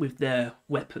picks with their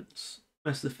weapons.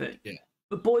 That's the thing. Yeah.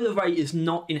 But boiler rate is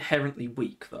not inherently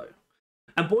weak though,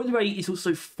 and boiler rate is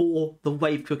also for the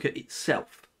wave cooker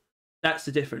itself. That's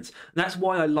the difference. And that's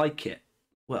why I like it.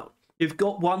 Well, you've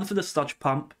got one for the sludge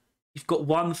pump, you've got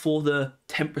one for the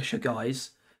temperature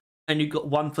guys, and you've got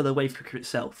one for the wave cooker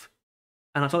itself.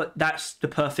 And I feel like that's the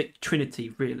perfect trinity,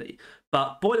 really.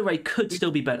 But boiler rate could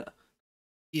still be better.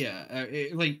 Yeah,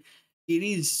 it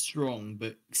is strong,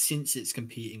 but since it's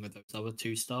competing with those other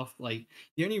two stuff, like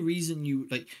the only reason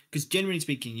because generally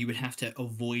speaking, you would have to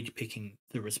avoid picking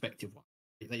the respective one.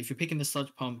 Like if you're picking the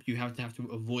sludge pump, you have to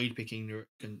avoid picking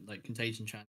the contagion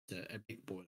transmitter a big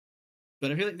boiler.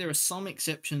 But I feel like there are some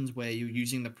exceptions where you're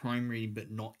using the primary, but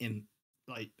not in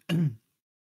like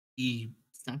the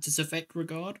status effect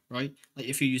regard, right? Like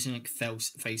if you're using like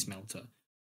face melter,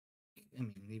 I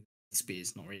mean,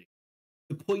 spear's not really.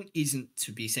 The point isn't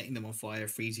to be setting them on fire,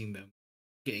 freezing them,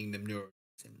 getting them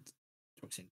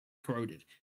neurotoxin corroded,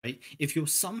 right? If you're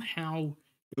somehow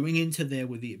going into there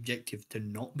with the objective to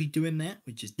not be doing that,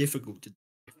 which is difficult to do,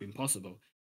 if impossible,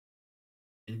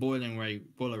 and boiler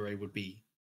ray would be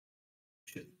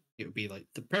like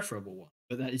the preferable one,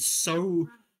 but that is so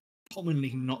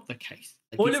commonly not the case.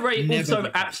 Like, boiler ray also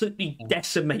absolutely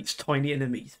decimates tiny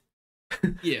enemies.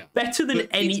 Yeah, better than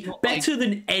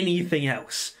anything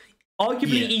else.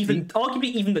 Arguably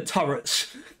even the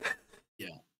turrets.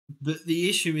 Yeah, but the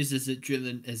issue is that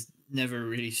Drillen has never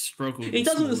really struggled. It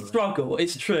doesn't struggle.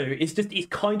 It's true. It's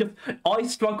kind of. I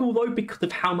struggle though because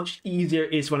of how much easier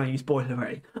it is when I use boiler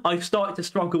ray. I've started to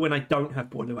struggle when I don't have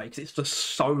boiler ray because it's just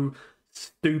so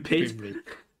stupid.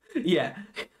 Yeah,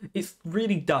 it's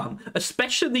really dumb,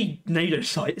 especially NATO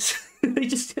sites. They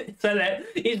just sell it.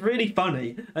 It's really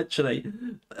funny, actually.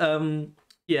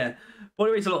 Yeah,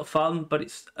 boiler ray's a lot of fun, but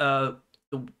it's the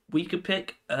weaker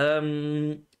pick.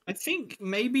 I think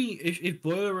maybe if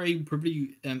boiler ray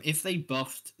probably if they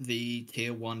buffed the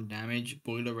tier 1 damage,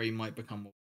 boiler ray might become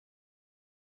more.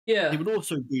 Yeah, it would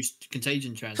also boost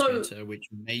contagion transmitter, which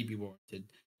may be warranted.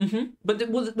 But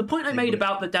the point I made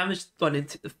about the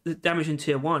damage in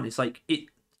tier 1 is like it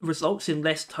results in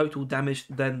less total damage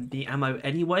than the ammo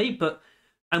anyway.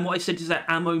 And what I said is that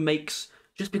ammo makes,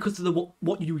 just because of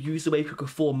what you use the wave cooker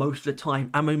for most of the time,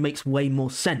 ammo makes way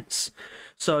more sense.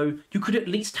 So you could at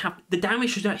least have the damage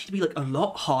should actually be like a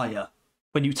lot higher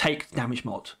when you take damage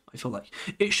mod. I feel like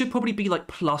it should probably be like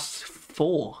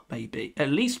 +4, maybe at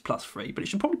least +3, but it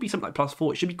should probably be something like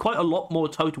 +4. It should be quite a lot more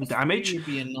total damage. It would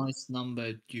be a nice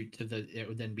number due to it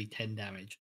would then be 10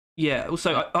 damage. Yeah.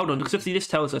 Also, hold on, because obviously this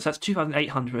tells us that's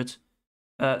 2,800.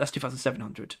 That's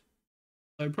 2,700.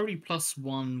 So probably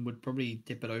 +1 would probably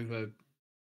tip it over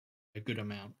a good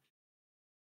amount.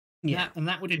 Yeah, and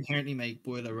that would inherently make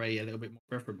boiler ray a little bit more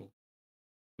preferable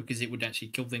because it would actually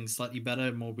kill things slightly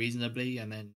better, more reasonably,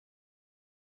 and then.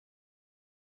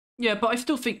 Yeah, but I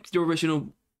still think the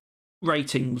original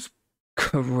rating was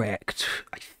correct.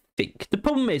 I think the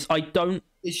problem is I don't.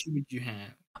 Issue would you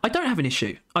have? I don't have an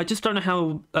issue. I just don't know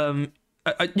how.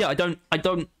 Yeah, I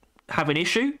don't have an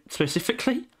issue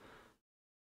specifically.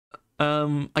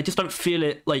 I just don't feel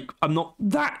it. Like I'm not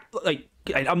that like.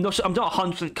 I'm not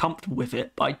 100% comfortable with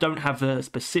it, but I don't have a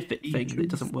specific thing that it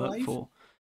doesn't work for.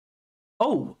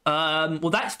 Oh,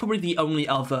 well, that's probably the only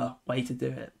other way to do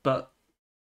it, but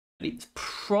it's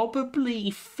probably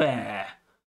fair.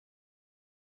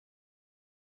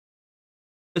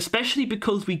 Especially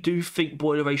because we do think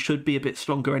Boiler Ray should be a bit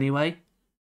stronger anyway.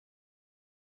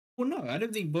 Well, no, I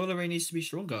don't think Boiler Ray needs to be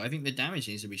stronger. I think the damage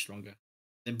needs to be stronger.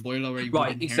 Then Boiler Ray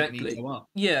would inherently go up.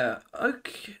 Yeah,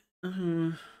 okay.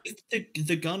 If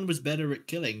the gun was better at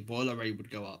killing, Boiler Ray would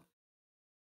go up.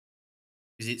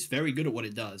 Because it's very good at what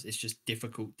it does. It's just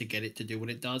difficult to get it to do what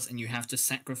it does, and you have to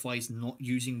sacrifice not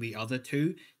using the other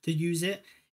two to use it,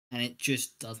 and it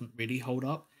just doesn't really hold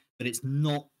up. But it's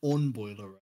not on Boiler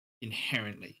Ray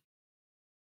inherently.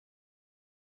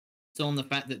 It's on the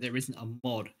fact that there isn't a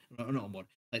mod, not a mod.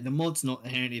 Like the mod's not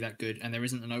inherently that good, and there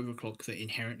isn't an overclock that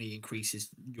inherently increases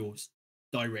your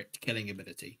direct killing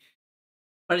ability.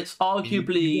 But it's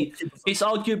arguably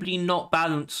not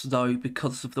balanced though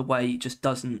because of the way it just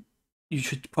doesn't. You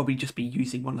should probably just be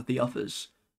using one of the others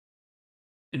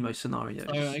in most scenarios.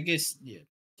 I guess, yeah,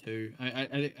 2.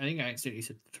 I think I accidentally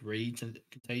said 3 to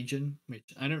Contagion,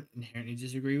 which I don't inherently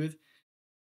disagree with.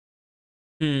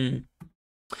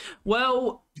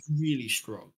 Well, it's really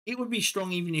strong. It would be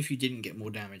strong even if you didn't get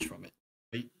more damage from it.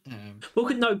 Right? Well,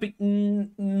 no, but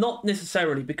not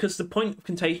necessarily, because the point of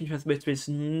Contagion Transmitter is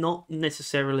not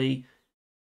necessarily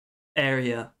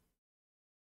area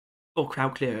or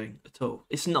crowd clearing at all.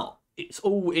 It's not. It's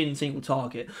all in single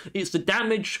target. It's the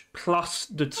damage plus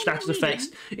the status effects.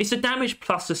 It's the damage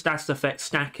plus the status effects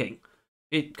stacking.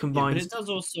 It combines. Yeah, but it does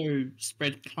also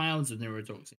spread clouds of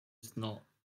neurotoxin. It's not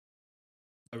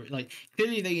like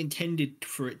clearly they intended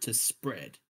for it to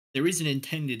spread. There is an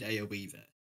intended AOE there,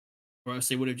 or else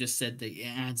they would have just said that it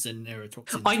adds a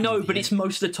neurotoxin. I know, but it's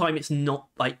most of the time it's not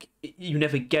like you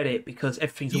never get it because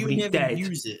everything's already dead. You never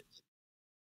use it.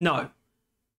 No.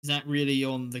 Is that really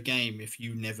on the game if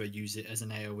you never use it as an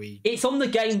AoE? It's on the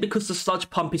game because the sludge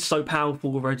pump is so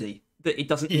powerful already that it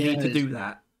doesn't need to do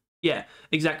that. Yeah,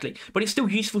 exactly. But it's still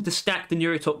useful to stack the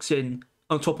neurotoxin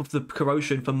on top of the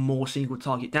corrosion for more single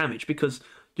target damage because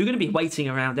you're going to be waiting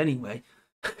around anyway,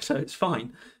 so it's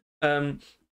fine. You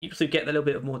also get a little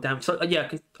bit of more damage. So yeah,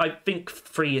 I think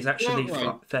 3 is actually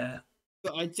fair.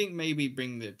 But I think maybe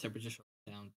bring the temperature shock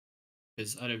down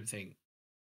because I don't think.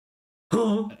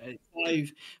 5.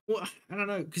 Well, I don't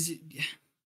know because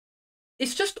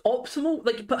it's just optimal.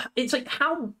 Like, but it's like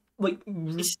how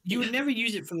you would never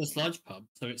use it from the sludge pump,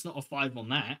 so it's not a 5 on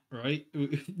that, right?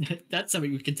 That's something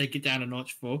we can take it down a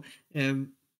notch for.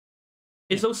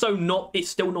 It's also not. It's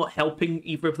still not helping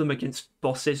either of them against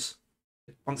bosses.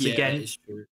 Once again, that is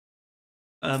true.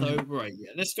 So right,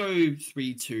 yeah, let's go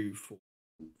 3, 2, 4.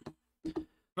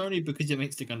 Only because it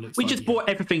makes the gun look. We just brought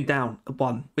everything down at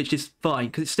 1, which is fine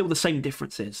because it's still the same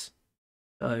differences.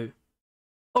 So,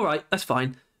 all right, that's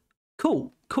fine.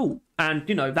 Cool. And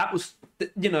that was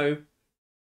that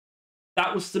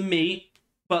was the meat,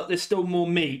 but there's still more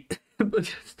meat. There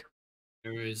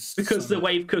is because the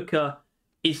wave cooker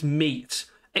is meat,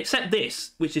 except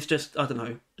this, which is just I don't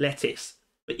know lettuce.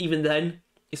 But even then,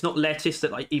 it's not lettuce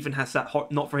that like even has that hot,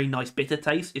 not very nice bitter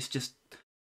taste. It's just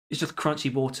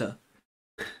crunchy water.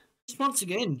 Once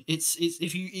again, it's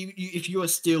if you are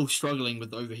still struggling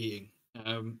with overheating,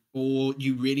 or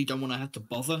you really don't want to have to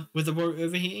bother with the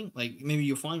overheating, like maybe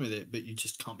you're fine with it, but you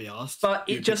just can't be asked. But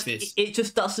it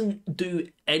just doesn't do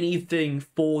anything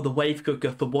for the wave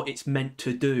cooker for what it's meant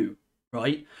to do,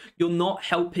 right? You're not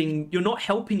helping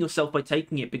yourself by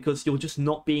taking it because you're just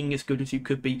not being as good as you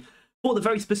could be for the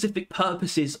very specific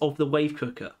purposes of the wave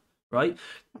cooker, right?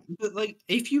 But like,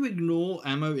 if you ignore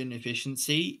ammo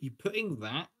inefficiency, you're putting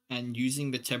that and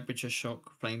using the temperature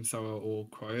shock, flamethrower, or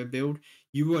cryo build,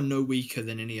 you are no weaker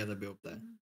than any other build there.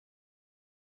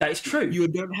 That is true. You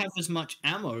don't have as much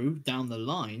ammo down the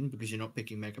line because you're not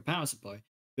picking mega power supply,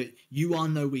 but you are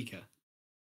no weaker.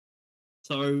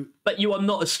 So, but you are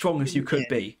not as strong as you could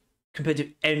be compared to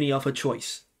any other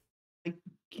choice. I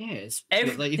guess.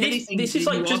 This is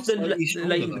like just the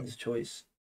layman's choice.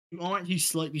 You are actually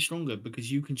slightly stronger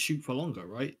because you can shoot for longer,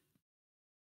 right?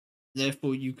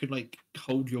 Therefore, you could like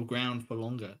hold your ground for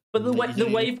longer. But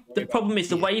the problem is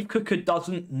the wave cooker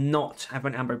doesn't not have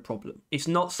an ammo problem. It's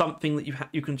not something that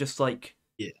you can just like.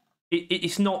 Yeah.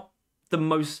 It's not the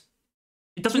most.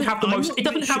 It doesn't have the most. It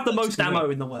doesn't have the most ammo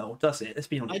in the world, does it? Let's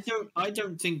be honest. I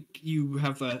don't think you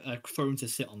have a throne to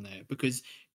sit on there because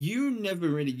you never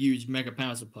really use Mega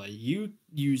Power Supply. You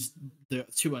use the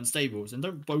 2 unstables, and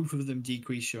don't both of them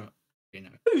decrease your,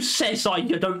 Who says I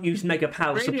don't use Mega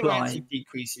Power Supply? Radioactive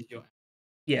decreases your.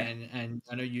 Yeah, and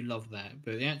I know you love that,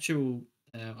 but the actual,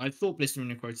 I thought Blistering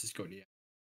Necrosis got you.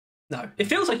 No, it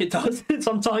feels like it does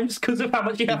sometimes because of how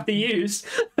much you have to use.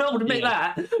 I'll admit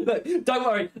that. But don't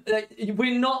worry,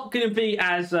 we're not going to be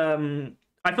as. I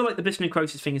feel like the Blistering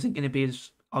Necrosis thing isn't going to be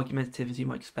as argumentative as you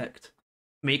might expect.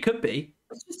 I mean, it could be.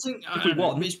 I just think if we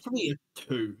want. It's probably a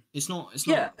 2. It's not.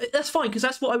 Yeah, that's fine because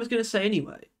that's what I was going to say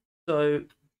anyway. So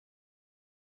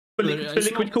for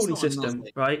liquid cooling system,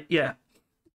 right? Yeah.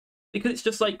 Because it's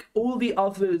just like all the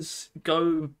others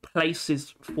go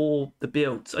places for the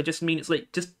builds. I just mean it's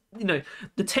like just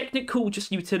the technical just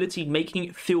utility making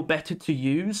it feel better to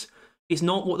use is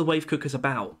not what the Wave Cooker's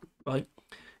about, right?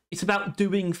 It's about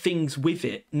doing things with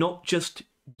it, not just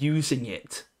using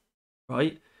it,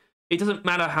 right? It doesn't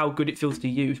matter how good it feels to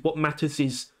use. What matters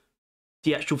is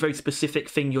the actual very specific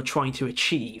thing you're trying to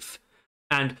achieve.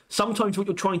 And sometimes what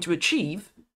you're trying to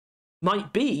achieve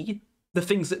might be the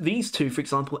things that these two, for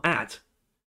example, add,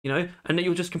 and then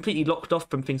you're just completely locked off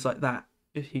from things like that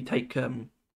if you take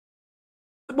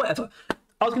whatever.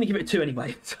 I was going to give it a 2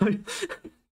 anyway. So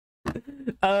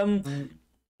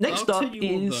next up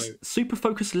is Super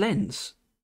Focus Lens.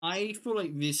 I feel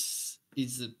like this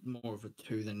is more of a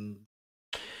 2 than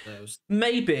those.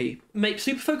 Maybe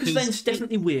Super Focus Lens is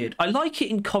definitely weird. I like it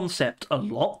in concept a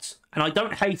lot, and I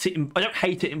don't hate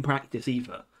it in practice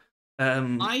either.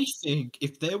 I think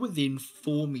if they're within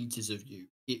 4 meters of you,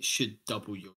 it should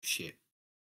double your shit.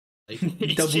 Like,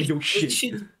 your shit. It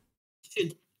should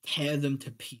tear them to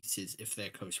pieces if they're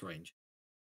close range.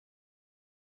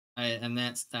 And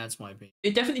that's my opinion.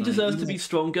 It definitely deserves to be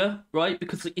stronger, right?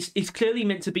 Because it's clearly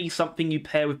meant to be something you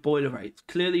pair with Boiler Rate,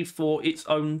 clearly for its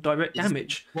own direct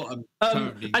damage.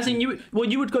 As in, you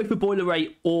would go for Boiler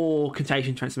Rate or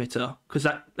Contagion Transmitter, because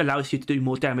that allows you to do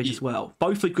more damage as well.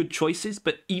 Both are good choices,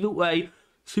 but either way,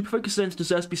 Super Focus Lens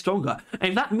deserves to be stronger. And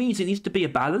if that means it needs to be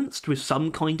balanced with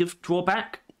some kind of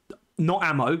drawback, not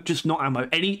ammo, just not ammo,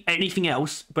 anything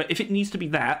else, but if it needs to be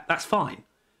that, that's fine.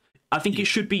 I think it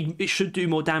should do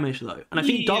more damage though, and I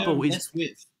think double is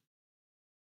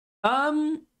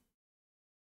or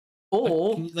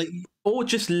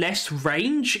just less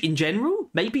range in general.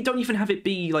 Maybe don't even have it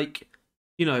be like,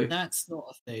 That's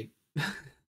not a thing.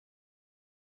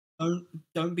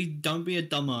 Don't be a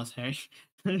dumbass, Harry.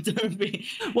 Don't be.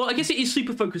 Well, I guess it is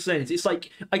Super Focus Lens. It's like,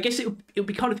 I guess it'll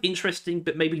be kind of interesting,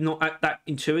 but maybe not that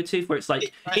intuitive. Where it's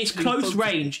like it's close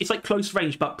range. It's like close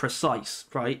range but precise,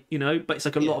 right? But it's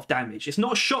like a lot of damage. It's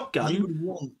not a shotgun. You would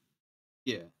want,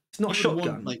 it's not a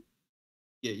shotgun.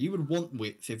 You would want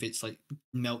width if it's like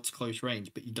melts close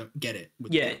range, but you don't get it.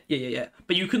 Yeah.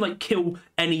 But you can like kill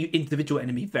any individual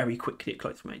enemy very quickly at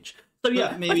close range. So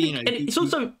yeah, maybe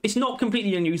it's not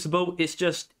completely unusable. It's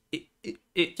just.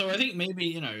 So I think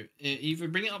maybe either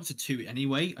bring it up to 2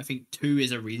 anyway. I think 2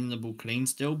 is a reasonable clean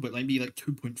still, but maybe like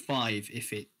 2.5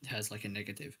 if it has like a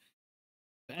negative.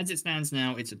 But as it stands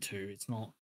now, it's a 2. It's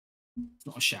not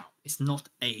a shout. It's not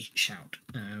a shout.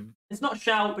 It's not a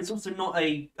shout, but it's also not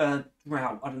a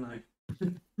route. I don't know.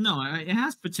 No, it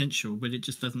has potential, but it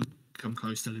just doesn't come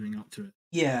close to living up to it.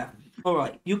 Yeah. All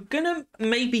right. You're gonna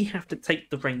maybe have to take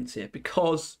the reins here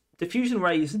because Diffusion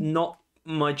Ray is not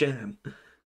my jam.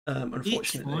 Unfortunately,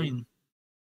 it's fine.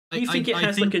 Do you think it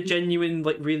has like a genuine,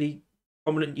 like really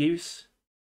prominent use?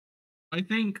 I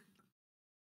think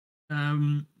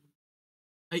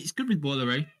it's good with Boiler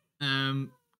Ray,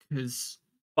 because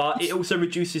but it also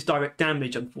reduces direct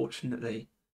damage, unfortunately,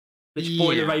 which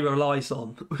Boiler Ray relies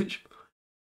on. But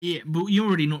you're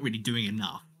already not really doing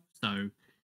enough, so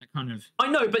that kind of. I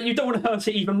know, but you don't want to hurt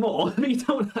it even more. You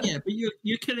don't. Yeah, but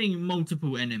you're killing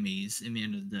multiple enemies in the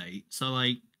end of the day, so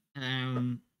like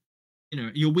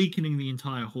you're weakening the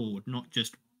entire horde, not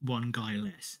just one guy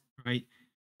less, right?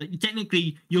 Like,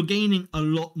 technically, you're gaining a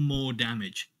lot more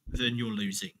damage than you're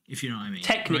losing, if you know what I mean.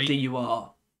 Technically, you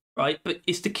are, right? But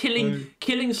it's the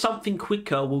killing something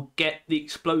quicker will get the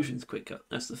explosions quicker.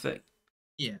 That's the thing.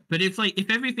 Yeah, but if all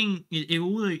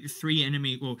the 3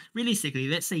 enemy, well, realistically,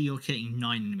 let's say you're killing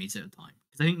 9 enemies at a time,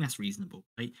 because I think that's reasonable,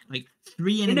 right? Like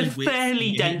 3 enemies in a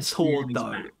fairly dense horde,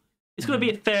 though. It's going to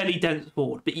be a fairly dense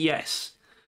horde, but yes.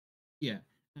 Yeah,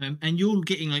 and you're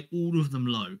getting like all of them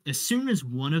low. As soon as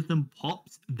one of them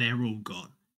pops, they're all gone.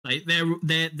 Like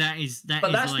that is.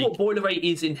 But that's like, what Boiler Rate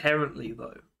is inherently,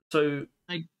 though. So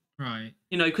right,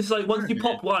 because like once you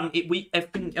pop one,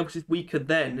 everything else is weaker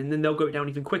then, and then they'll go down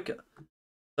even quicker.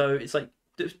 So it's like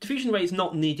Diffusion Ray is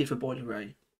not needed for Boiler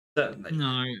Ray, certainly.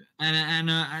 No, and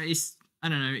I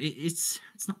don't know. It's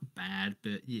not bad,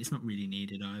 but it's not really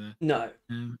needed either. No,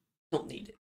 Um, not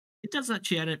needed. it does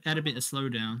actually add a bit of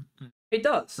slowdown. It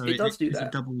does. So It does do it's a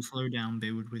that. double slowdown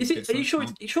build with Is a it? bit Are you slow sure?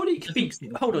 start. Surely it I can think be.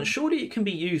 it's Hold on. fine. Surely it can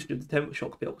be used with the temperature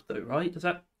shock build, though, right? Does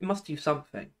that? It must do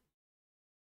something.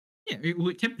 Yeah,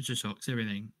 it temperature shocks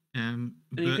everything. And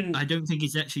you But can. I don't think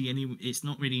it's actually any. It's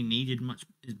not really needed much.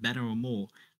 Is better or more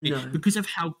No. because of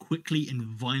how quickly and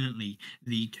violently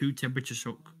the two temperature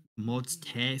shock mods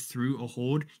tear through a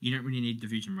horde. You don't really need the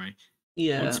fusion ray. Won't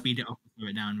Yeah. speed it up or slow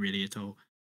it down really at all.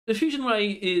 The fusion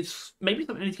ray is maybe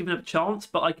something I need to give it a chance,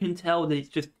 but I can tell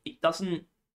that it doesn't.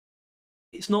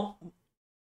 It's not.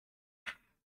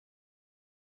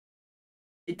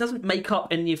 It doesn't make up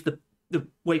any of the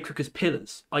Wave Cooker's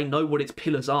pillars. I know what its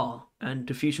pillars are, and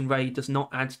the fusion ray does not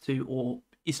add to or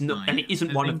is not, and it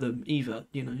isn't one of them either.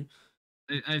 You know.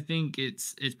 I think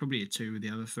it's probably a 2 with the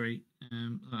other 3.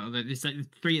 It's like the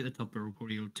 3 at the top are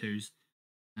probably all 2s.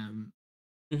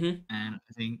 Mm-hmm. And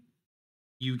I think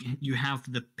you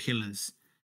have the pillars.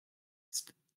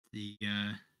 The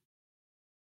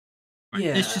right,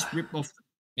 Yeah. let's just rip off the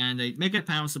Band-Aid. Mega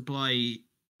Power Supply,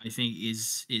 I think,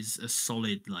 is a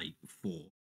solid like 4.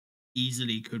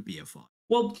 Easily could be a 5.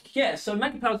 Well, yeah. So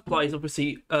Mega Power Supply is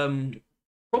obviously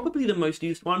probably the most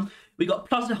used one. We got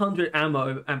plus 100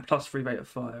 ammo and plus 3 rate of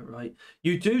fire. Right.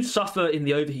 You do suffer in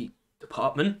the overheat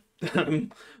department.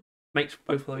 Makes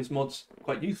both of those mods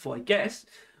quite useful, I guess,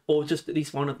 or just at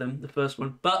least one of them, the first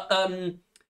one. But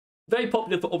very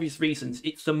popular for obvious reasons.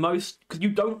 It's the most because you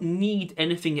don't need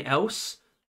anything else.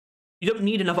 You don't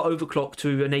need another overclock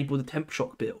to enable the temp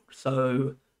shock build.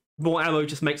 So more ammo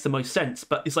just makes the most sense.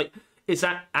 But it's like, is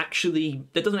that actually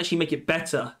that doesn't actually make it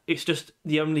better? It's just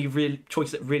the only real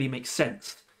choice that really makes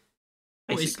sense.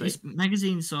 Basically, it's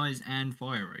magazine size and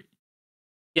fire rate.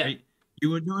 Yeah. Right?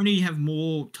 You would not only have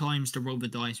more times to roll the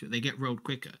dice, but they get rolled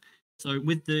quicker. So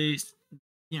with the,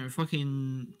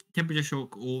 fucking temperature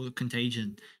shock or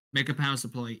contagion, Mega Power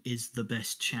Supply is the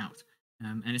best shout.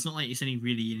 And it's not like it's any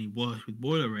worse with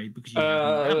Boiler Raid because you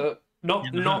have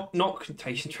not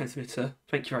contagion transmitter.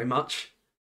 Thank you very much.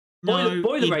 No,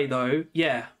 Boiler Ray though,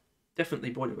 yeah,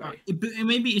 definitely Boiler Ray.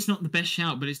 Maybe it's not the best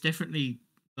shout, but it's definitely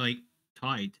like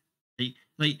tied.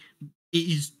 Like it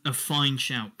is a fine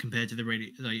shout compared to the radio.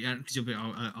 Like, because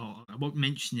I won't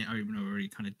mention it, even though I already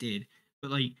kind of did.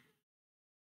 But like,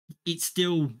 it's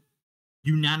still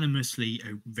unanimously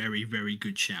a very, very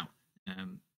good shout.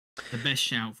 The best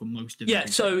shout for most of it. Yeah.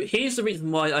 So here's the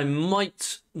reason why I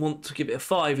might want to give it a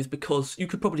 5 is because you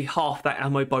could probably half that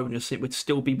ammo bonus. It would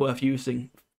still be worth using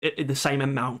in the same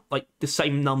amount, like the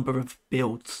same number of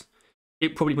builds.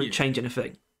 It probably wouldn't change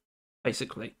anything.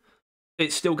 Basically.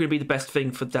 It's still going to be the best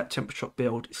thing for that temperature shock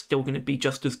build. It's still going to be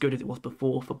just as good as it was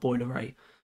before for Boiler Ray.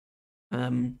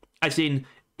 As in,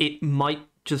 it might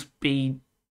just be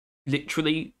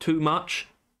literally too much.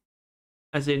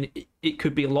 As in, it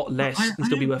could be a lot less and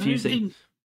still be worth using.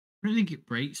 I don't think it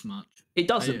breaks much. It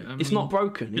doesn't. It's not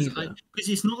broken either. Because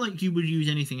it's not like you would use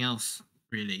anything else,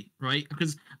 really, right?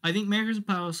 Because I think Mega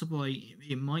Power Supply,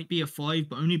 it might be a 5,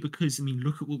 but only because,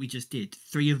 look at what we just did.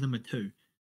 3 of them are 2,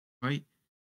 right?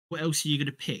 What else are you going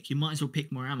to pick? You might as well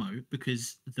pick more ammo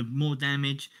because the more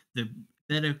damage, the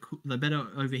better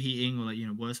overheating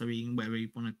or worse overheating, whatever you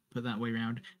want to put that way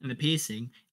around, and the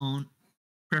piercing aren't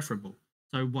preferable.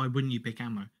 So why wouldn't you pick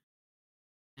ammo?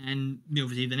 And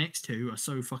obviously the next 2 are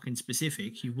so fucking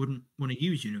specific you wouldn't want to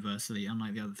use universally,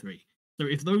 unlike the other 3. So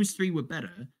if those 3 were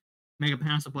better, Mega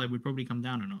Power Supply would probably come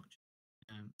down a notch.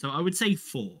 So I would say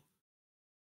 4,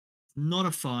 not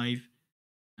a 5.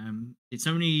 It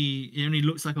only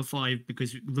looks like a 5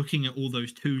 because looking at all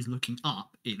those 2s looking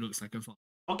up, it looks like a 5.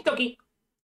 Okie dokie.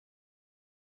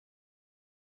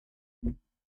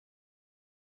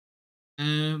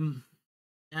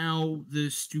 Now the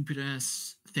stupid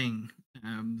ass thing.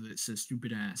 That's a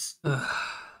stupid ass.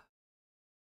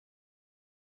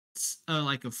 It's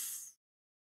like a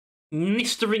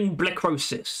Mistering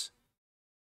Blecrosis.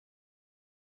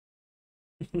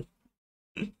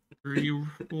 3 or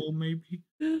 4, maybe.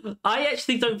 I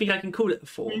actually don't think I can call it a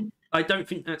 4. I don't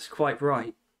think that's quite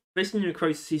right. Mistering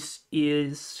Necrosis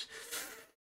is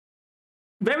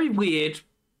very weird.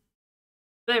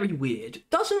 Very weird.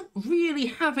 Doesn't really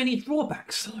have any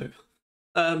drawbacks though.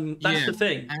 That's the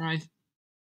thing. And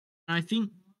I think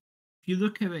if you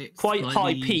look at it, quite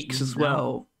high peaks as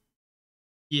well.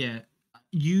 Yeah,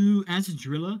 you as a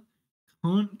driller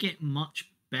can't get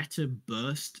much better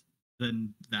burst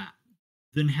than that.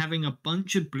 Than having a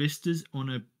bunch of blisters on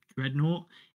a dreadnought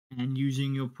and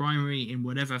using your primary in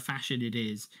whatever fashion it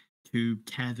is to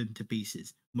tear them to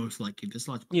pieces. Most likely the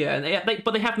sludge. Yeah, and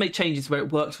but they have made changes where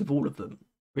it works with all of them.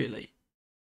 Really,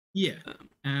 Yeah.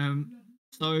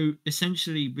 So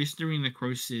essentially, blistering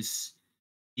necrosis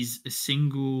is a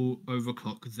single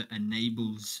overclock that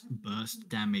enables burst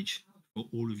damage for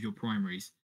all of your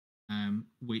primaries,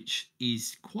 which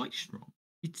is quite strong.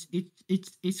 It's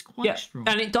quite Yeah, strong.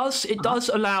 and it does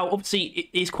allow. Obviously, it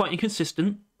is quite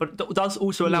inconsistent, but it does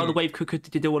also allow the Yeah, wave cooker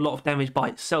to do a lot of damage by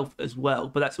itself as well.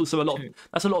 But that's also true.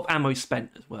 a lot of ammo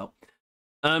spent as well.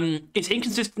 Its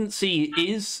inconsistency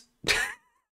is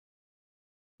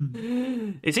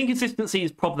its inconsistency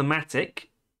is problematic,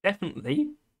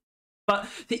 definitely. But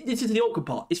this is the awkward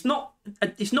part. It's not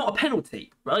a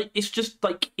penalty, right? It's just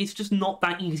not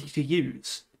that easy to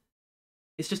use.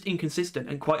 It's just inconsistent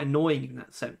and quite annoying in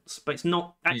that sense. But it's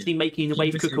not Yeah. actually making the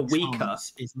wave cooker weaker.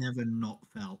 It's never not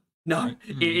felt. No, Right?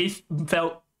 it is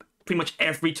felt pretty much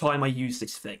every time I use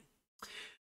this thing.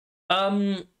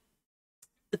 I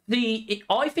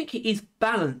think it is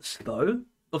balanced though.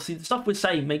 Obviously, the stuff we're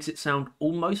saying makes it sound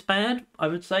almost bad, I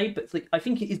would say, but it's like I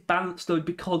think it is balanced though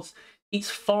because it's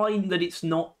fine that it's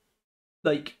not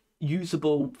like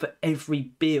usable for every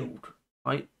build,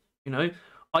 right? You know,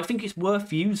 I think it's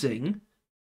worth using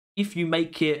if you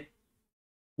make it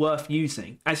worth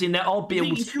using. As in, there are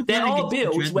builds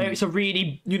where it's a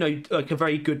really, like a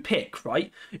very good pick,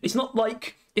 right? It's not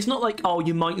like oh,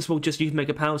 you might as well just use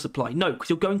Mega Power Supply. No, because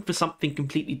you're going for something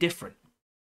completely different.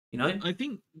 You know, I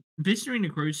think Visceral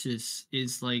Necrosis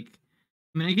is like.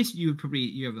 I mean, I guess you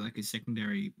have like a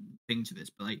secondary thing to this,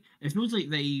 but like it feels like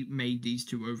they made these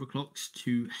two overclocks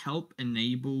to help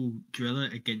enable Driller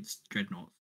against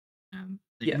Dreadnoughts.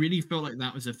 It yeah. really felt like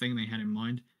that was a thing they had in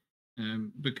mind,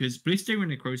 because Blistering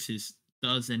Necrosis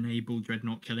does enable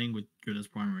Dreadnought killing with Driller's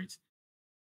primaries.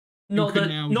 Not that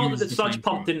the Sludge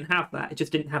Pump didn't have that; it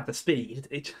just didn't have the speed.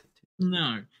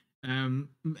 No, and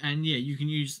yeah, you can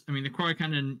use. I mean, the Cryo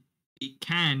Cannon, it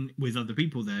can with other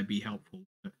people there be helpful,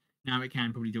 but now it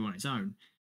can probably do it on its own.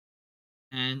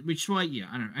 And which is why, yeah,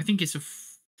 I don't know. I think it's a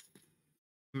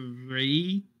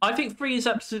 3. I think 3 is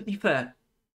absolutely fair.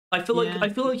 I feel like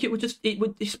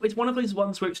it's one of those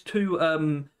ones where it's too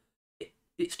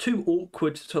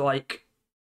awkward to like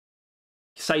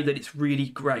say that it's really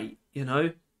great, you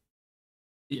know?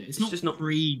 Yeah, it's just not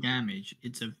free damage.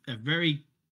 It's a very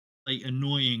like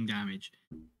annoying damage.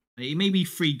 It may be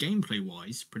free gameplay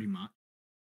wise, pretty much,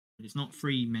 but it's not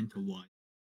free mental wise.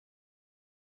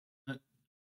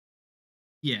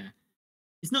 Yeah,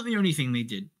 it's not the only thing they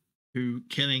did. Who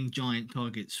killing giant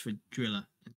targets for Driller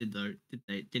did though? Did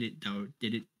they? Did it though?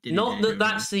 Did it? Did not it that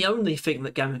that's the only thing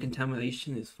that gamma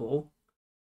contamination is for,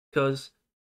 because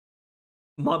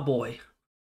my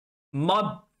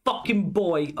fucking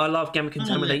boy, I love gamma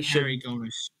contamination. Harry go on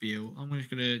a spiel. I'm just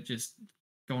gonna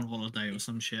go on holiday or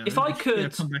some shit. If I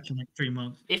could come back in like 3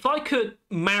 months. If I could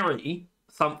marry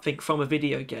something from a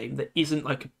video game that isn't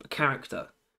like a character,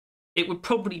 it would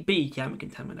probably be gamma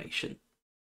contamination.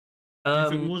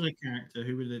 If it was a character,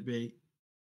 who would it be?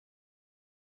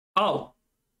 Oh.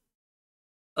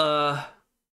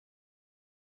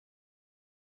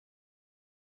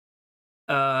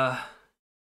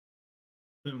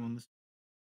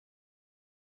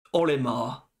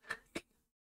 Olimar.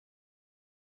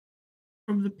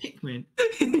 From the Pikmin?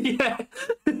 Yeah.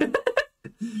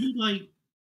 He's like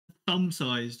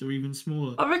thumb-sized or even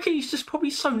smaller. I reckon he's just probably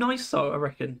so nice though, I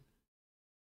reckon.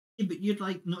 Yeah, but you'd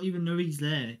like not even know he's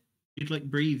there. You'd like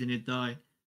breathe and he'd die.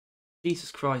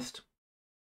 Jesus Christ.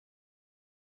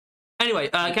 Anyway,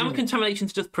 gamma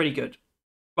contamination's just pretty good.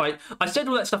 Right, I said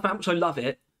all that stuff about how much I love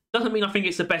it. Doesn't mean I think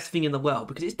it's the best thing in the world,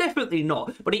 because it's definitely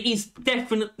not. But it is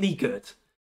definitely good.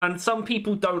 And some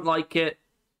people don't like it,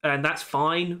 and that's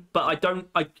fine. But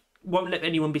I won't let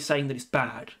anyone be saying that it's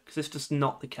bad, because it's just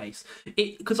not the case.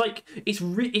 Because like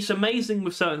it's amazing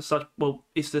with certain sludge. Well,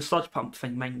 it's the sludge pump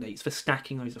thing mainly. It's for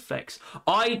stacking those effects.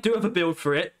 I do have a build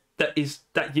for it that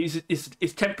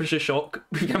uses temperature shock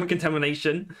with gamma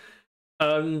contamination.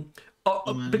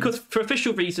 Because for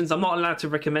official reasons, I'm not allowed to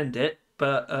recommend it,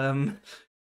 but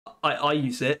I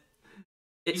use it.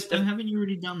 Haven't you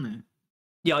already done that?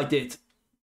 Yeah, I did.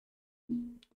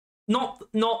 Not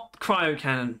cryo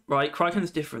cannon, right? Cryo cannon's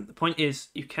different. The point is,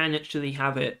 you can actually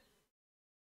have it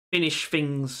finish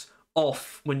things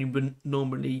off when you would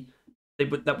normally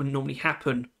that would normally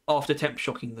happen after temp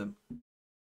shocking them.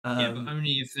 Yeah, but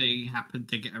only if they happen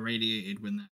to get irradiated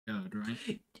when they're occurred,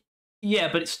 right? Yeah,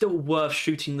 but it's still worth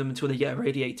shooting them until they get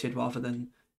irradiated, rather than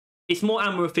it's more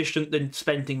ammo efficient than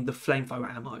spending the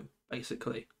flamethrower ammo,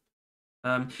 basically.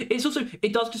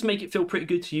 It does just make it feel pretty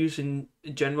good to use in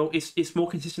general. It's more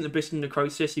consistent than Blistering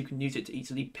Necrosis. You can use it to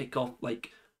easily pick off like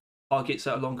targets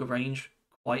at a longer range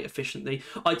quite efficiently.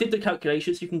 I did the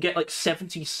calculations. You can get like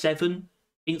 77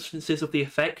 instances of the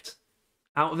effect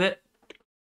out of it,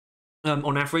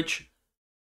 on average,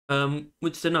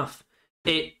 which is enough.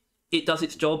 It does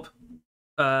its job.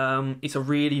 It's a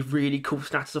really, really cool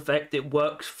status effect. It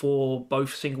works for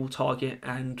both single target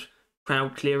and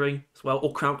crowd clearing as well,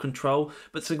 or crowd control.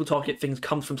 But single target things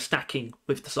comes from stacking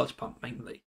with the sludge pump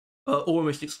mainly,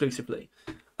 almost exclusively.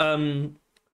 Yeah,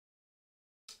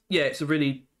 it's a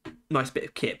really nice bit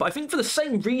of kit. But I think for the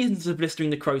same reasons of blistering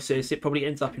necrosis, it probably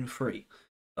ends up in free.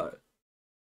 So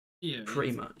yeah,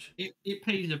 pretty much. It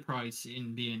pays a price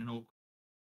in being an awkward.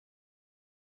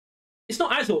 It's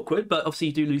not as awkward, but obviously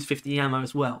you do lose 50 ammo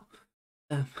as well.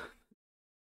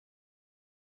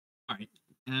 Right.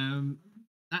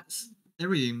 That's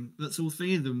everything. That's all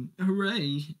three of them.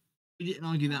 Hooray! We didn't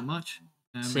argue that much.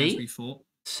 As we thought.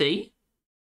 See?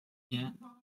 Yeah.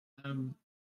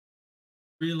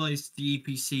 Realised the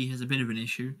EPC has a bit of an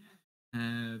issue.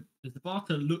 The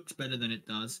Subata looks better than it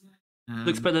does.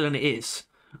 Looks better than it is.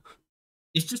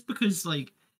 It's just because,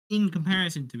 like, in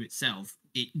comparison to itself,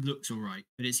 it looks alright,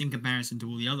 but it's in comparison to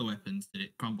all the other weapons that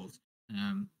it crumbles.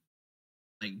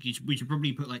 Like, we should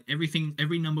probably put, like,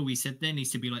 every number we said there needs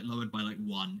to be, like, lowered by, like,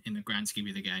 1 in the grand scheme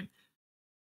of the game.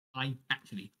 I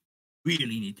actually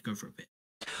really need to go for a piss.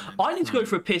 I need to go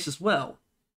for a piss as well.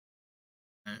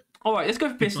 Alright, let's go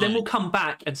for a piss, then we'll come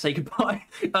back and say goodbye.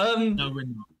 No, we're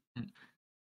not.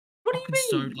 What do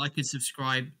you mean? So, like and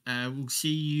subscribe. We'll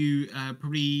see you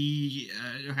probably.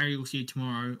 Harry will see you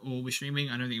tomorrow, or we're streaming.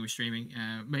 I don't think we're streaming.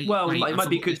 It might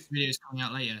be because this video is coming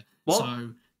out later. What?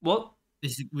 So what?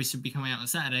 We should be coming out on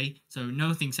Saturday. So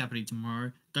nothing's happening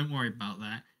tomorrow. Don't worry about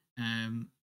that.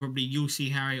 Probably you'll see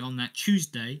Harry on that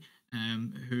Tuesday.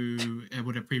 Who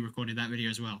would have pre-recorded that video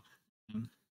as well.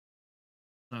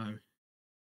 So,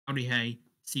 howdy hey.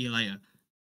 See you later.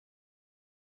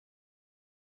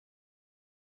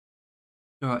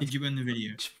 All right. Did you end the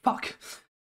video? Fuck.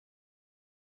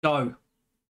 Go.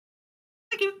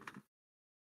 Thank you.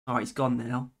 Alright, he's gone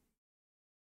now.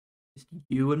 It's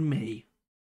you and me.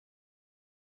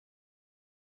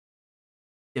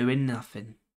 Doing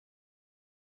nothing.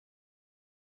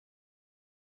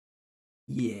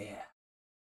 Yeah.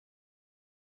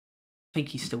 I think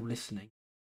he's still listening.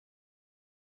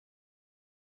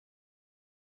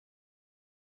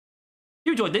 If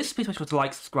you enjoyed this, please make sure to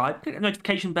like, subscribe, click the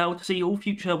notification bell to see all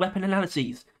future weapon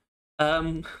analyses.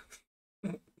 Amen.